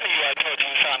spoken to you, I told you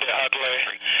you sounded ugly.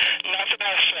 Nothing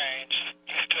has changed.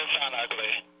 You still sound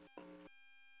ugly.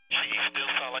 You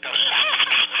still sound like a...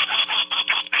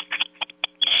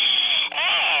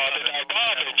 Oh, did I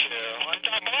bother you? Did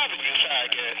I bother you,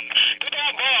 faggot? Did I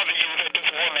bother you that this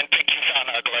woman thinks you sound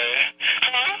ugly?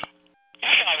 Huh? You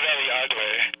sound very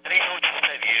ugly. I didn't know what you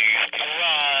said.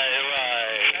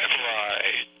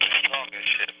 Right. Strong as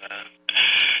shit, man.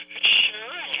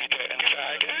 Sure you didn't,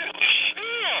 faggot.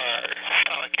 Sure.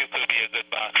 Sound like you could be a good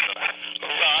boxer.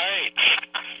 Right.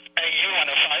 And you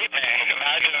want to fight me.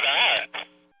 Imagine that.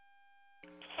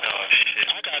 Oh, shit.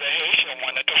 I got a Haitian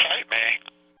wanted to fight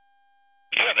me.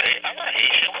 I'm not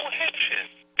Haitian. Who Haitian?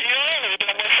 Really?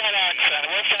 Then what's that accent?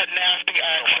 What's that nasty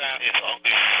accent? It's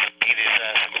ugly.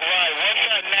 Right. What's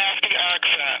that nasty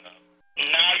accent?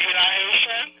 Now you're not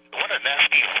Haitian? What a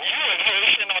nasty... You was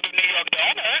Haitian on the New York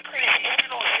Donut.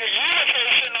 You was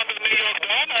Haitian on the New York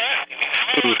Donut.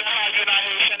 I wonder how you're not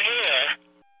Haitian here.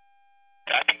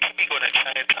 I think you be going to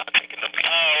Chinatown taking the picture.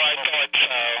 Oh, I thought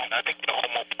so. I think the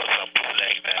homo put some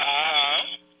bootleg there.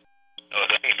 No,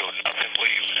 that ain't doing nothing for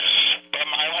you, man. But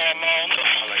my hormones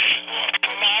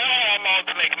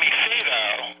make me see,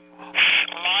 though.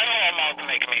 My hormones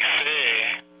make me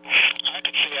see. I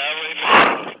can see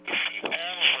everything.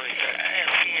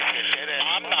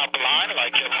 I'm not blind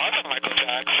like your mother, Michael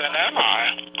Jackson, am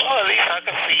I? Well, at least I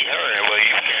can see her. Well,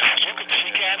 you can't. She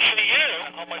can't see you.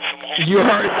 How much some You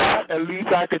heard that? At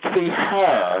least I could see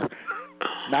her.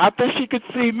 Not that she could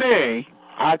see me.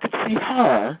 I could see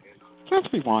her. Let's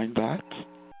rewind that.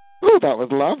 Ooh, that was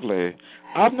lovely.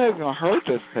 I've never even heard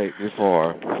this tape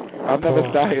before. I've never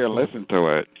sat here and listened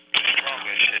to it. Strong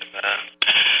as shit, man.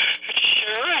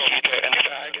 Sure you didn't,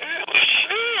 faggot.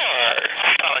 Sure.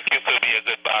 Sound like you could be a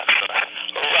good boxer.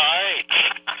 Right.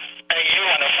 And you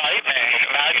want to fight me.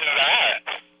 Imagine that.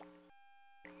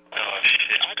 Oh,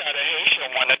 shit. I got a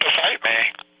Haitian wanted to fight me.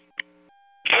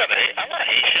 I'm not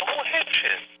Haitian. Who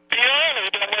Haitian? Really?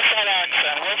 Then what's that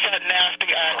accent? What's that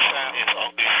nasty accent? It's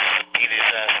ugly.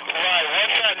 Right.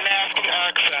 What's that nasty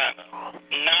accent?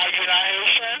 Now you're not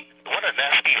Haitian? What a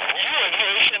nasty... You was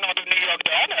Haitian on the New York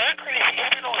Donut. You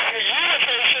was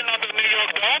Haitian on the New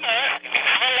York Donut.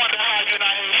 I wonder how you're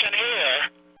not Haitian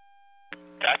here.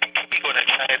 I think you be going to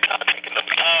Chinatown taking the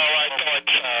picture. Oh, I thought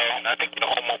so. I think the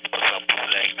homo put some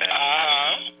bootleg there.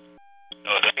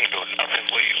 No, that ain't doing nothing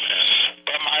for you, man.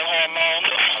 But my hormones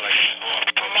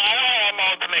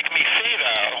make me see,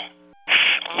 though.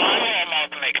 My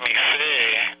hormones make me see.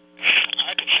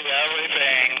 I can see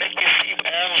everything. Make me see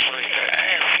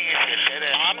everything.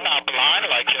 I'm not blind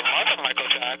like your mother, Michael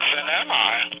Jackson, am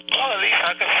I? Well, at least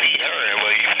I can see her.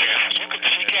 Well, you can't.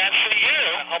 She can't see you.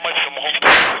 How much some homo?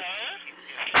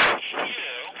 She can't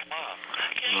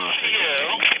see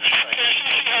you. Can't she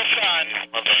see her son?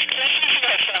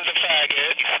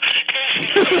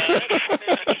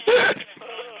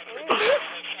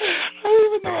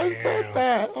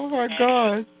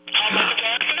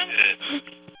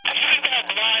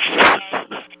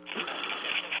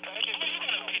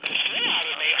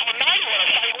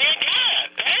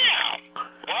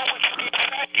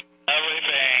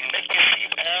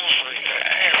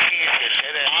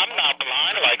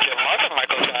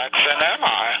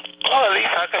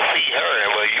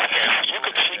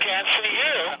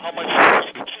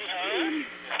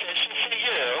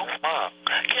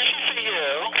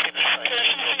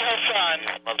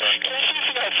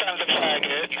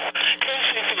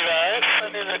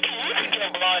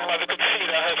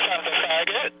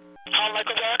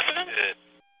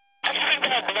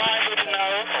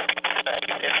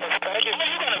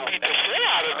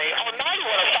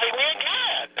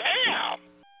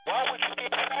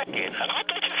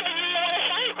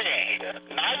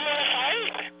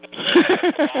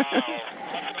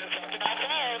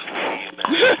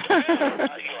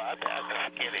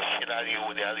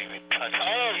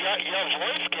 Your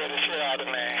voice scared the shit out of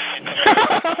me.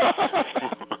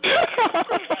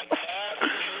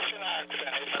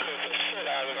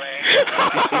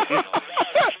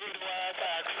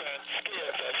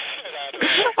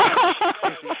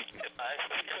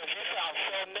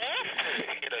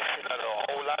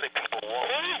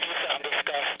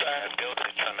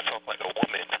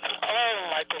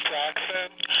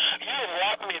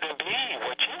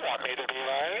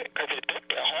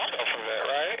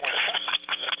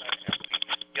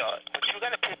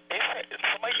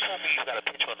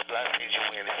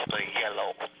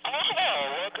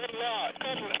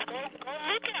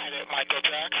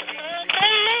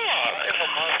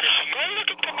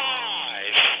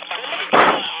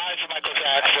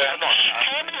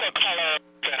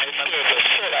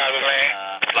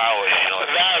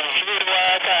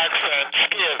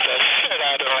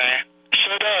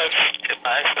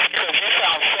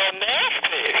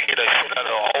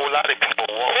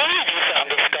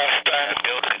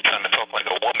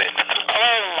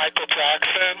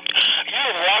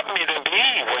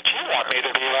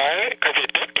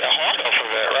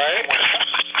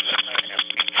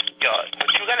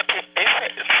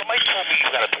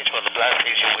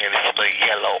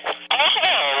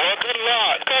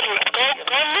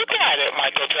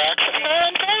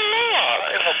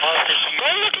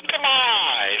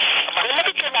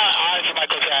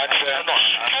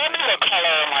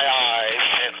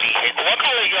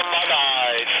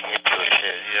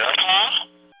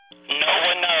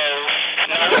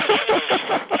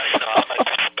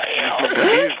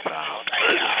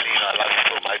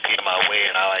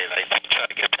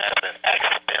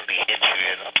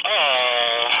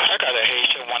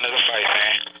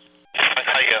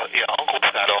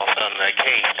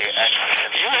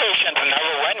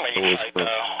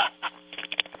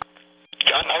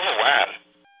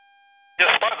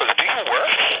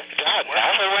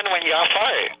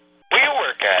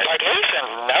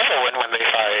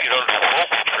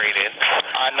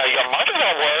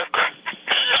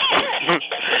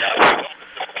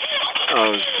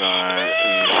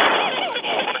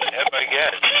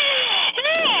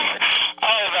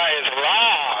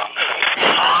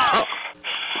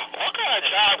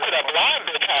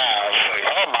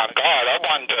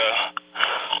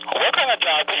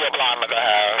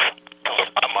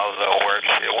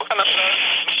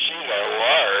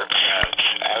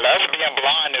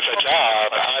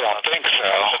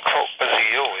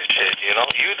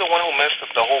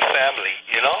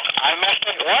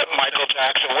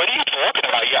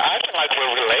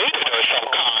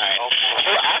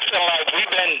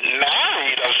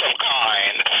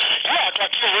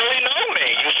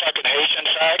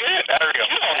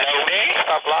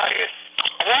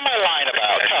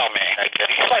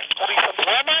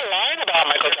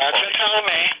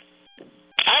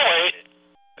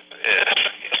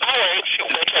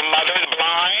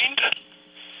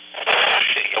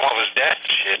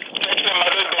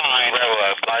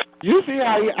 You see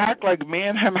how you act like me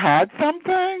and him had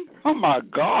something? Oh my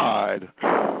God.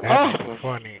 That's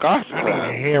funny. Gosh, I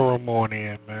need to hear him on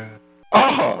here, man.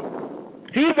 Oh,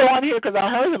 he's on here because I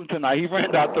heard him tonight. He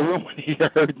ran out the room when he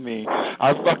heard me.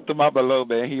 I fucked him up a little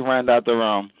bit. He ran out the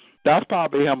room. That's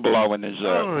probably him blowing his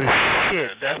shirt. Oh, shit.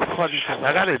 That's funny because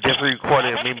I got a different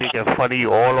recording of me being funny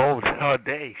all over all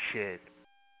day. Shit.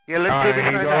 Yeah, let's get it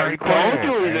right now. Told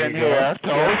you he's in here.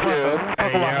 Told you. I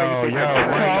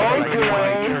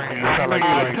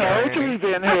told you he's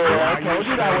in here. I told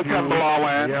you that was him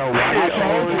blowing. I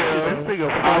told you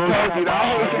that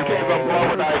Haitian came from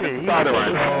blowing like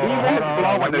stuttering. He was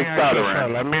blowing and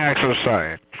stuttering. Let me ask you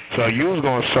something. So you was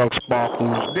gonna suck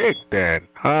Sparkle's dick then,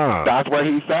 huh? That's what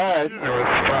he said.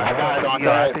 I got it on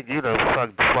I think you done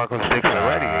sucked Sparkle's dick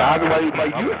already. That's what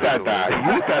but you said that.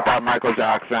 You said that, Michael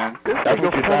Jackson. That's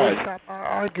what you said. Stop our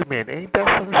argument. Ain't that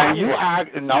some and shit? You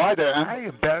act. No, I didn't.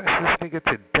 I embarrassed this nigga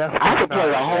to death. I could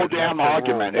play a whole damn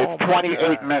argument. It's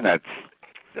 28 minutes.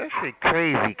 That shit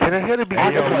crazy. Can I hear the I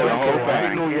can play the whole thing.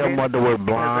 I knew your mother was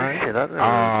blind. Shit, I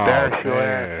embarrass your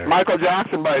ass. Michael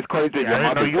Jackson, but it's crazy that your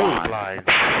mother's blind.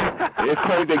 It's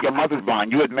crazy that your mother's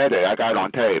blind. You admit it. I got it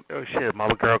on tape. Oh shit,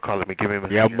 my girl calling me. Give me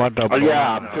your mother. Oh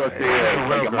yeah, I'm sure she is.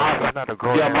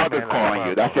 Your mother's calling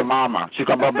you. That's your mama. She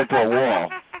gonna bump into a wall.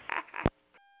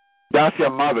 That's your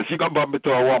mother. She gonna bump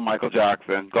into a wall, Michael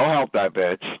Jackson. Go help that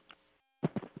bitch.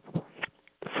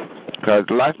 Because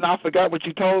let's not forget what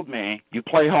you told me. You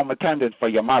play home attendant for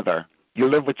your mother. You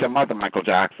live with your mother, Michael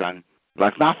Jackson.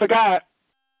 Let's not forget.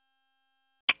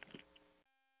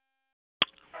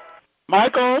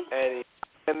 Michael? And you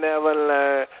can never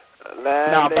learn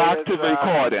Now back to the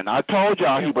recording. I told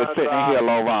y'all he was sitting here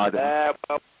low riding.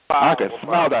 I could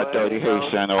smell that dirty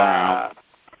Haitian around.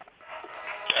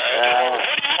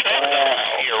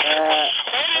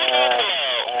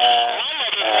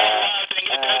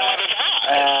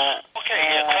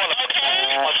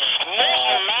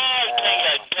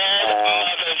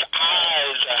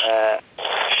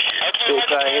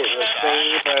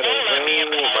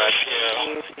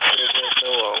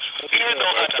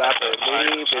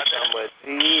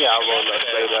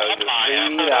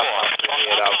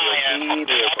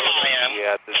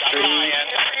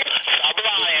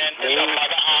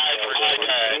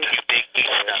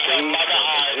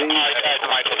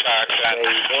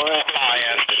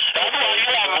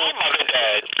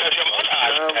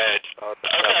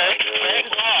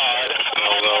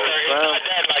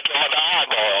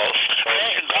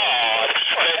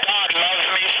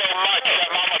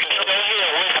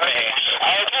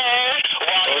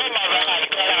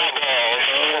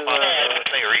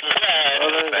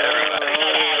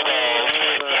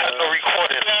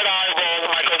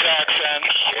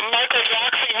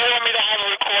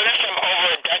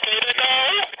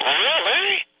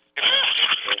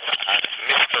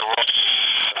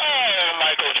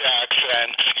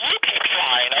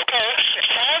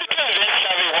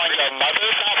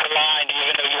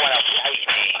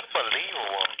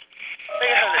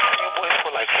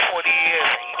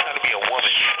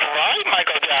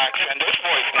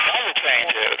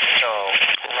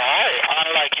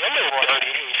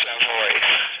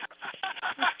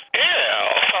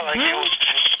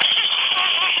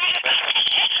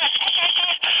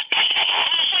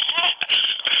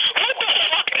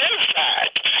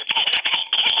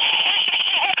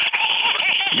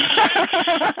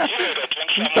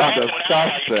 You sound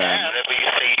disgusting.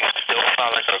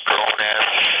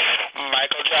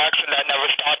 Michael Jackson, that never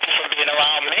stopped you from being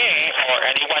around me or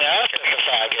anyone else that's a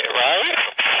faggot, right?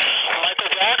 Michael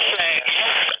Jackson,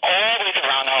 he's always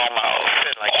around homos.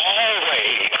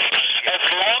 Always. As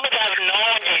long as I've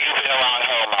known you, you've been around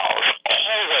homos.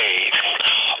 Always.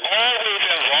 Always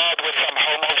involved with some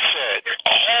homo shit.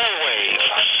 Always.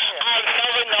 I've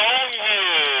never known you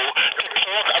to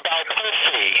talk about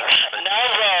pussy.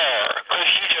 Never. Because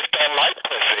you just don't like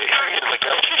pussy.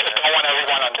 You just don't want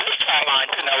everyone on this timeline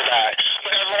to know that.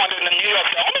 But everyone in the New York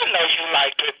don't know you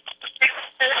liked it.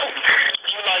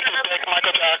 You liked it, Dick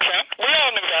Michael Jackson. We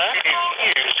all knew that.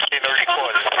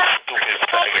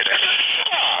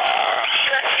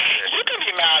 You can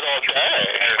be mad all day.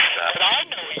 But I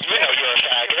know you know you're a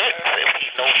faggot.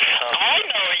 I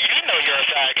know you know you're a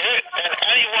faggot. And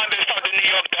anyone that's from the New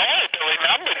York Dog that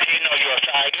remembers you know you're a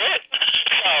faggot.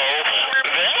 So,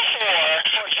 therefore,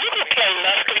 you can play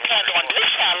let's pretend on this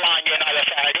timeline you're not a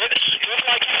faggot. Just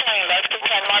like you're saying let's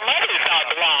pretend my mother's not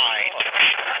blind.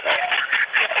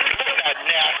 Look at that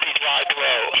nasty dry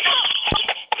throat.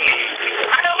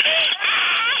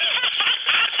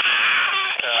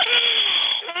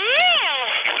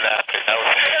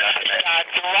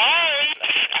 That's right.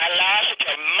 I laughed at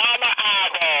your mama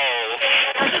eyeballs.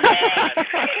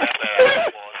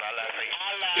 I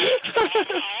laughed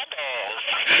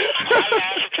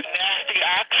at your nasty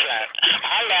accent.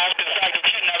 I laughed at the fact that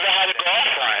you never had a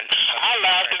girlfriend. I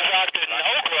laughed at the fact that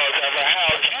no girls ever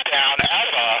held you down,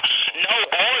 ever. No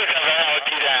boys ever held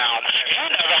you down. You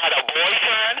never had a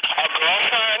boyfriend, a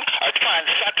girlfriend, a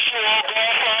transsexual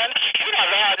girlfriend. You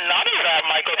never had none of that,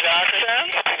 Michael Jackson.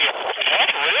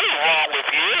 What's really wrong with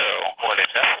you?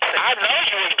 I know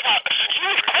you was quick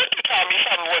to tell me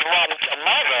something was wrong with your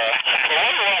mother, but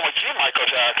what's wrong with you, Michael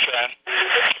Jackson?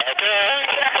 Okay?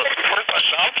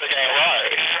 Something ain't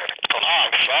right.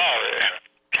 I'm sorry.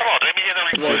 Come on, let me get a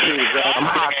report. I'm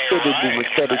hospitable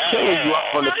instead of killing you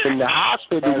up in the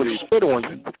hospital with a spit on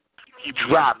you. You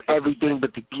drop everything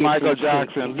but the kids. Michael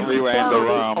Jackson three-ran the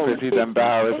room because he's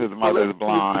embarrassed his mother's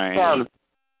blind.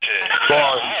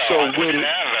 Bars are so witty.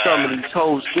 Some of these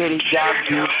hoes get it. Y'all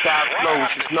do stop flows.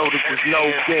 Just know that there's no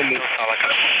gimmick.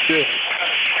 Yeah.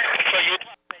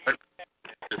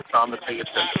 It's time to pay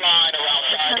attention. Around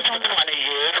 20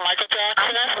 years, Michael Jackson?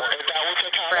 Is that what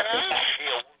you're talking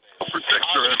about? Protect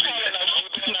your everything.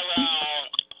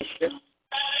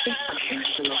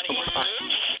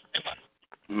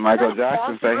 Michael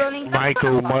Jackson say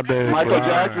Michael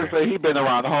Jackson say he been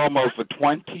around homos for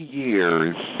 20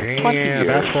 years. Damn, 20 years.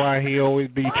 That's why he always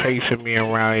be chasing me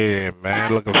around here,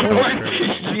 man, looking for 20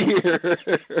 years.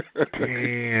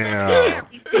 Damn.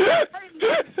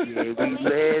 Yeah, we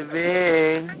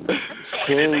living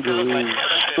single.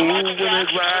 Who wanna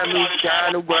grind me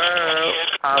down the world?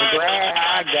 I'm glad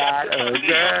I got a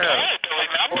girl.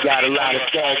 Got a lot of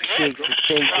fat chicks who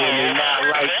think when they're not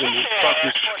liking this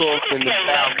fucking crossing the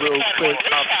bow real quick.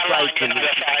 I'm striking it.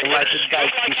 And like the dice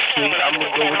and shit, I'm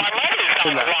gonna go with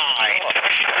tonight.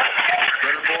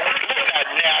 That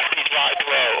nasty dry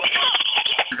throat.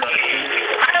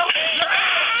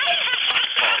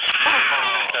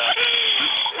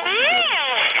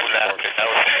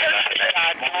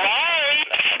 That's right.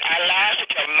 I laughed at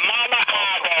your mama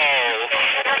eyeballs.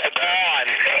 Gone. I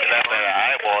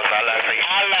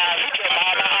laughed at your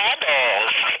mama eyeballs.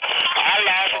 I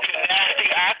laughed at your nasty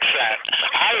accent.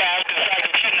 I laughed at the fact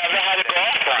that you never had a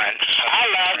girlfriend. I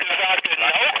laughed at the fact that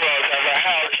no girls ever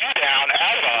held you down,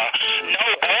 ever. No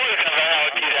boys ever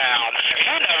held you down.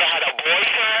 You never had a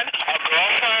boyfriend, a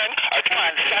girlfriend, a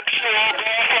transsexual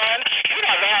girlfriend. You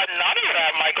never had none of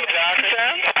that, Michael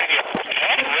Jackson.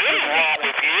 What's really wrong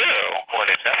with you?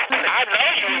 I know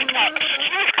you was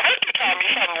quick to tell me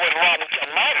something was wrong with your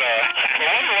mother, but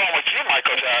what's wrong with you,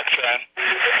 Michael Jackson?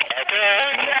 Okay?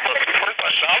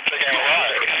 Something ain't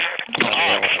right. Oh,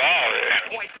 I'm sorry.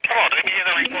 Come on, let me hear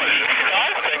the recording.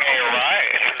 Something ain't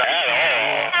right at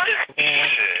all.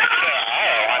 Shit. I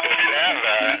don't understand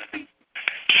that.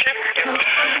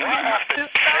 What after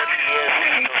 30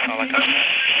 years?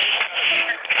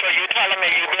 So you're telling me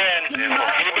you've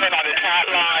been on the top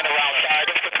line around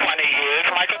Vegas for 20 years,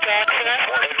 Michael Jackson?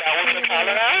 Is that what you're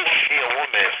telling us? She a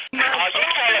woman. Are you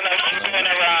telling us you've been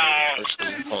around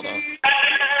Hold on.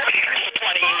 for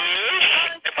 20 years?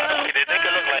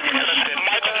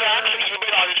 Michael Jackson, you've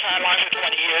been on the top line for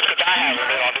 20 years because I haven't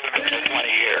been on this for 20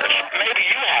 years. Maybe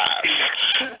you have.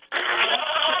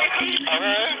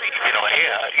 Okay? You know,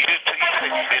 yeah. You did.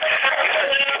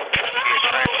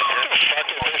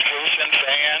 What is this Haitian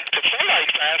saying? Could somebody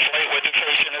translate what this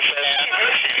Haitian is saying?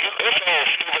 This old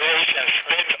stupid Haitian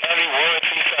spits every word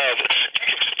he says.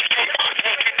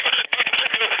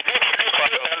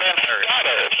 And then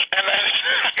stutters. And then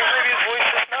you hear his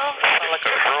voices now? Sound like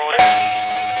a girl.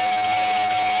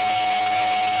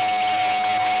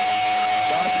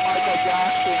 That's Michael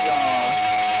Jackson, y'all.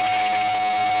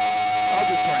 I'll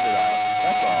just turn it out.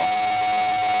 That's all.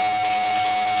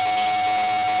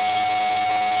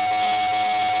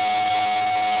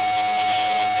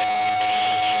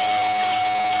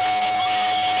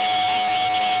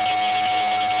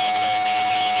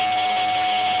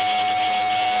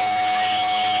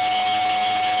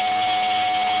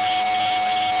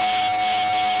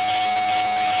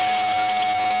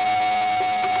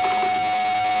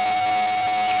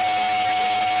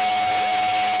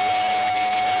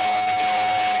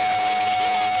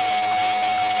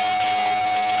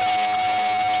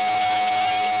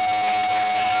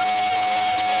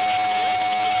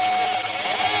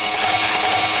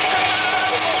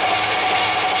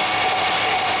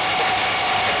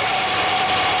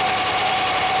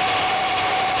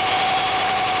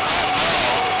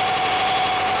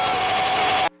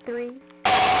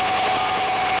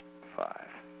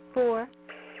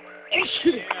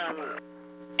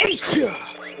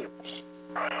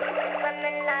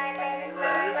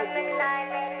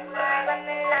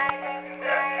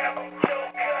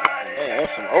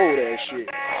 That's some old ass shit.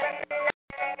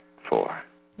 4.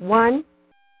 1.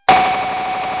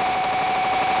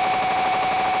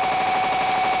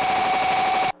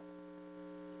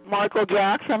 Michael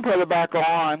Jackson, put it back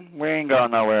on. We ain't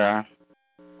going nowhere.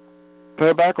 Put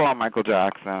it back on, Michael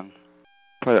Jackson.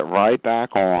 Put it right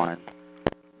back on.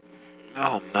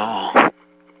 Oh, no.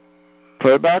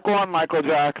 Put it back on, Michael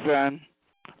Jackson.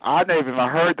 I never even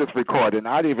heard this recording.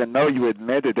 I didn't even know you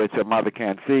admitted that your mother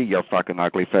can't see your fucking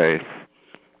ugly face.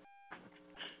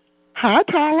 Hi,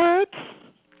 Tolerance.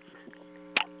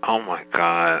 Oh, my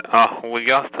God. Oh, well,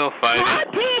 y'all still fighting? Hi,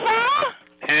 Tina.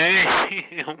 Hey.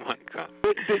 Oh, my God.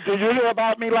 Did you hear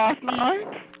about me last night?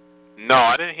 No,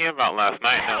 I didn't hear about last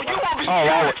night. No.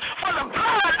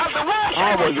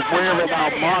 I was wearing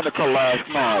out Monica last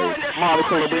night.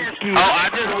 Monica Lewinsky. Oh, I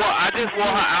just wore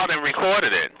her out and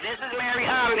recorded it. This is Mary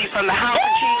Omni from the House of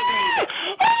King David.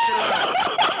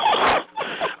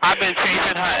 I've been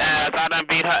chasing her ass. I done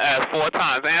beat her ass 4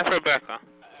 times. Ask Rebecca.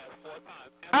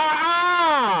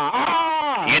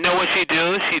 You know what she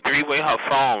do? She 3-way her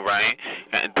phone, right?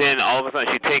 And then all of a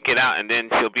sudden she take it out, and then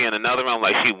she'll be in another room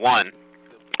like she won.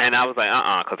 And I was like,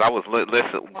 because I was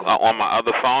listening on my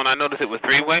other phone. I noticed it was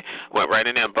 3-way. Went right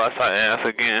in there and bust her ass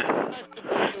again.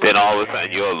 Then all of a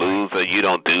sudden, you're a loser. You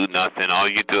don't do nothing. All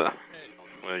you do.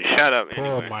 Well, shut up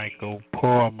anyway.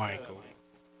 Poor Michael.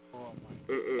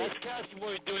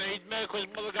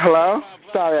 Hello?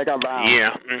 Sorry, I got loud.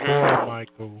 Yeah.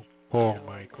 Poor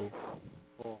Michael.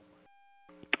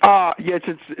 Yeah,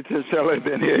 Chinchilla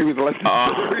been here. He was listening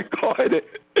to the recording.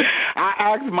 I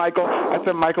asked Michael, I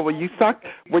said, Michael, would you suck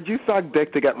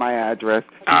dick to get my address?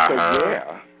 He said,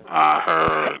 yeah. I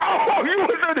heard. Oh, you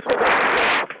was in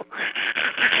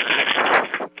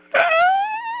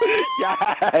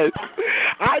Yes.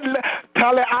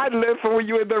 I'd listen when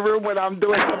you in the room when I'm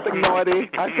doing something naughty.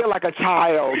 I feel like a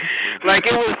child. Like,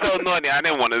 it was so naughty. I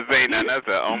didn't want to say nothing. I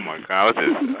said, oh, my God.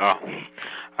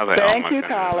 I was like, Thank oh, my you, God.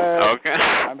 Tyler. Okay.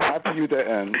 I'm happy you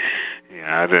didn't.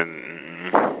 Yeah, I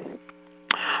didn't.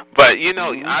 But, you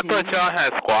know, I thought y'all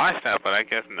had squashed that, but I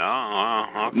guess no.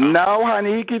 Okay. No,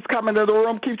 honey, he keeps coming to the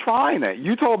room, keep trying it.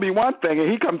 You told me one thing,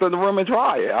 and he comes in the room and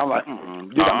try it. I'm like,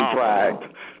 you got me dragged.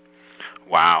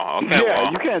 Wow, okay, yeah,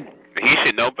 well, you can't. He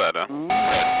should know better. There you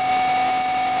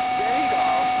go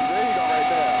right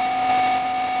there.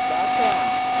 That's him.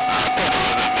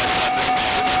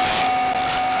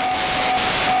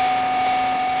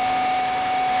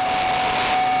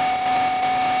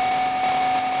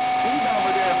 He's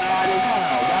over there mad as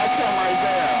hell. That's him right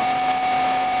there.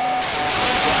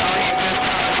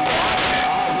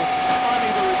 Funny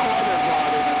the recorder's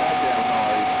louder than that damn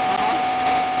noise.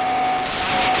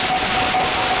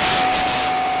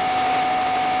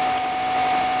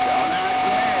 Don't ask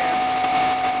me.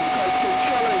 Because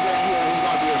Chinchilla's in here, he's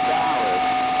going to be embarrassed.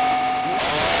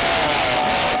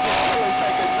 Chinchilla's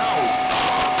taking notes.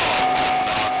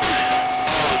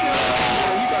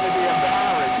 He's going to be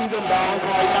embarrassed. He's embarrassed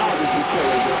right now that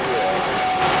Chinchilla's in here.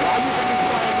 Why do you think he's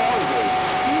playing noises?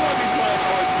 He won't be playing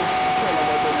noises if Chinchilla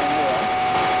wasn't in here.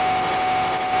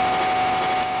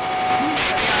 He's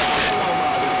not alone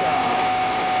all the time.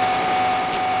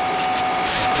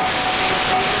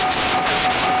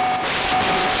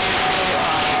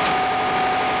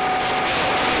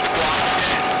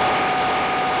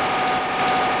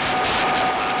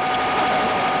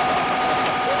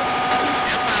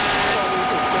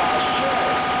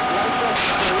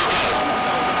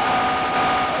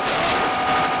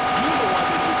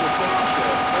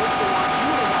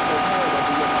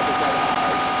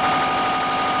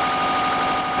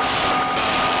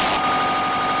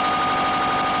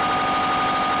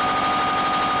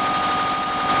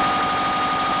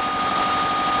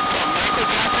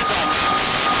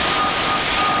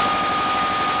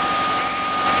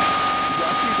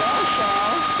 Yes, he does,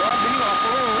 Charles. Don't be no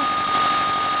fool.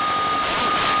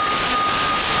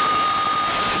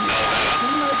 He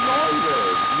makes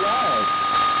noises. Yes.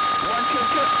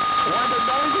 When the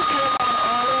noises came on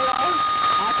earlier,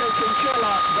 I think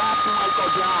Chinchilla, that's Michael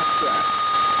Jackson.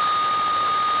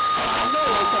 I knew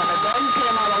it, and the noise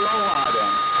came out of low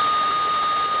riding.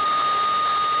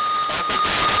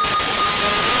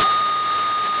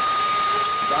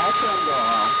 That's him,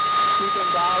 girl. He's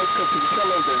embarrassed because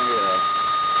Chinchilla's in here.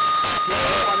 He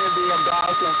doesn't want to be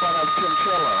embarrassed in front of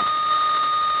Chinchilla.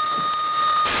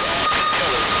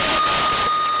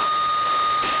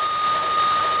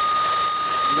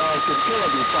 No, Chinchilla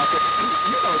be fucking.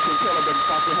 You know Chinchilla been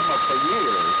fucking him up for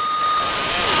years.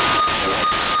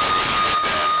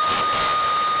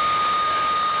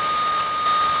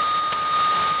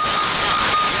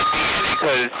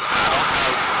 Because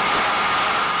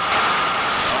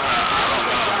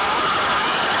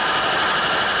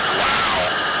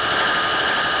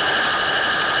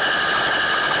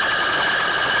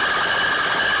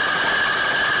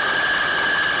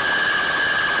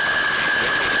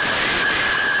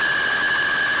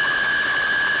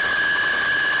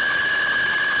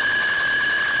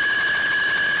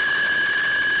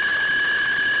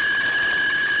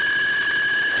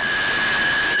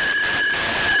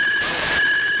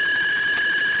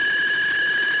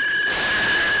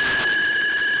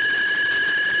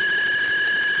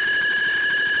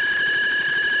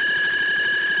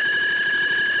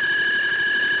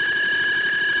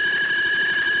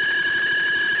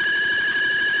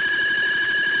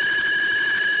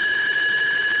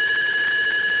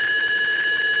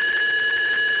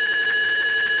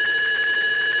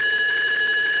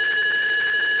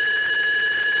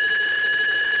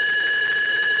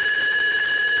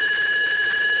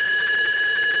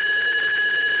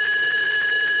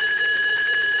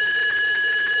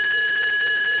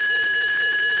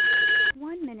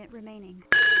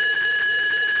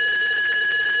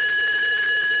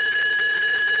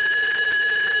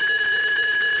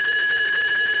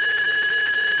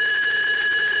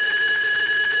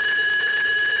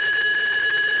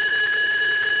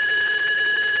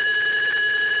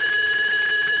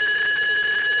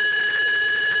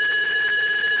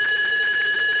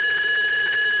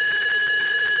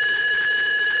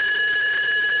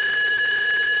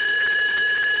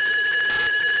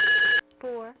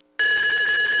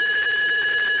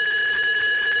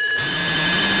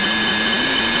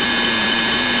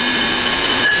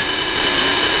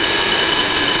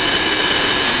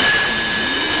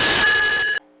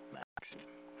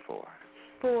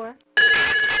 4.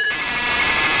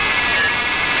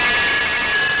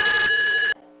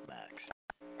 Max.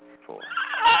 4.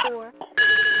 4.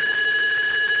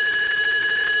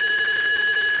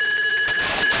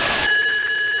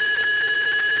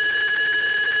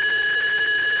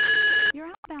 Your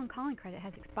outbound calling credit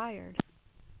has expired.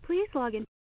 Please log in.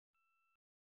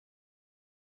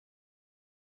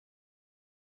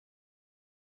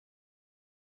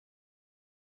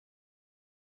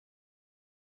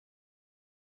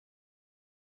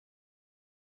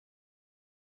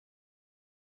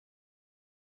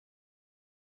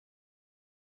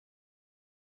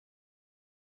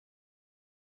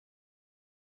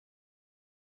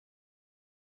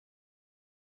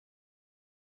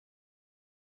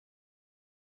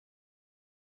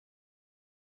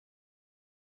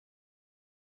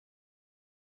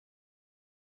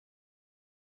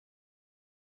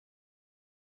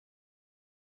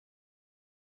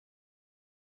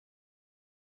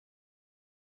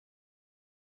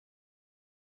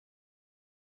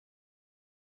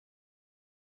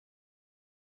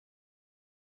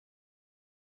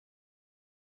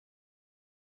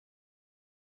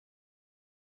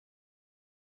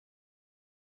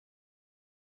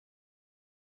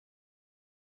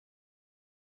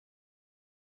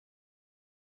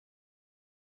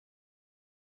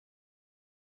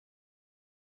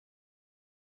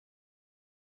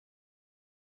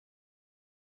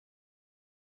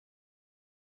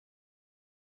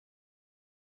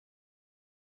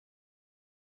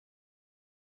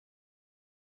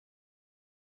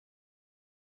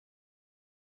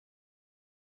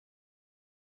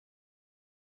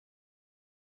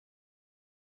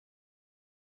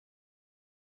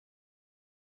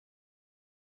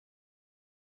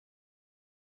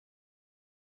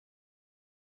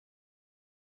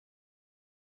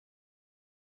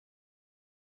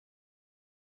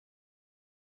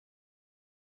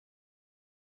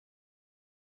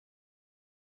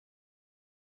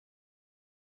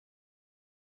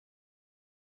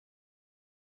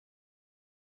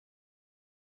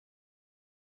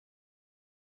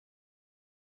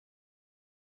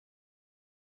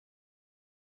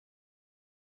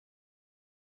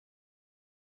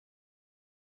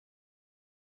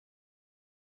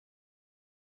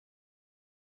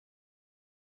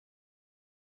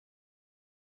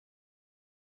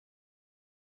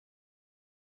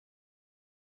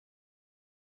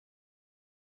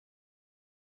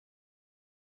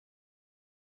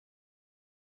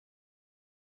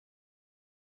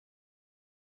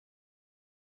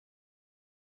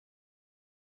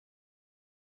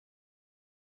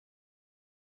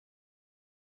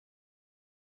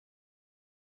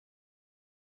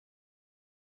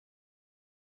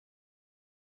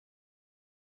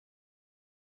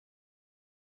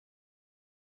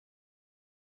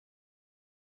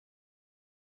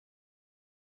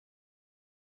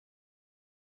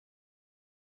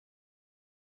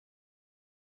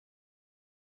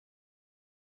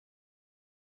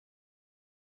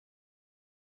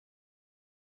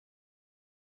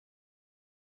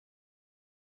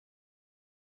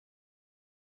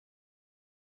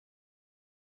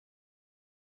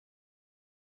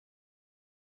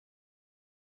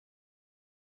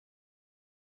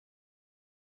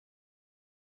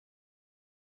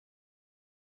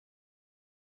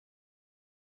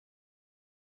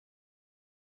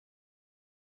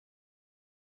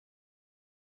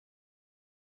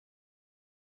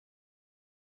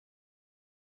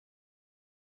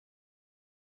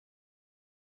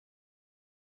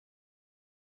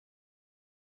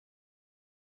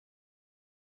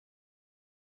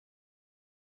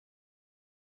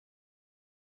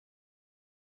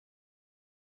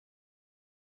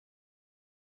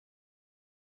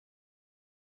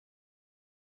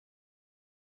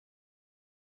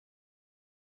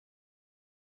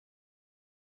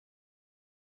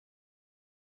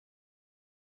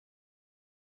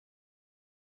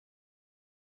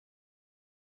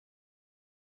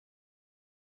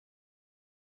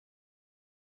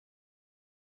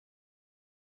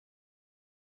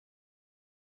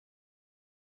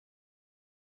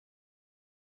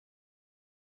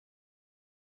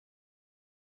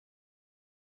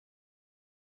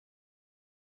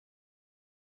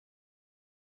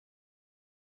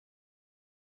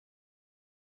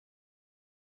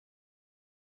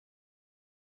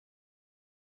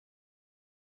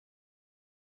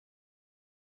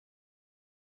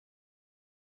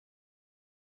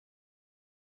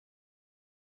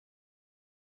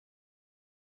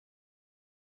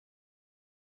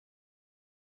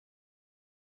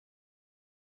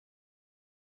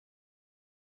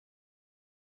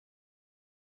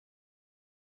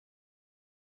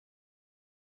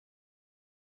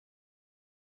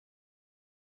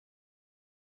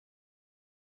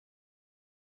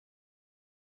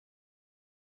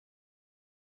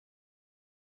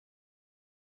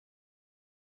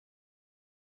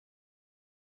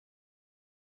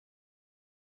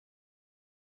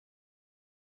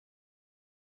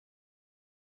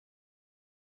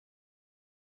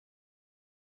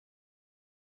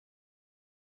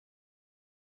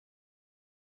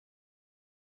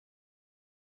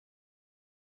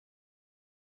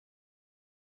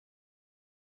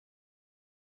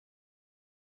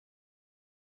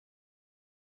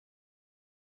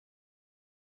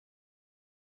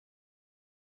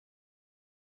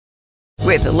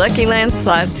 With the Lucky Land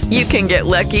Slots, you can get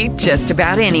lucky just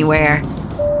about anywhere.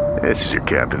 This is your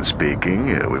captain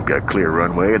speaking. We've got clear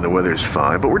runway and the weather's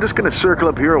fine, but we're just going to circle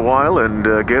up here a while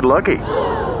and get lucky.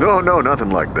 No, nothing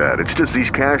like that. It's just these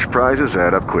cash prizes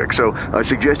add up quick. So I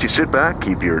suggest you sit back,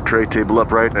 keep your tray table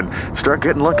upright, and start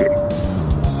getting lucky.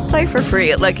 Play for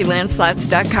free at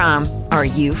LuckyLandSlots.com. Are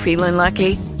you feeling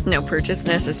lucky? No purchase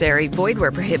necessary. Void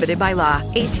where prohibited by law.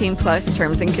 18+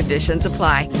 terms and conditions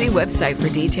apply. See website for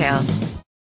details.